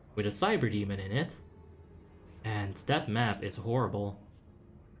 with a cyber demon in it. And that map is horrible.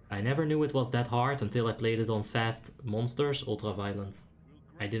 I never knew it was that hard until I played it on Fast Monsters Ultra Violent.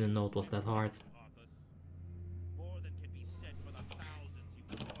 I didn't know it was that hard.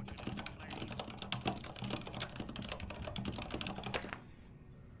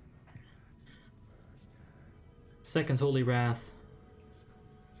 Second Holy Wrath.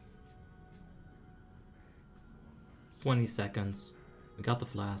 20 seconds. We got the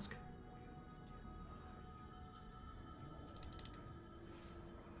flask.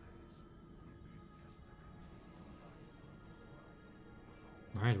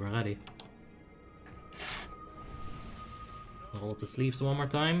 Alright, we're ready. Roll up the sleeves one more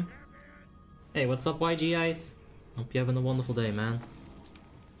time. Hey, what's up, YG Ice? Hope you're having a wonderful day, man.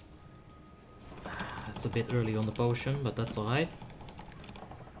 It's a bit early on the potion, but that's alright.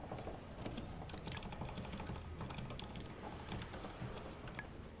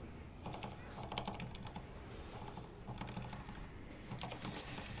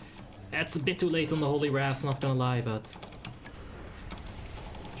 That's a bit too late on the Holy Wrath, not gonna lie, but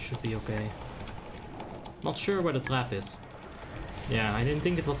should be okay. Not sure where the trap is. Yeah, I didn't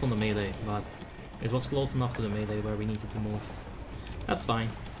think it was on the melee, but it was close enough to the melee where we needed to move. That's fine.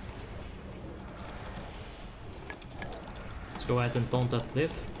 Let's go ahead and taunt that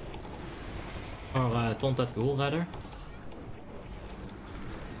cliff. Or taunt that ghoul, rather.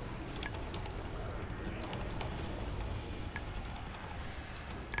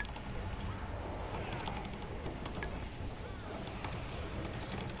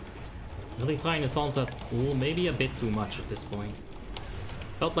 Really trying to taunt that ghoul, maybe a bit too much at this point.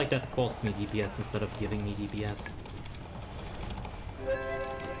 Felt like that cost me DPS instead of giving me DPS.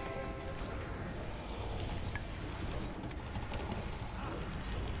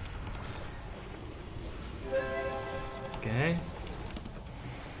 Okay.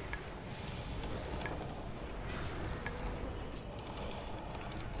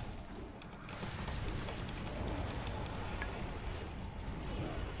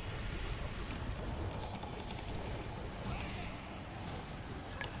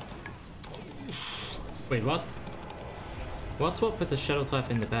 Wait, what? What's up with the shadow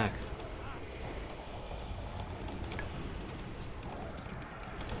trap in the back?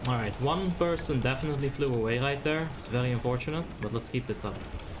 Alright, one person definitely flew away right there. It's very unfortunate, but let's keep this up.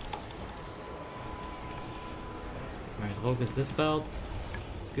 Alright, Rogue is dispelled.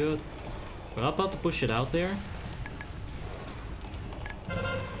 It's good. We're about to push it out here.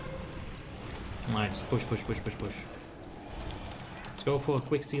 Alright, just push. Let's go for a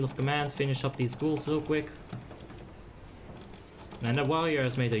quick seal of command, finish up these ghouls real quick. And the warrior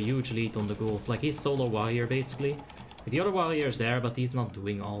has made a huge lead on the ghouls. Like, he's solo warrior basically. The other warrior is there, but he's not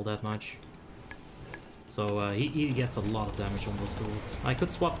doing all that much. So he gets a lot of damage on those ghouls. I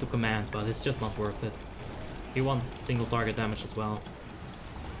could swap to command, but it's just not worth it. You want single target damage as well.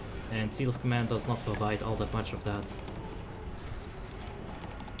 And seal of command does not provide all that much of that.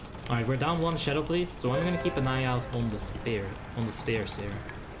 Alright, we're down one Shadow Priest, so I'm gonna keep an eye out on the spheres here.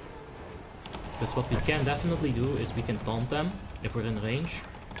 Because what we can definitely do is we can taunt them if we're in range,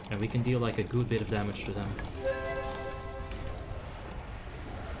 and we can deal like a good bit of damage to them.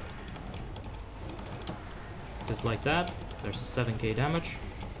 Just like that. There's a 7k damage.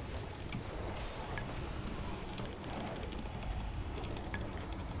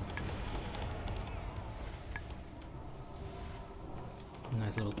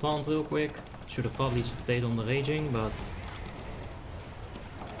 Nice little taunt real quick. Should have probably just stayed on the raging, but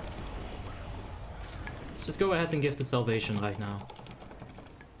let's just go ahead and give the salvation right now.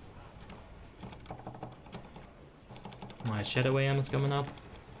 My Shadow AM is coming up.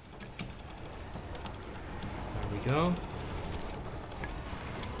 There we go.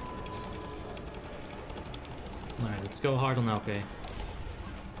 Alright, let's go hard on LK.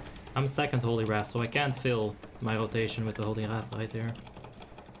 I'm second Holy Wrath, so I can't fill my rotation with the Holy Wrath right here.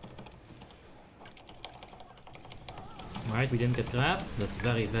 Alright, we didn't get grabbed. That's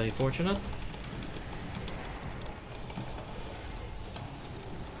very, very fortunate.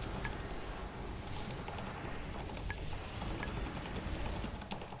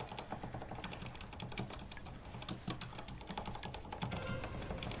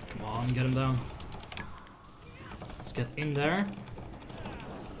 Come on, get him down. Let's get in there.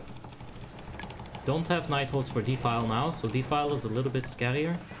 Don't have Nitros for Defile now, so Defile is a little bit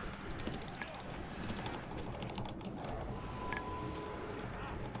scarier.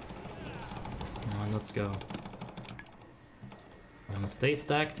 Let's go. I'm gonna stay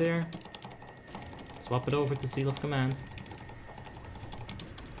stacked here. Swap it over to Seal of Command.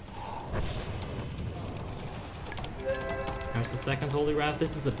 There's the second Holy Wrath.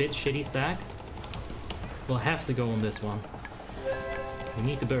 This is a bit shitty stack. We'll have to go on this one. We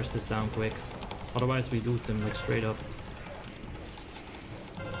need to burst this down quick. Otherwise we lose him like straight up.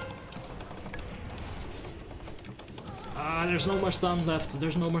 Ah, there's no more stun left.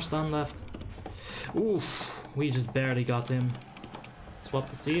 There's no more stun left. Oof, we just barely got him. Swap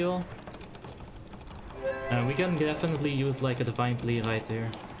the seal. We can definitely use like a Divine Plea right here.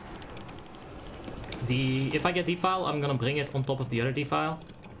 If I get Defile, I'm gonna bring it on top of the other Defile.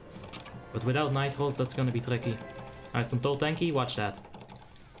 But without Nitros, that's gonna be tricky. Alright, some Toe Tanky, watch that.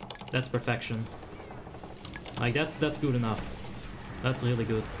 That's perfection. Like, that's good enough. That's really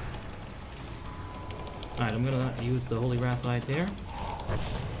good. Alright, I'm gonna use the Holy Wrath right here.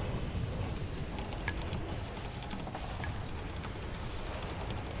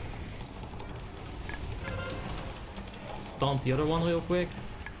 Taunt the other one real quick.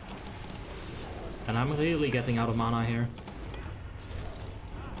 And I'm really getting out of mana here.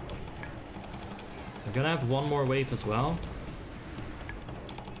 We're gonna have one more wave as well.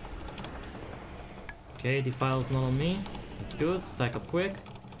 Okay, Defile's not on me. That's good. Stack up quick.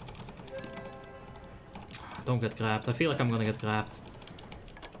 Don't get grabbed. I feel like I'm gonna get grabbed.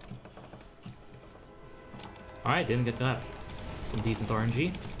 Alright, didn't get grabbed. Some decent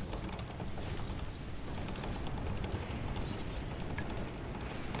RNG.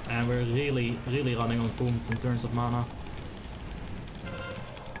 And we're really running on fumes in terms of mana.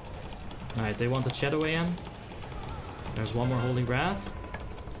 Alright, they wanted Shadow AM. There's one more Holy Wrath.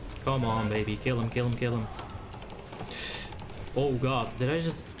 Come on, baby. Kill him, kill him, kill him. Oh god, did I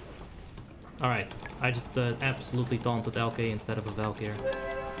just... Alright, I just absolutely taunted LK instead of a Valkyr.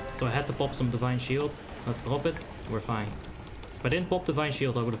 So I had to pop some Divine Shield. Let's drop it. We're fine. If I didn't pop Divine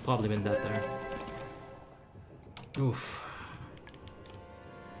Shield, I would have probably been dead there. Oof.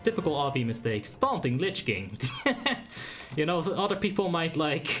 Typical RB mistakes. Taunting Lich King. You know, other people might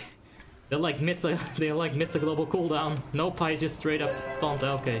like... They'll like miss a global cooldown. Nope, I just straight up taunt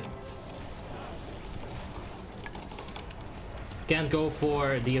LK. Can't go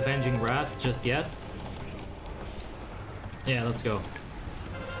for the Avenging Wrath just yet. Yeah, let's go.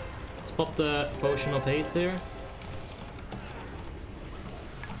 Let's pop the Potion of Haste here.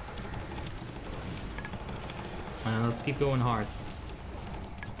 And let's keep going hard.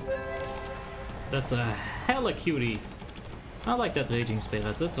 That's a hella cutie. I like that Raging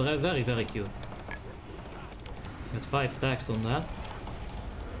Spirit. That's very, very cute. Got 5 stacks on that.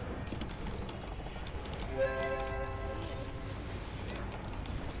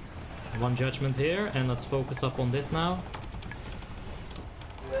 One judgment here, and let's focus up on this now.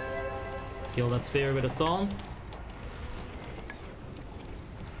 Kill that sphere with a taunt.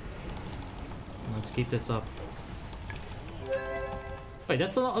 Let's keep this up. Wait,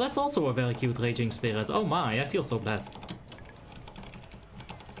 that's also a very cute raging spirit. Oh my, I feel so blessed.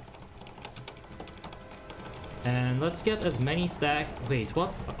 And let's get as many stack. Wait,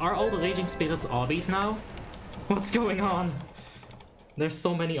 what? Are all the raging spirits obbies now? What's going on? There's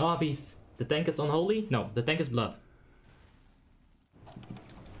so many obbies. The tank is unholy? No, the tank is blood.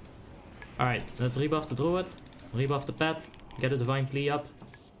 Alright, let's rebuff the druid, rebuff the pet, get a divine plea up.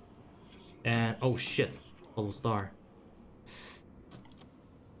 And oh shit, hollow star.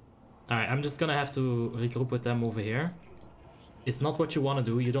 Alright, I'm just gonna have to regroup with them over here. It's not what you want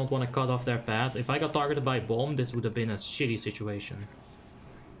to do, you don't want to cut off their path. If I got targeted by a bomb, this would have been a shitty situation.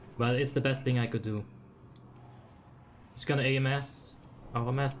 But it's the best thing I could do. Just gonna AMS.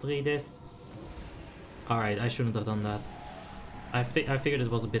 RMS 3 this. Alright, I shouldn't have done that. I figured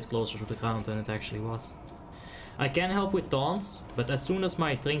it was a bit closer to the ground than it actually was. I can help with taunts, but as soon as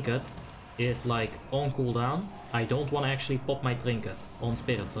my trinket is like on cooldown, I don't want to actually pop my trinket on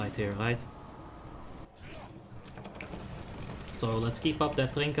spirit side here, right? So let's keep up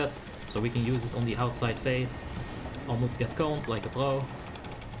that trinket so we can use it on the outside face. Almost get coned like a pro.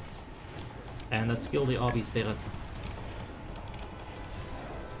 And let's kill the obby spirit.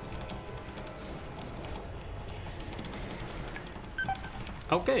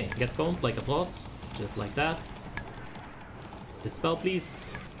 Okay, get coned like a boss, just like that. Dispel please.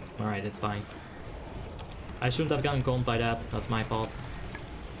 Alright, it's fine. I shouldn't have gotten coned by that, that's my fault.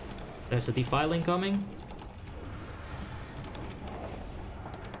 There's a defiling coming.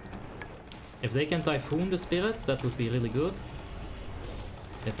 If they can typhoon the spirits, that would be really good.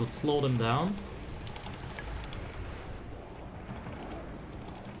 It would slow them down.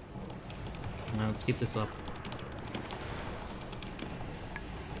 Now let's keep this up.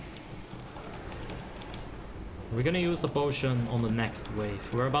 We're gonna use a potion on the next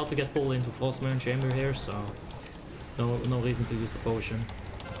wave. We're about to get pulled into Frostmourne Chamber here, so no reason to use the potion.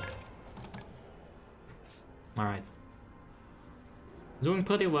 Alright. Doing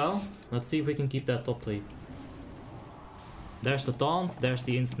pretty well. Let's see if we can keep that top 3. There's the taunt, there's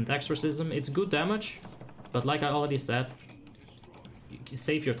the instant exorcism. It's good damage, but like I already said,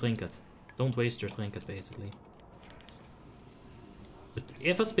 save your trinket. Don't waste your trinket, basically. But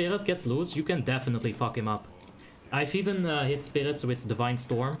if a spirit gets loose, you can definitely fuck him up. I've even hit spirits with Divine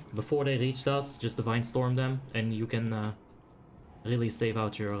Storm. Before they reached us, just Divine Storm them, and you can really save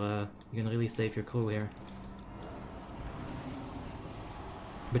out your crew here.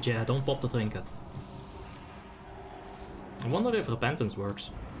 But yeah, don't pop the trinket. I wonder if Repentance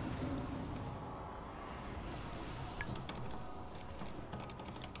works.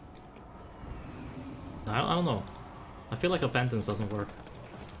 I don't know. I feel like Repentance doesn't work.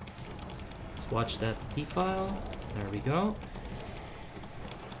 Let's watch that defile. There we go.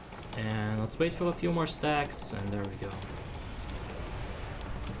 And let's wait for a few more stacks, and there we go.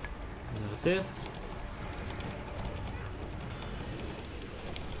 There it is.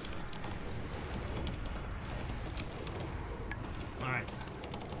 Alright.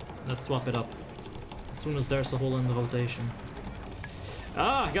 Let's swap it up. As soon as there's a hole in the rotation.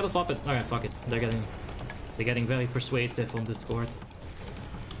 Ah, I gotta swap it. Alright, fuck it. They're getting very persuasive on Discord.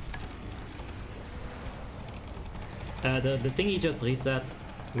 The thingy just reset.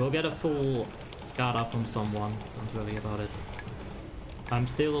 We'll get a full Skada from someone. Don't worry about it. I'm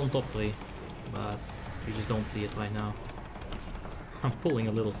still on top 3, but you just don't see it right now. I'm pulling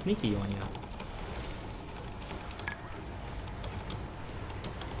a little sneaky on you.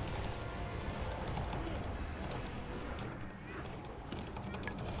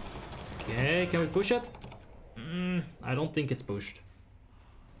 Okay, can we push it? I don't think it's pushed.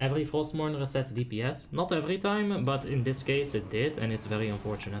 Every Frostmourne resets DPS. Not every time, but in this case it did, and it's very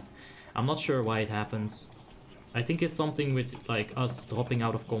unfortunate. I'm not sure why it happens. I think it's something with like us dropping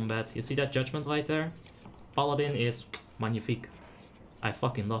out of combat. You see that judgment right there? Paladin is magnifique. I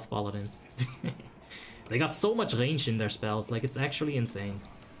fucking love Paladins. They got so much range in their spells, like it's actually insane.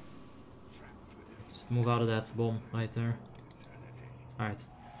 Just move out of that bomb right there. Alright.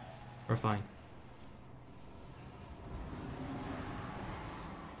 We're fine.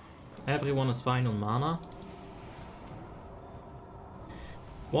 Everyone is fine on mana.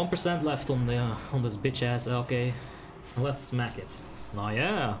 1% left on this bitch ass. Okay, let's smack it. Oh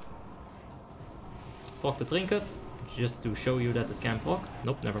yeah. Proc the trinket, just to show you that it can proc.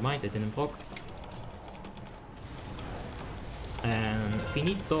 Nope, never mind, it didn't proc. And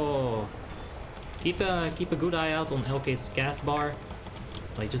finito. Keep a good eye out on LK's cast bar.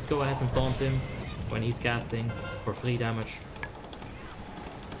 Like, just go ahead and taunt him when he's casting for free damage.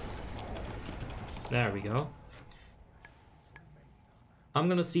 There we go. I'm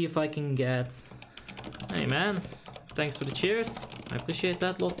gonna see if I can get... Hey man, thanks for the cheers. I appreciate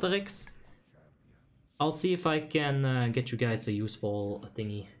that, Losterix. I'll see if I can get you guys a useful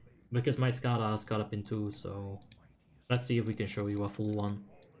thingy. Because my Skada is cut up in two, so... Let's see if we can show you a full one.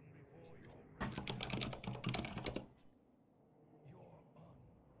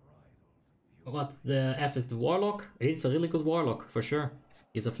 What the F is the Warlock? It's a really good Warlock, for sure.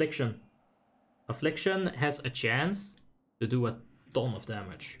 He's Affliction. Affliction has a chance to do a ton of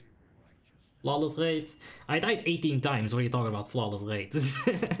damage. Flawless rate. I died 18 times. What are you talking about? Flawless rate.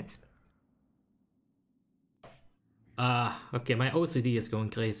 Okay, my OCD is going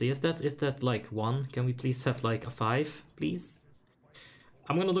crazy. Is that like 1? Can we please have like a 5, please?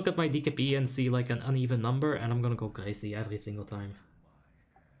 I'm gonna look at my DKP and see like an uneven number, and I'm gonna go crazy every single time.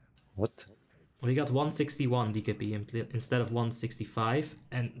 What? We got 161 DKP instead of 165,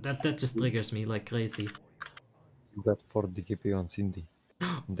 and that just triggers me like crazy. You got 4 DKP on Cindy.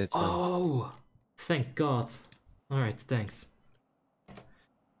 That's why. Oh, thank God. Alright, thanks.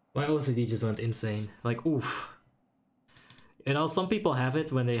 My OCD just went insane. Like, oof. You know, some people have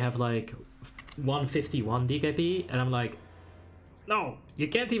it when they have like 151 DKP, and I'm like, no, you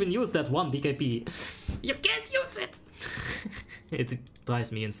can't even use that 1 DKP. You can't use it! It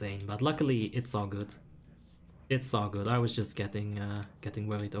drives me insane, but luckily it's all good. It's all good. I was just getting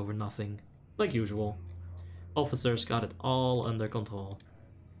worried over nothing, like usual. Officers got it all under control.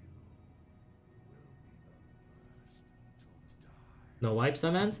 No wipes, I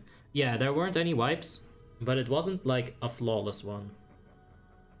meant? Yeah, there weren't any wipes, but it wasn't like a flawless one.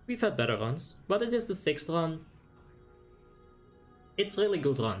 We've had better runs, but it is the 6th run. It's really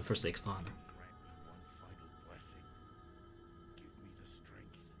good run for 6th run.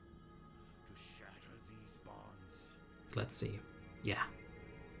 Let's see. Yeah,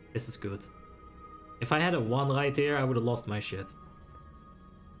 this is good. If I had a 1 right here, I would have lost my shit.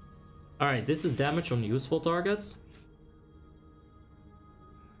 Alright, this is damage on useful targets.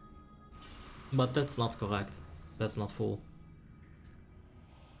 But that's not correct. That's not full.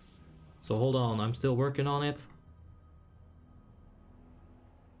 So hold on, I'm still working on it.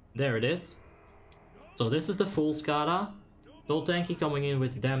 There it is. So this is the full Skada. Total Tanky coming in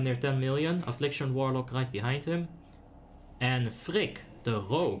with damn near 10 million. Affliction Warlock right behind him. And Frick, the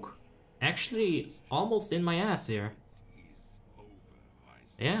Rogue. Actually, almost in my ass here.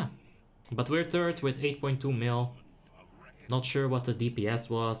 Yeah. But we're third with 8.2 mil. Not sure what the DPS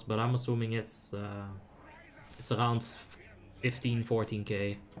was, but I'm assuming it's around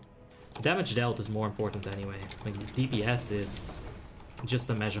 15-14k. Damage dealt is more important anyway. Like, DPS is just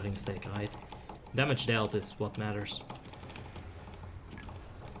a measuring stick, right? Damage dealt is what matters.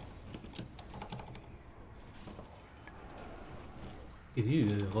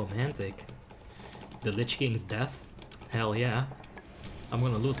 Ooh, romantic. The Lich King's death? Hell yeah. I'm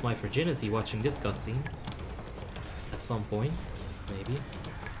gonna lose my virginity watching this cutscene. At some point. Maybe.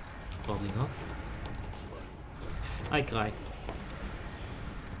 Probably not. I cry.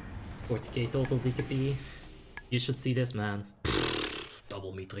 40k total DKP. You should see this, man.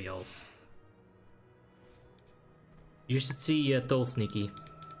 Double Metrios. You should see Toe Sneaky.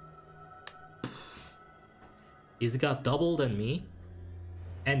 He's got double than me.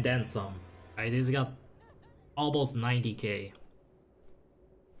 And then some. Right, he's got almost 90k.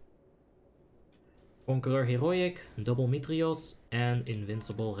 Conqueror Heroic, Double Metrios, and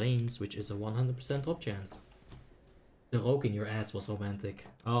Invincible Reigns, which is a 100% drop chance. The rogue in your ass was romantic.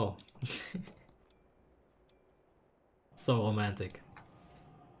 Oh. So romantic.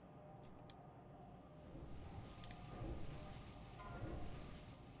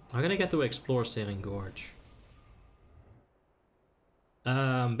 I'm gonna get to explore Searing Gorge.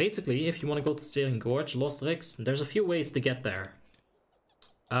 Basically, if you want to go to Searing Gorge, Lostrix, there's a few ways to get there.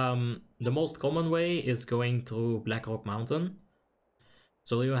 The most common way is going through Blackrock Mountain.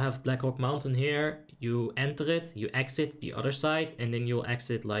 So you have Blackrock Mountain here, you enter it, you exit the other side, and then you'll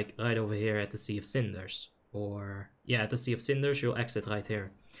exit like right over here at the Sea of Cinders. Or, yeah, at the Sea of Cinders, you'll exit right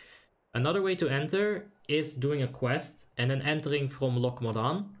here. Another way to enter is doing a quest and then entering from Loch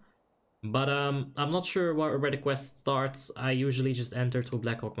Modan. But I'm not sure where the quest starts. I usually just enter through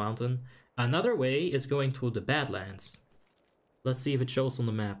Blackrock Mountain. Another way is going through the Badlands. Let's see if it shows on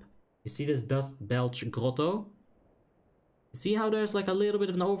the map. You see this Dust Belch Grotto? You see how there's like a little bit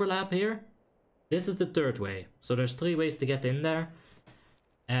of an overlap here? This is the third way. So there's 3 ways to get in there.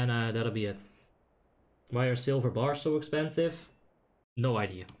 And that'll be it. Why are silver bars so expensive? No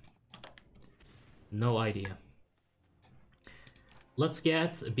idea. No idea. Let's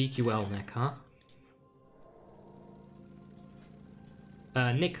get BQL neck, huh?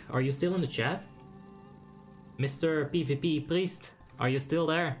 Nick, are you still in the chat? Mr. PvP Priest, are you still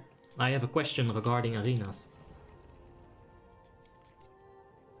there? I have a question regarding arenas.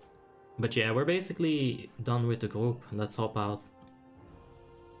 But yeah, we're basically done with the group. Let's hop out.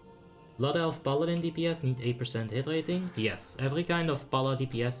 Blood Elf Paladin DPS need 8% hit rating? Yes, every kind of Pala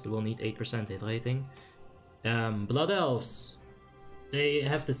DPS will need 8% hit rating. Blood Elves, they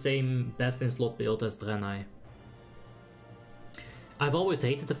have the same best in slot build as Draenei. I've always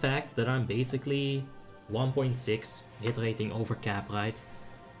hated the fact that I'm basically 1.6 hit rating over cap, right?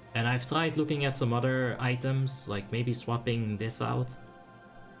 And I've tried looking at some other items, like maybe swapping this out,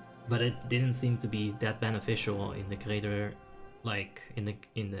 but it didn't seem to be that beneficial in the greater, like in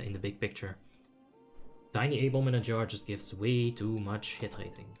the big picture. Tiny A-bomb in a jar just gives way too much hit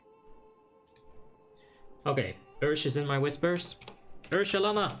rating. Okay, Ursh is in my whispers.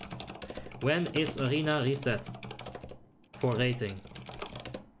 Urshalana, when is arena reset for rating?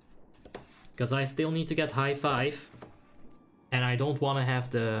 Because I still need to get high 5, and I don't want to have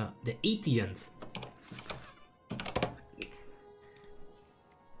the 80th.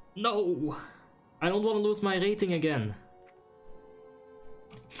 No! I don't want to lose my rating again.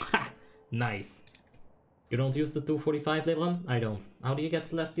 Ha! Nice. You don't use the 245 Libram? I don't. How do you get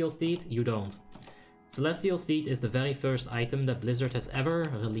Celestial Steed? You don't. Celestial Steed is the very first item that Blizzard has ever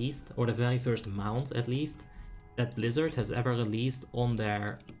released, or the very first mount at least, that Blizzard has ever released on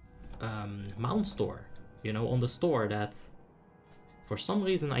their mount store. You know, on the store that for some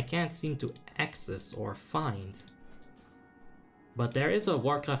reason I can't seem to access or find. But there is a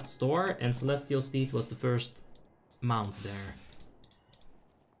Warcraft store, and Celestial Steed was the first mount there.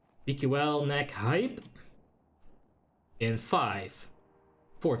 BQL neck hype. In 5,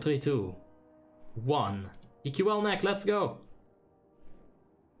 4, 3, 2, 1. BQL neck, let's go.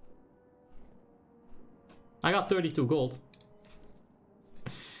 I got 32 gold.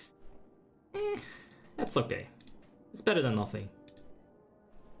 That's okay. It's better than nothing.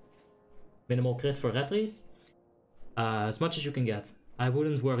 Minimal crit for Retries. As much as you can get. I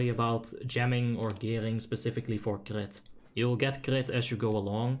wouldn't worry about jamming or gearing specifically for crit. You'll get crit as you go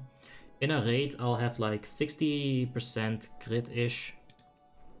along. In a raid, I'll have like 60% crit-ish.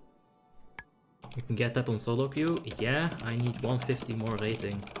 You can get that on solo queue. Yeah, I need 150 more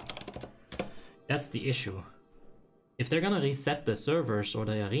rating. That's the issue. If they're gonna reset the servers or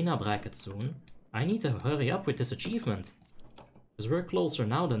the arena bracket soon, I need to hurry up with this achievement. Because we're closer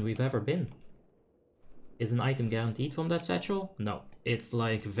now than we've ever been. Is an item guaranteed from that satchel? No, it's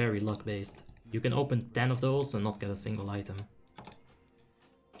like very luck based. You can open 10 of those and not get a single item.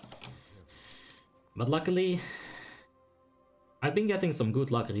 But luckily, I've been getting some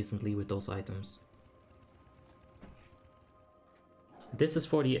good luck recently with those items. This is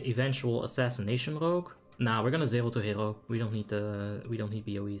for the eventual assassination rogue. Nah, we're gonna 0 to hero. We don't need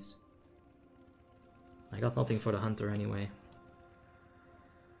BOEs. I got nothing for the hunter anyway.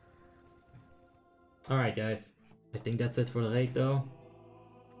 Alright guys, I think that's it for the raid though.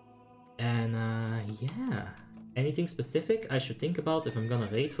 And yeah, anything specific I should think about if I'm gonna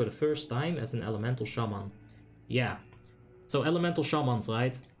raid for the first time as an elemental shaman? Yeah, so elemental shamans,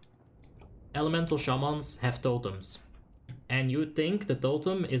 right? Elemental shamans have totems. And you'd think the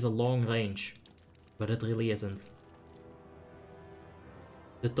totem is a long range, but it really isn't.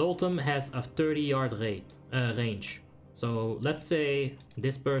 The totem has a 30-yard range. So let's say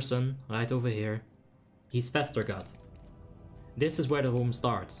this person right over here, he's Festergut. This is where the room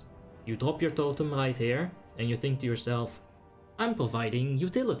starts. You drop your totem right here, and you think to yourself, I'm providing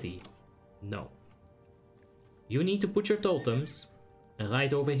utility. No. You need to put your totems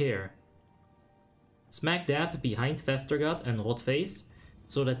right over here. Smack dab behind Festergut and Rotface,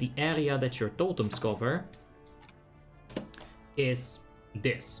 so that the area that your totems cover is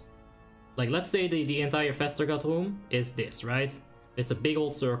this. Like, let's say the entire Festergut room is this, right? It's a big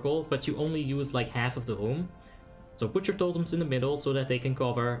old circle, but you only use like half of the room. So put your totems in the middle so that they can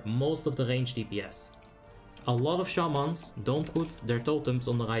cover most of the range DPS. A lot of shamans don't put their totems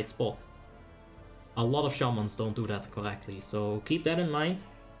on the right spot. A lot of shamans don't do that correctly, so keep that in mind.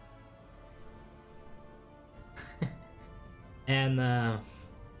 And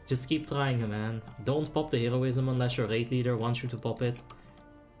just keep trying, man. Don't pop the heroism unless your raid leader wants you to pop it.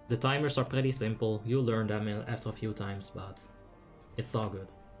 The timers are pretty simple. You'll learn them after a few times, but it's all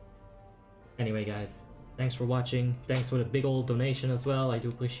good. Anyway, guys, thanks for watching. Thanks for the big old donation as well. I do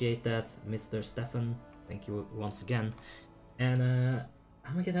appreciate that, Mr. Stefan. Thank you once again. And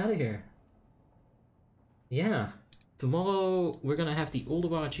I'm gonna get out of here. yeah, tomorrow we're gonna have the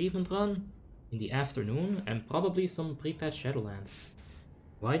Ulduar achievement run in the afternoon and probably some pre-patch Shadowland.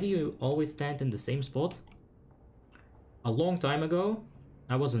 Why do you always stand in the same spot? A long time ago,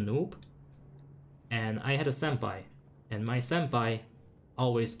 I was a noob and I had a senpai, and my senpai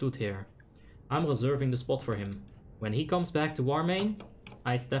always stood here. I'm reserving the spot for him. When he comes back to Warmane,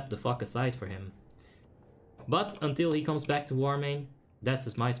 I step the fuck aside for him. But until he comes back to Warmane,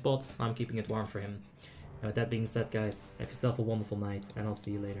 that's my spot. I'm keeping it warm for him. And with that being said, guys, have yourself a wonderful night, and I'll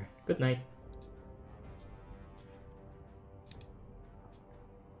see you later. Good night.